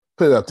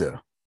 Put it up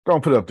there. Go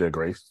on, put it up there,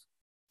 Grace.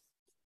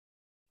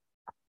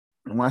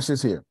 And watch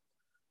this here.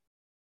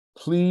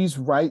 Please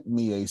write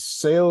me a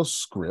sales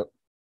script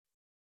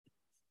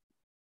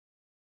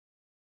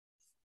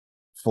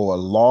for a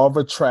law of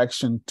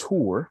attraction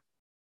tour.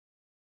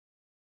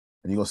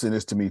 And you're going to send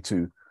this to me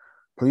too.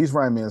 Please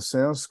write me a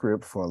sales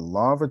script for a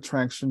law of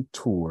attraction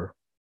tour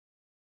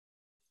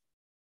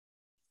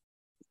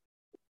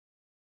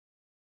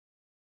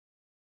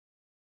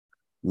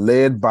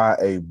led by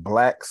a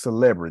Black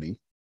celebrity.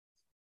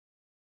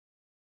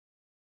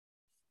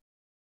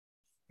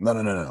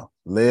 No.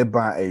 Led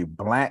by a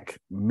Black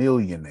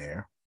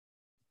millionaire.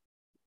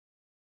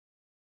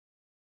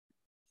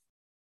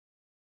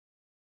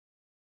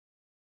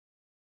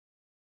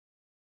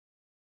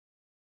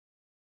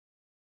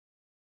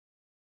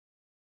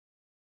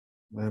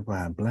 Led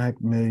by a Black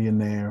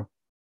millionaire.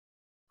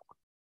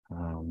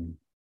 You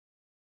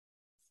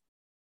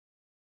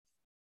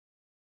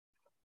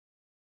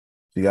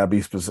gotta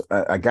be specific.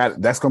 I got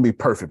it. That's gonna be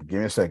perfect. Give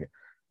me a second.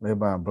 Led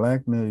by a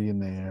Black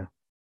millionaire.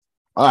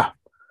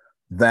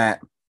 That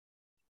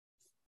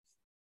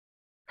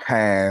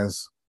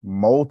has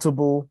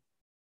multiple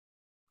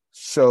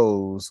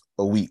shows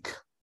a week.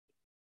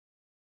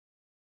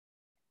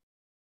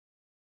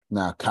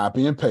 Now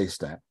copy and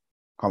paste that.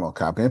 Hold on,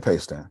 copy and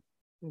paste that.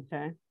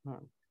 Okay. All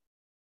right.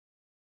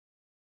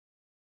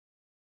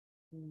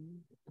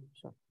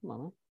 Come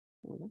on.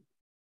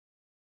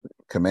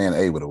 Command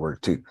A would have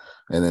worked too.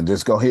 And then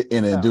just go hit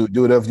enter and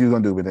do whatever you're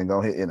gonna do, but then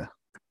go hit enter.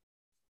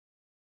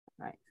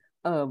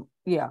 All right.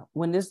 Yeah.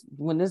 When this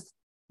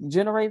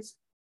generates,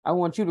 I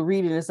want you to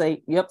read it and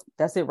say, yep,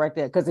 that's it right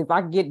there. Because if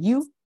I get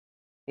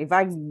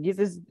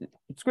this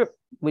script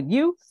with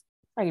you,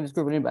 I can get the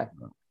script with anybody.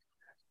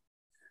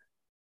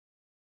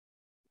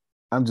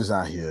 I'm just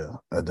out here,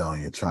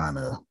 Adonia, trying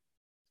to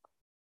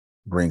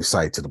bring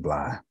sight to the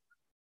blind.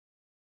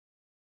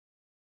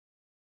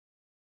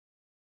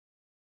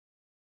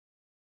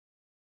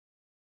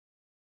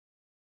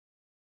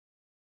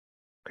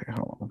 Okay,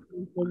 hold on.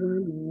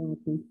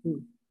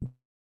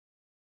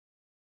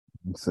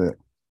 That's it.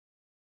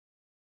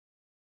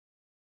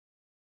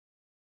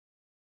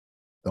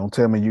 Don't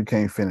tell me you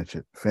can't finish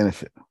it.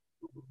 Finish it.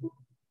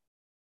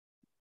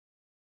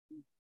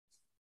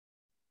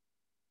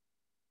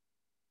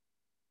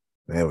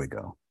 There we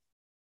go.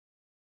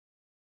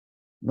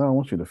 No, I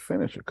want you to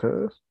finish it,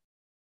 cuz.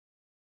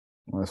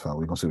 Well, that's fine.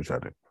 We're going to see what y'all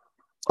do.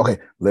 Okay,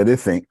 let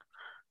it think.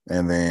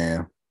 And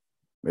then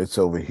it's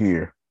over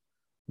here.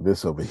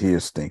 This over here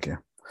is stinking.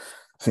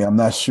 See, I'm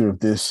not sure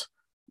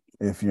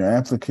if your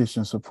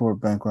application support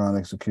background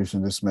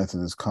execution, this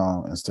method is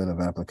called instead of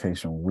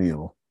application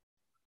will.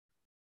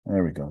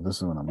 There we go. This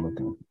is what I'm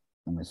looking.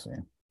 Let me see.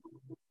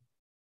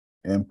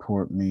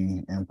 Import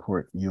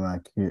UI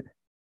kit.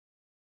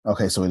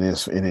 Okay, so it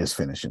is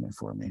finishing it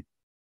for me.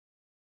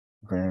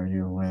 Let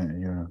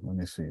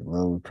me see.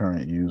 Load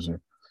current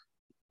user.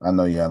 I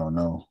know y'all don't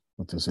know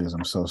what this is.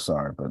 I'm so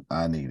sorry, but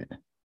I need it.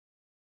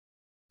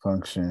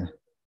 Function,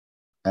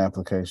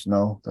 application.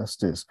 No, that's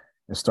this.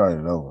 It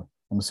started over.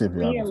 Let me see if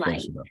y'all can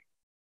finish it up.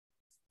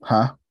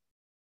 Huh?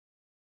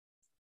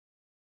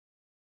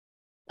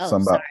 Oh,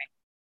 sorry.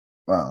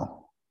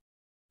 Wow.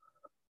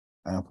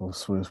 Apple,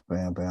 Swiss,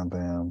 bam, bam,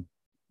 bam.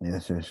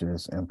 Yes.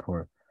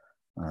 Import.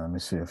 Let me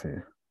see if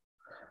it.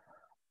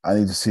 I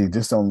need to see.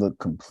 This don't look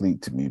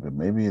complete to me, but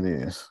maybe it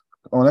is.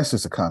 Oh, that's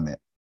just a comment.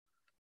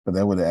 But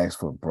that would have asked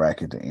for a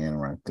bracket to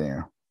end right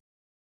there.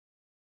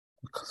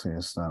 See,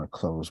 it's not a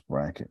closed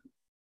bracket.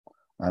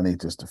 I need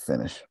this to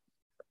finish.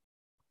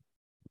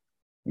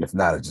 If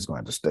not, it's just going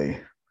to have to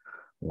stay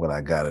what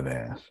I got it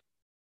as.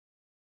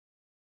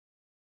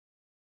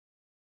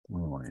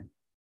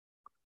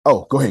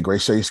 Oh, go ahead,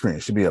 Grace. Share your screen.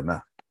 It should be up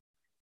now.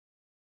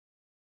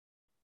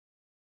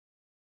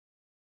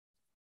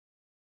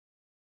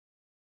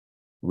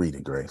 Read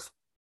it, Grace.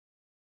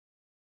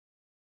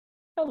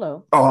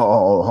 Hello.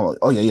 Oh, hold on.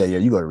 Oh, yeah.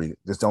 You got to read it.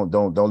 Just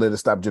don't let it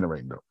stop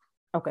generating, though.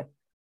 Okay.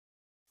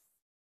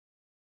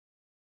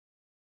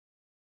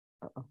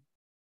 Uh-oh.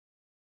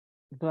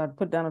 Do I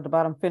put down at the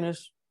bottom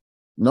finish?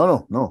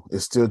 No.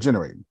 It's still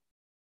generating.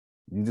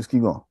 You just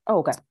keep going. Oh,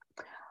 okay.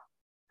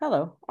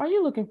 Hello. Are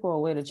you looking for a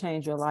way to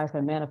change your life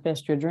and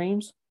manifest your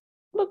dreams?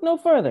 Look no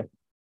further.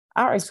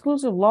 Our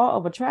exclusive Law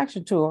of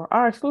Attraction tour,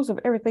 our exclusive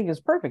Everything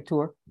is Perfect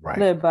tour,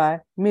 led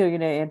by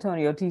millionaire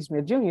Antonio T.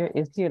 Smith Jr.,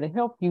 is here to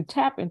help you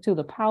tap into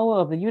the power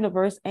of the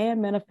universe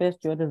and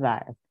manifest your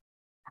desires.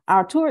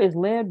 Our tour is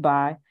led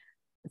by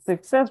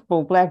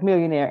successful Black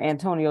millionaire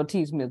Antonio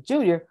T. Smith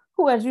Jr.,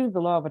 who has used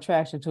the Law of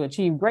Attraction to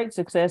achieve great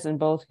success in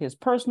both his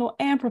personal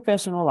and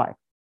professional life.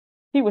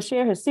 He will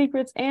share his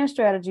secrets and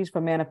strategies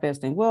for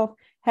manifesting wealth,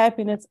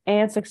 happiness,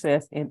 and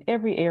success in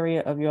every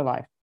area of your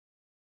life.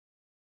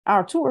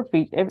 Our tour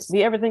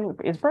the Everything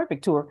is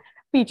Perfect tour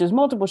features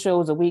multiple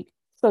shows a week,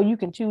 so you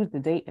can choose the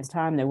date and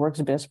time that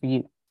works best for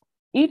you.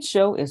 Each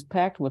show is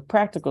packed with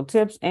practical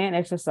tips and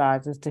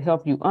exercises to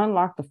help you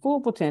unlock the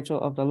full potential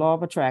of the law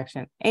of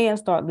attraction and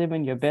start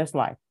living your best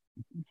life.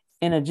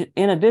 In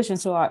addition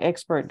to our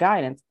expert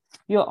guidance,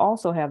 you'll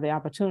also have the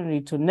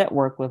opportunity to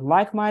network with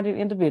like-minded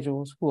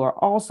individuals who are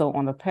also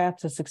on the path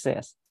to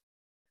success.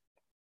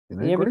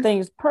 The Everything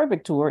is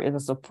Perfect tour is a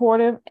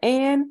supportive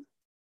and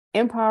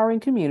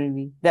empowering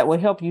community that will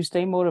help you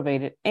stay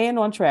motivated and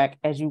on track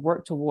as you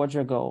work towards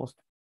your goals.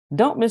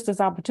 Don't miss this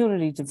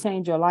opportunity to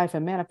change your life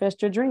and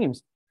manifest your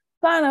dreams.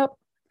 Sign up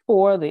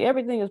for the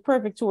Everything is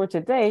Perfect tour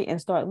today and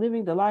start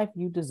living the life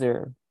you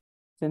deserve.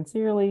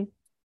 Sincerely,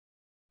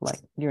 like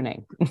your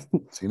name.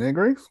 See that,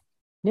 Grace?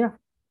 Yeah.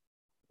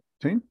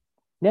 See?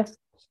 Yes.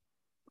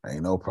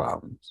 Ain't no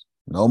problems.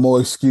 No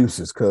more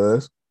excuses,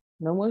 cuz.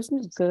 No more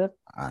excuses, cuz.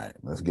 All right,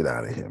 let's get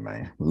out of here,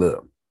 man.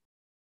 Look,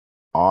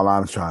 all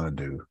I'm trying to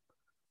do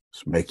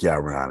is make y'all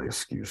run out of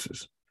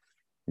excuses.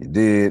 You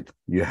did,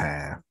 you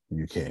have,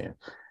 you can.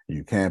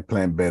 You can't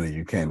plan better,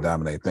 you can't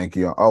dominate. Thank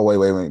you. Oh, wait.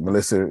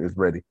 Melissa is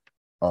ready.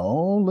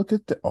 Oh, look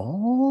at that.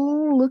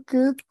 Oh, look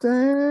at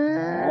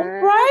that.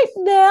 All right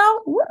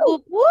now.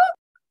 Whoop, whoop.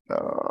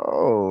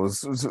 Oh,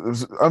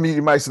 I mean,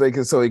 you might say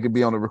so it could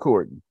be on the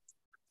recording.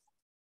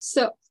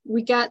 So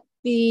we got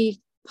the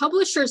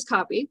publisher's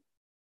copy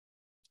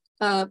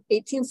of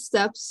 18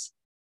 Steps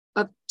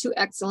Up to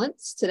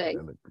Excellence today.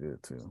 That look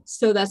good too.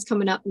 So that's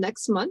coming out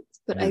next month.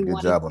 But you did a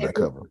good job on that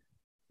cover.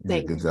 You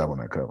did a good job on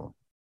that cover.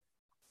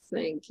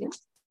 Thank you.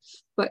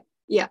 But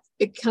yeah,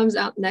 it comes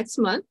out next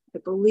month. I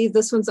believe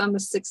this one's on the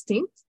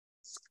 16th.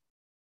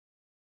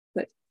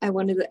 But I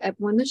wanted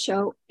everyone to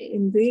show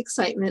in the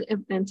excitement of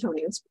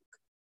Antonio's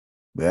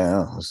book.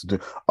 Yeah, let's do.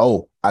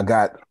 Oh, I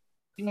got.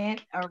 Yeah,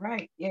 all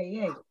right.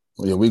 Yeah.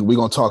 Yeah, we're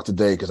gonna talk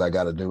today because I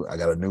got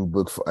a new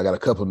book. I got a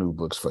couple new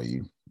books for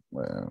you.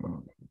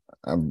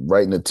 I'm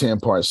writing a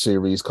 10-part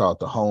series called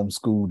The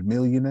Homeschooled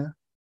Millionaire.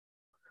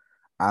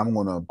 I'm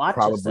gonna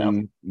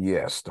the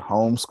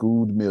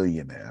Homeschooled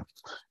Millionaire,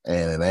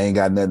 and it ain't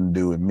got nothing to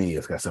do with me.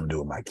 It's got something to do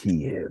with my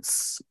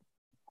kids.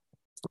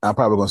 I'm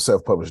probably gonna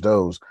self-publish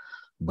those,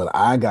 but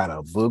I got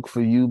a book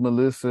for you,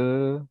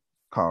 Melissa,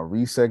 called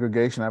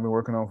Resegregation. I've been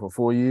working on for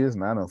 4 years,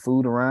 and I done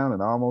fooled around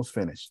and almost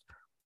finished.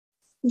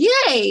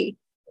 Yay!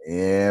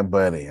 Yeah,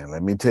 buddy. And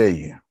let me tell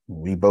you,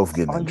 we both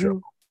getting in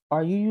trouble.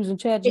 Are you using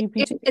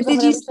ChatGPT?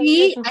 Did you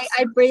see?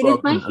 I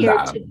braided my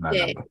hair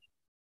today.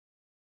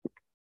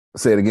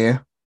 Say it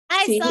again.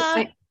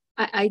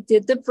 I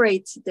did the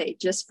braid today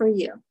just for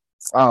you.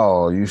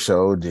 Oh, you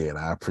sure did.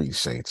 I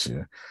appreciate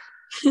you.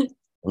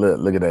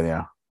 Look at that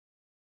now.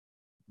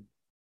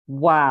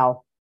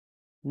 Wow.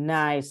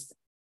 Nice.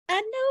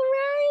 I know,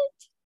 right?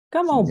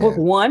 Come on, book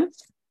one.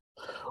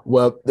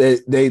 Well, they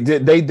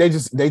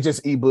just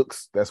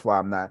ebooks. That's why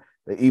I'm not.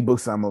 The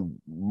ebooks I'm gonna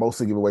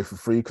mostly give away for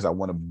free because I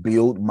want to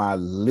build my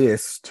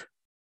list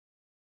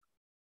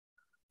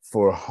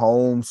for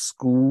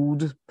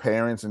homeschooled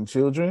parents and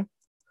children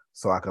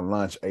so I can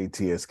launch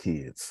ATS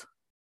Kids.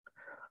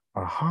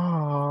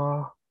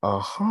 All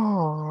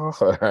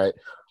right.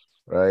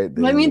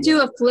 Let me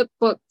do a flip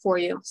book for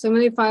you. So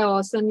many file,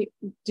 I'll send you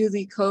do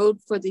the code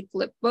for the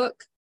flip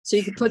book. So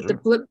you can put the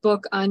flip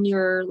book on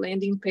your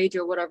landing page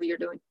or whatever you're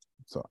doing.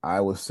 So I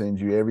will send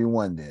you every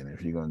one then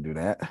if you're gonna do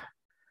that.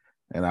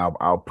 And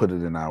I'll put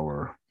it in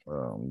our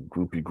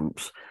groupie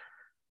groups.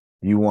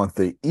 You want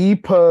the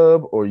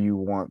EPUB or you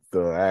want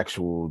the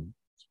actual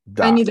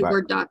doc? I need a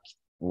Word doc.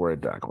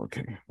 Word doc,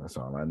 okay. That's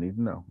all I need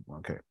to know.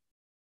 Okay.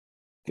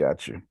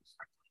 Got you.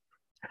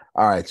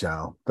 All right,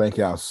 y'all. Thank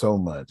y'all so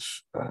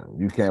much.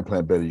 You can't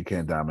plan better, you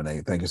can't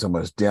dominate. Thank you so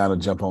much. Deanna,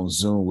 jump on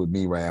Zoom with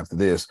me right after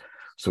this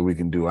so we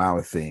can do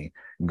our thing.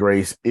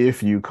 Grace,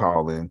 if you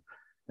call in,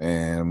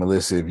 and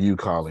Melissa, if you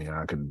call in,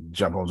 I can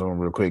jump on Zoom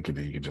real quick and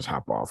then you can just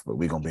hop off, but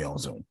we're going to be on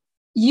Zoom.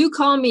 You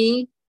call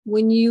me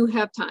when you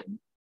have time.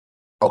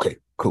 Okay,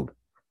 cool.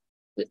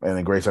 And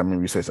then Grace, I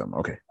remember you say something.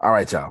 Okay. All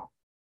right, y'all.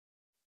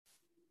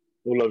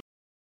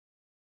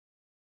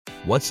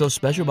 What's so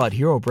special about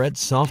Hero Bread's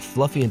soft,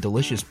 fluffy, and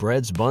delicious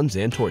breads, buns,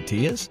 and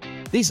tortillas?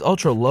 These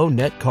ultra-low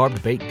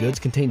net-carb baked goods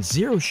contain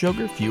zero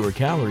sugar, fewer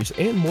calories,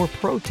 and more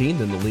protein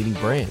than the leading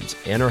brands,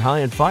 and are high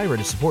in fiber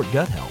to support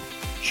gut health.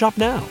 Shop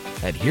now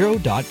at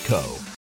hero.co.